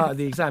never part of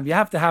the exam. You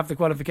have to have the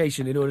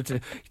qualification in order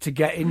to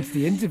get into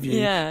the interview.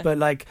 Yeah. But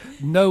like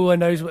no one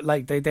knows what,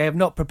 like they have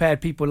not prepared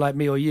people like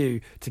me or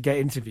you to get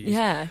interviews.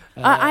 Yeah.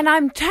 And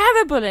I'm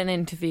terrible in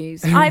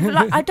interviews. I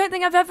don't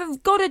think I've ever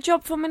got a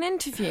job from an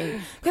interview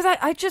because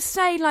I just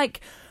say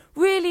like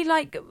really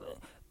like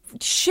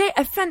shit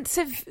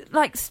offensive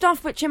like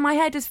stuff which in my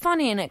head is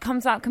funny and it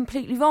comes out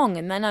completely wrong,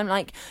 and then I'm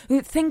like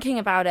thinking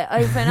about it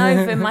over and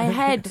over in my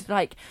head,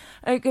 like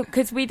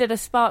because we did a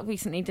Spark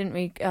recently, didn't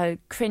we?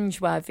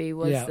 Cringeworthy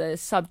was the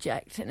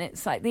subject, and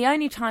it's like the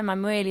only time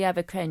I'm really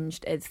ever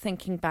cringed is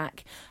thinking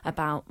back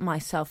about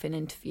myself in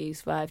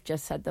interviews where I've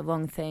just said the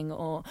wrong thing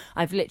or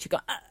I've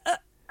literally got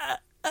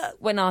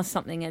when asked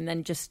something and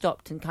then just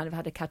stopped and kind of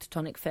had a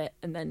catatonic fit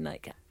and then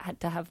like had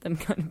to have them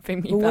kind of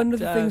bring me back. Well, one of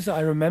the things that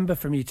I remember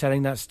from you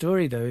telling that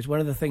story though is one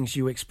of the things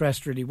you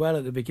expressed really well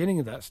at the beginning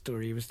of that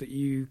story was that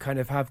you kind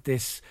of have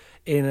this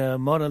inner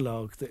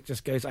monologue that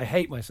just goes, I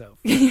hate myself.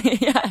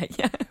 yeah.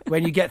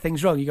 When you get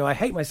things wrong, you go, I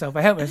hate myself.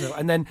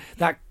 And then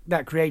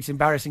that creates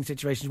embarrassing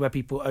situations where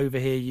people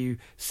overhear you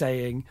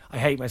saying, I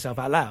hate myself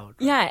out loud.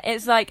 Yeah,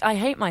 it's like, I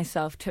hate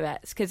myself,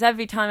 Tourette's, because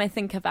every time I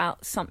think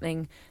about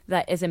something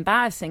that is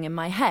embarrassing in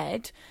my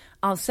head,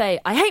 I'll say,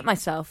 I hate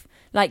myself.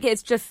 Like,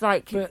 it's just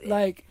like... But,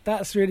 like,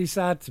 that's really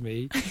sad to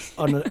me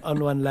on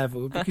one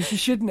level, because you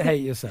shouldn't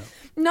hate yourself.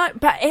 No,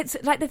 but it's,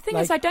 like, the thing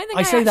is, I don't think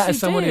I say that as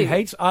someone do. who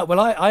hates...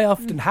 I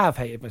often have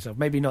hated myself.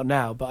 Maybe not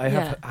now, but I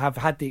have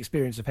had the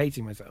experience of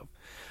hating myself.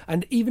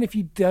 And even if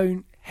you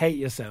don't hate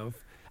yourself,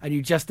 and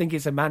you just think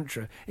it's a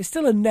mantra, it's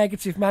still a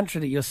negative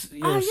mantra that you're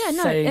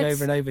saying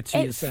over and over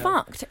to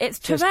yourself. It's fucked. It's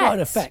Tourette's. It's got an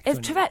effect. It's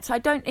Tourette's. I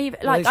don't even...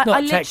 Like, well, it's not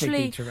I technically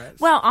literally...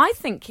 Tourette's. Well, I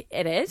think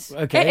it is.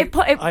 Okay. It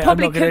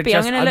probably could be.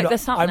 I'm going to look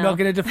this up now. I'm not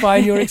going to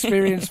define your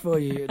experience for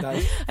you.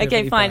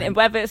 Okay, fine. And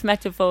whether it's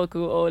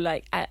metaphorical or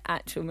like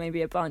actual,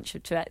 maybe a branch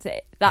of Tourette's,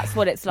 that's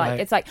what it's like. Right.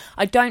 It's like,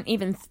 I don't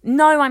even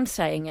know I'm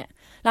saying it.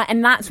 Like,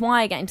 and that's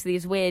why I get into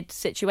these weird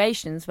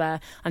situations where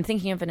I'm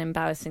thinking of an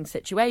embarrassing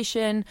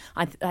situation.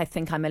 I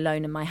think I'm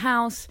alone in my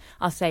house.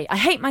 I'll say, I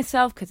hate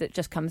myself because it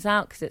just comes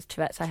out because it's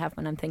Tourette's I have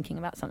when I'm thinking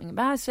about something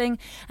embarrassing.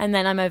 And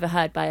then I'm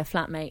overheard by a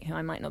flatmate who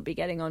I might not be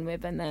getting on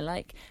with. And they're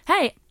like,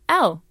 hey,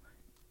 Elle,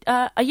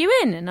 are you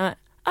in? And I'm like,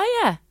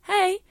 oh, yeah,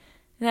 hey.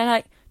 And they're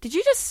like, did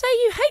you just say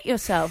you hate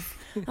yourself?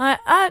 No.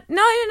 I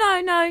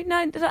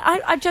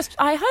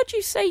heard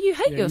you say you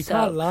hate yourself. You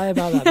can't lie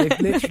about that. They've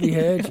literally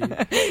heard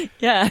you.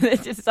 Yeah,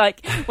 it's just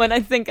like when I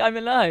think I'm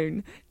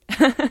alone.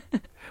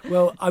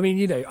 Well, I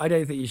mean, I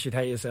don't think you should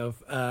hate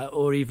yourself,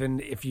 or even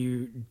if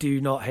you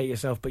do not hate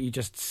yourself, but you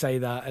just say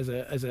that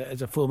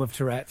as a form of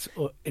Tourette's,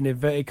 or in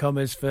inverted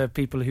commas for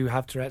people who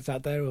have Tourette's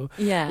out there, or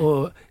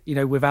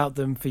without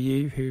them for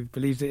you who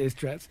believes it is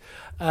Tourette's.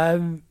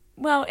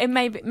 Well, it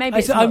maybe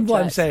it's not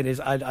what I'm saying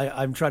is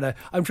I'm trying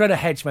to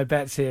hedge my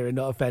bets here and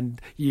not offend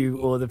you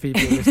or the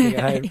people listening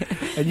at home,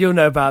 and you'll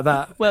know about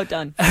that. Well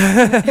done.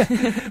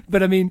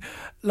 But I mean,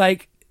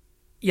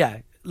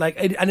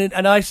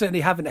 and I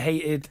certainly haven't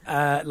hated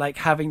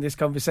having this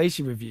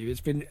conversation with you.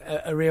 It's been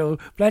a real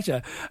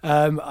pleasure.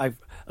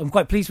 I'm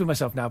quite pleased with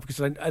myself now because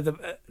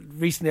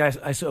recently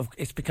I sort of,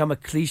 it's become a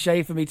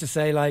cliche for me to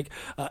say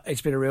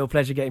it's been a real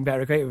pleasure getting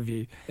Better Acquainted with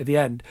you at the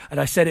end, and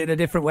I said it in a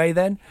different way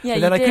then. Yeah,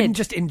 but then you I did. couldn't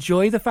just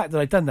enjoy the fact that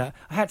I'd done that.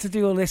 I had to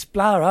do all this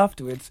blah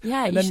afterwards.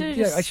 Yeah, and you then,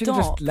 should have I should have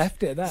just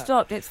left it at that.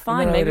 Stopped. It's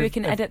fine. Maybe we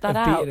can edit that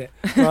out.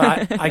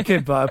 Well, I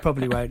could, but I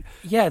probably won't.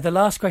 Yeah, the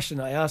last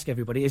question I ask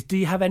everybody is: do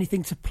you have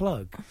anything to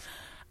plug?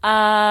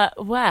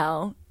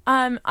 Well,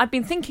 I've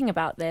been thinking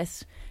about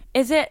this.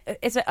 Is it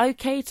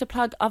okay to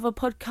plug other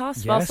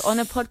podcasts whilst on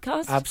a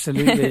podcast?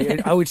 Absolutely.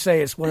 I would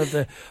say it's one of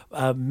the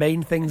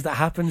main things that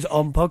happens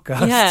on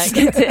podcasts.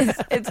 Yeah,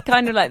 it's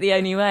kind of like the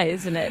only way,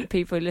 isn't it?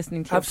 People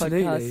listening to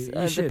Absolutely.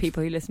 podcasts are the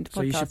people who listen to podcasts.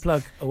 So you should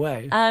plug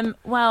away.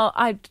 Well,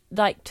 I'd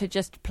like to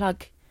just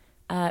plug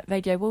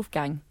Radio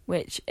Wolfgang,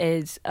 which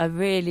is a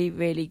really,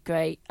 really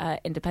great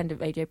independent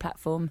radio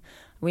platform.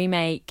 We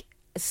make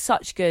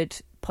such good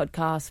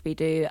podcasts. We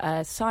do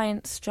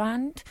Science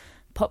Strand,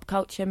 pop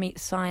culture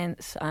meets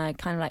science, kind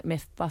of like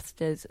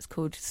Mythbusters. It's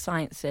called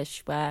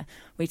Science-ish, where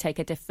we take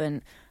a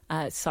different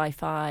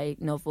sci-fi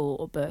novel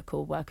or book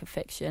or work of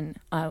fiction,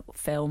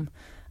 film,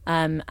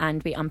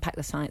 and we unpack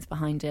the science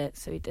behind it.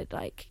 So we did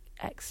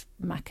Ex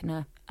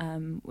Machina,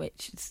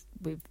 which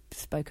we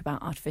spoke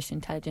about artificial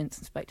intelligence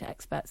and spoke to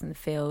experts in the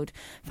field,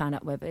 found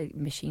out whether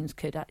machines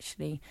could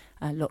actually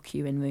lock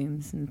you in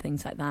rooms and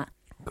things like that.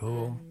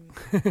 Cool.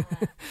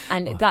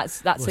 And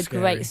that's a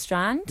scary. great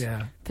strand,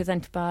 Yeah.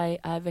 presented by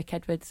Rick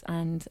Edwards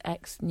and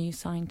ex-New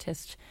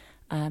Scientist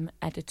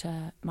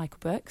editor Michael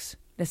Brooks.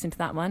 Listen to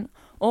that one.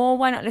 Or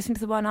why not listen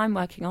to the one I'm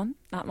working on?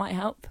 That might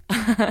help.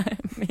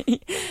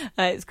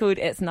 It's called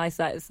It's Nice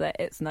That. It's the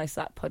It's Nice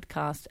That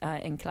podcast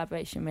in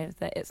collaboration with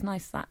the It's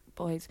Nice That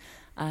Boys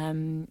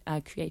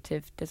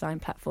creative design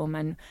platform.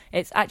 And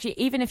it's actually,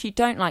 even if you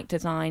don't like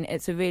design,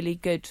 it's a really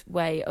good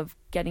way of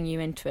getting you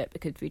into it,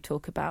 because we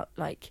talk about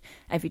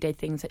everyday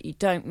things that you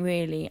don't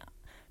really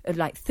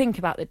think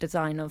about the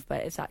design of,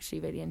 but it's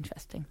actually really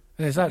interesting.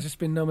 And has that just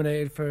been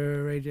nominated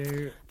for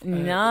radio?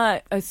 No,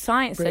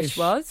 Science-ish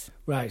was.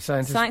 Right,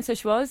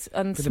 Science-ish was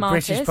on for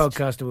Smartest. the British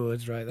Podcast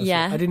Awards, right?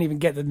 Yeah. I didn't even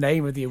get the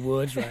name of the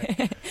awards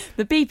right.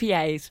 The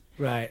BPAs.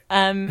 Right.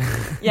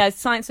 Yeah,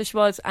 Science-ish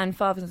was, and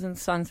Fathers and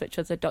Sons, which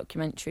was a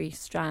documentary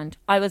strand.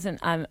 I wasn't,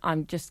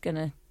 I'm just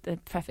going to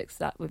prefix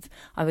that with,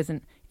 I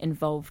wasn't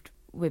involved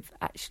with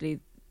actually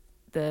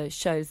the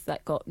shows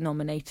that got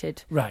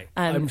nominated. Right.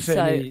 I'm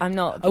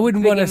not. I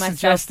wouldn't want to myself,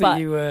 suggest that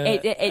you were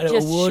it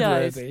just award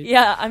shows. worthy.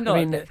 Yeah, I'm not.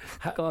 I mean,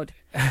 God,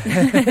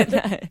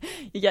 no,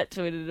 you get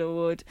to win an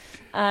award.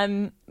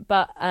 No,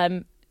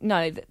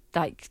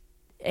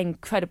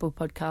 incredible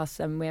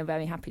podcasts, and we're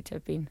very happy to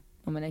have been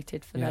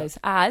nominated for those.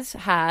 As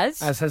has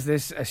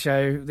this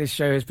show. This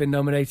show has been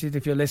nominated.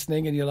 If you're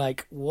listening and you're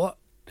like, what?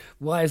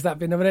 Why has that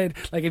been nominated?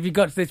 If you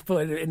got to this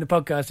point in the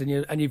podcast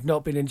and you've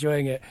not been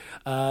enjoying it,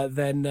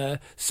 then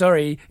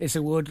sorry, it's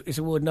award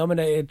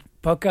nominated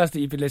podcast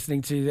that you've been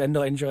listening to and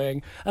not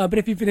enjoying. But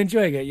if you've been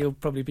enjoying it, you'll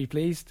probably be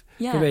pleased.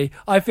 Yeah. For me,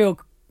 I feel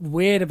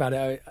weird about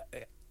it.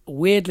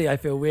 Weirdly, I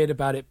feel weird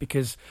about it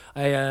because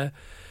I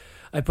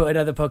put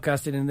another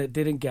podcast in and that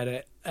didn't get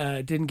it.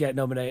 Didn't get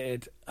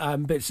nominated,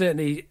 but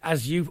certainly,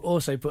 as you've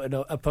also put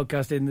a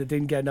podcast in that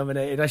didn't get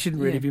nominated, I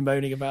shouldn't really be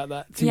moaning about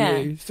that to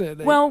you.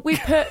 Certainly. Well, we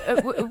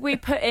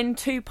put in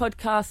two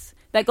podcasts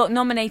that got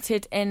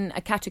nominated in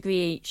a category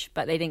each,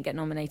 but they didn't get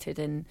nominated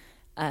in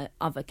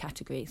other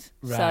categories.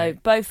 Right. So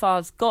both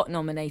ours got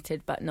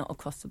nominated, but not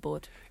across the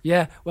board.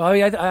 Yeah, well,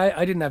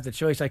 I didn't have the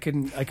choice. I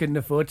couldn't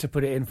afford to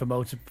put it in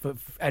put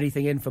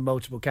anything in for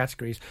multiple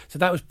categories. So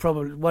that was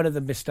probably one of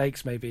the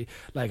mistakes. Maybe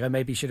I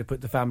maybe should have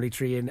put the family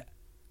tree in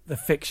the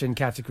fiction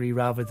category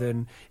rather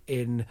than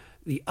in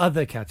the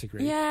other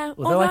category. Yeah,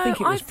 although I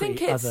think it was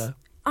pretty other.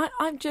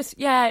 I'm just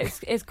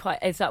it's quite.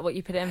 Is that what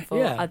you put it in for?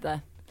 Yeah.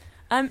 Other.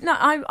 No,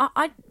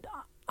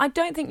 I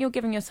don't think you're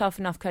giving yourself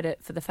enough credit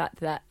for the fact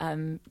that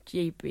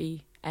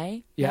GBA,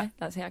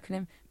 that's the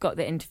acronym, got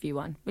the interview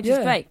one, which is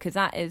great, because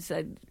that is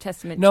a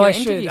testament to your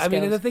interview skills. I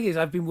mean, the thing is,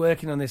 I've been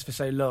working on this for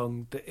so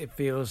long that it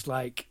feels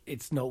like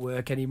it's not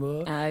work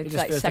anymore. It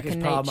just feels like it's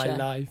part of my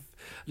life.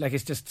 Like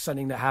it's just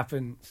something that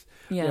happens.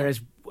 Yeah. Whereas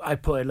I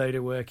put a load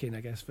of work in,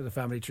 I guess, for the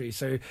family tree.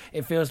 So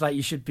it feels like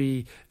you should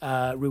be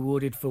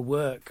rewarded for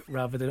work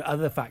rather than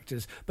other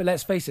factors. But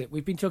let's face it,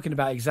 we've been talking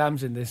about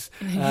exams in this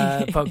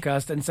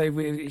podcast, and so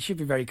it should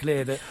be very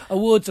clear that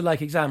awards are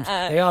like exams.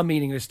 They are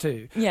meaningless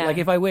too. Yeah.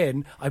 If I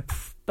win,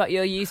 but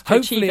you're used to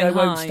Hopefully achieving I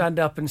won't high. stand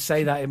up and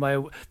say that in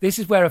my... This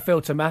is where a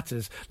filter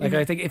matters. Like,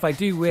 I think if I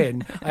do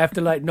win, I have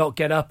to, like, not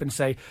get up and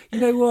say, you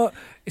know what?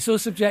 It's all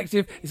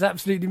subjective. It's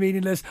absolutely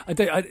meaningless.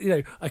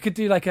 I could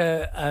do like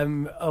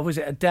was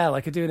it Adele?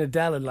 I could do an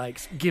Adele and, like,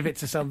 give it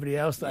to somebody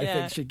else that I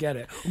think should get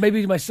it. Or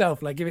maybe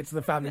myself, like, give it to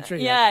the family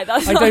tree. Yeah, like,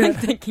 that's what I'm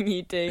thinking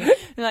you do.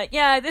 You're like,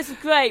 yeah, this is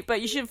great,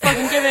 but you should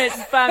fucking give it to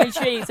the family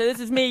tree. So this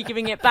is me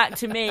giving it back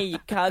to me, you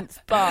cunts.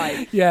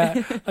 Bye.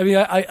 Yeah, I mean,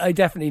 I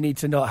definitely need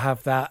to not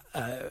have that.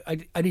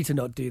 I need to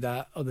not do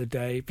that on the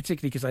day,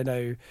 particularly because I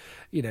know,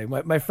 you know,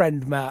 my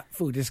friend Matt,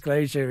 full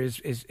disclosure,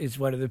 is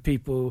one of the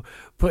people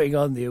putting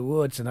on the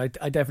awards, and I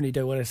definitely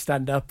don't want to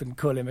stand up and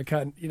call him a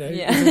cunt. You know,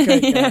 Yeah. he's a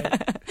great guy.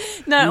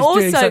 No, He's also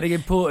doing something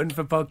important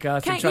for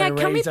podcasts and trying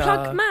to can we raise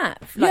plug our...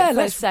 Matt? Yeah,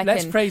 for a second.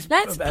 let's praise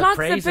plug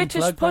praise the and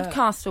British plug that.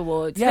 Podcast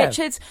Awards, Yeah, which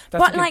is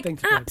that's a good thing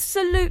to plug.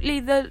 absolutely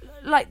the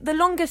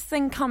longest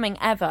thing coming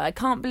ever. I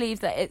can't believe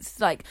that it's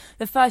like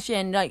the first year,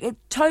 and like a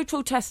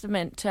total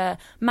testament to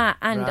Matt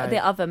and Right.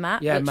 the other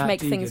Matt, Yeah, which Matt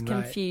makes things Deegan,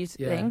 right.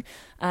 confusing.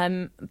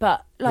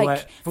 But like Well,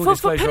 full for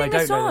disclosure, putting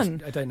this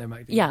on. I don't know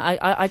Matt Deegan. Yeah,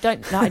 I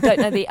don't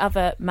know the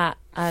other Matt,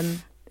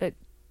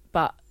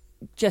 but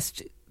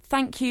just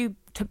thank you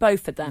to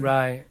both of them.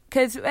 Right.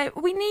 Because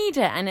we need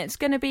it, and it's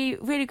going to be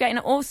really great. And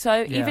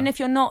also, even if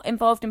you're not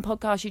involved in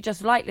podcasts, you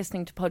just like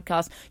listening to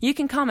podcasts, you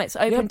can come. It's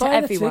open to buy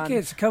everyone. the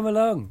tickets, come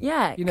along.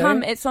 Yeah, you know?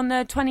 come. It's on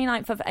the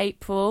 29th of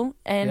April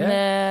in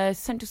the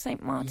Central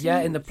St. Martin's. Yeah,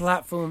 in the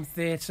Platform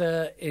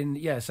Theatre in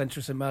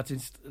Central St.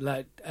 Martin's,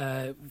 like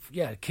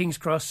King's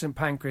Cross, St.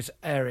 Pancras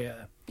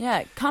area.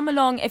 Yeah, come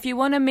along if you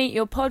want to meet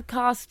your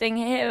podcasting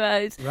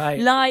heroes. Right.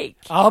 Like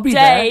I'll be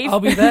Dave. there. I'll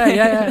be there.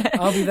 Yeah,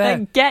 I'll be there.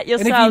 And get And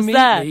if yourselves you meet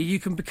there. me, you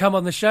can become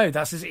on the show.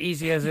 That's as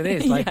easy as it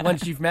is. Like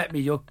once you've met me,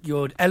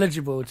 you're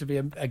eligible to be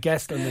a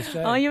guest on the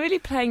show. Oh, you're really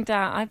playing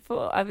down. I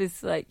thought I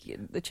was like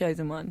the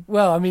chosen one.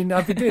 Well, I mean,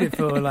 I've been doing it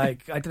for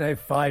like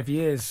 5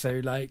 years. So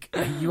like,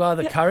 you are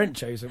the current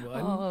chosen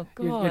one. Oh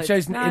God, You're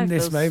chosen now in I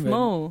this feel moment.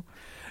 Small.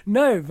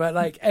 No, but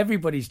like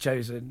everybody's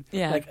chosen.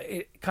 Yeah.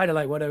 Like kind of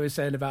like what I was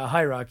saying about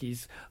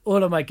hierarchies.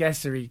 All of my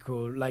guests are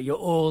equal. Like you're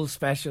all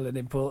special and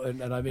important,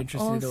 and I'm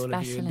interested in all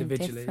of you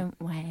individually. In different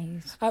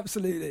ways.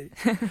 Absolutely.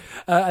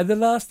 And the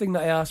last thing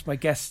that I ask my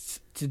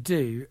guests to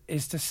do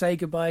is to say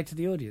goodbye to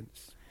the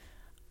audience.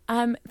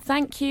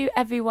 Thank you,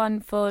 everyone,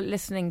 for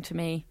listening to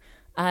me.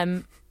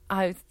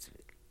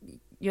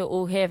 You're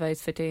all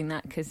heroes for doing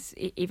that, because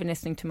even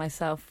listening to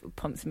myself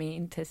prompts me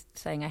into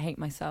saying I hate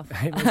myself. I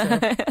hate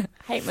myself.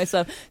 Hate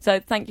myself. So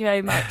thank you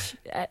very much,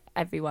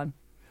 everyone.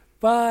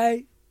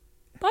 Bye.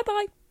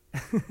 Bye-bye.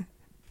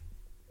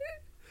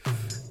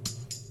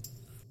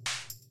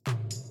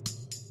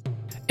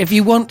 If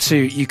you want to,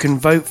 you can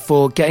vote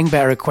for Getting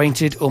Better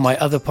Acquainted or my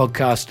other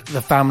podcast,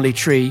 The Family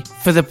Tree,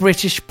 for the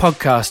British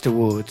Podcast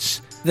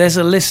Awards. There's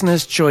a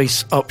listener's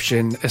choice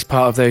option as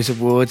part of those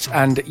awards,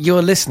 and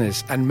your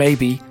listeners, and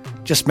maybe,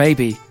 just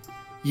maybe,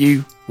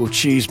 you will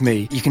choose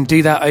me. You can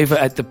do that over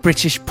at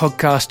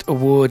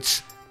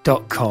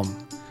thebritishpodcastawards.com.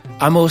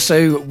 I'm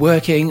also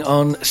working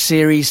on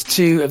Series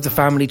 2 of The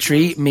Family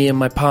Tree, me and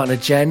my partner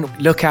Jen.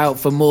 Look out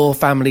for more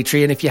Family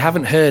Tree. And if you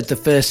haven't heard the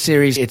first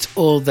series, it's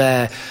all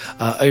there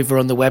over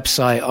on the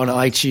website, on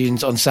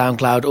iTunes, on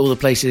SoundCloud, all the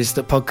places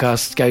that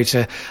podcasts go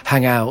to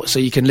hang out. So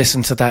you can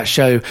listen to that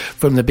show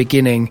from the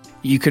beginning.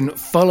 You can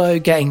follow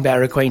Getting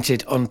Better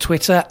Acquainted on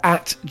Twitter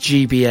at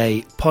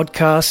GBA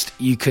Podcast.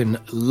 You can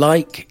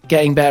like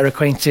Getting Better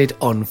Acquainted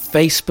on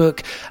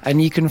Facebook,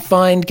 and you can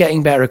find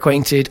Getting Better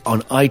Acquainted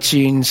on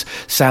iTunes,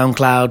 SoundCloud,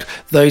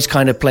 those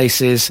kind of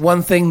places.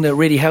 One thing that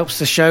really helps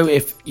the show,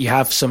 if you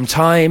have some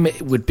time,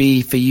 would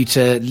be for you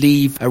to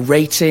leave a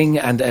rating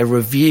and a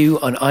review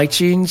on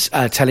iTunes,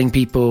 telling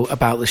people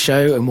about the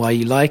show and why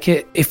you like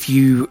it. If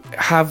you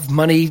have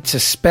money to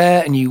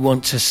spare and you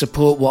want to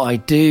support what I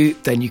do,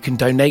 then you can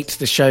donate to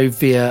the show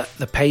via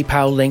the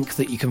PayPal link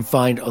that you can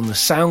find on the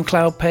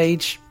SoundCloud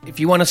page. If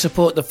you want to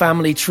support the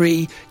Family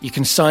Tree, you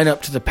can sign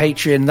up to the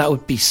Patreon. That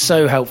would be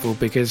so helpful,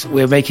 because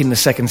we're making the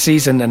second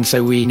season, and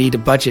so we need a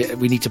budget.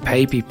 We need to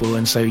pay people,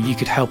 and so you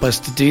could help us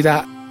to do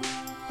that.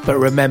 But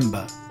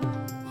remember,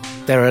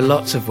 there are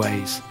lots of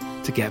ways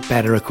to get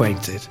better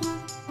acquainted.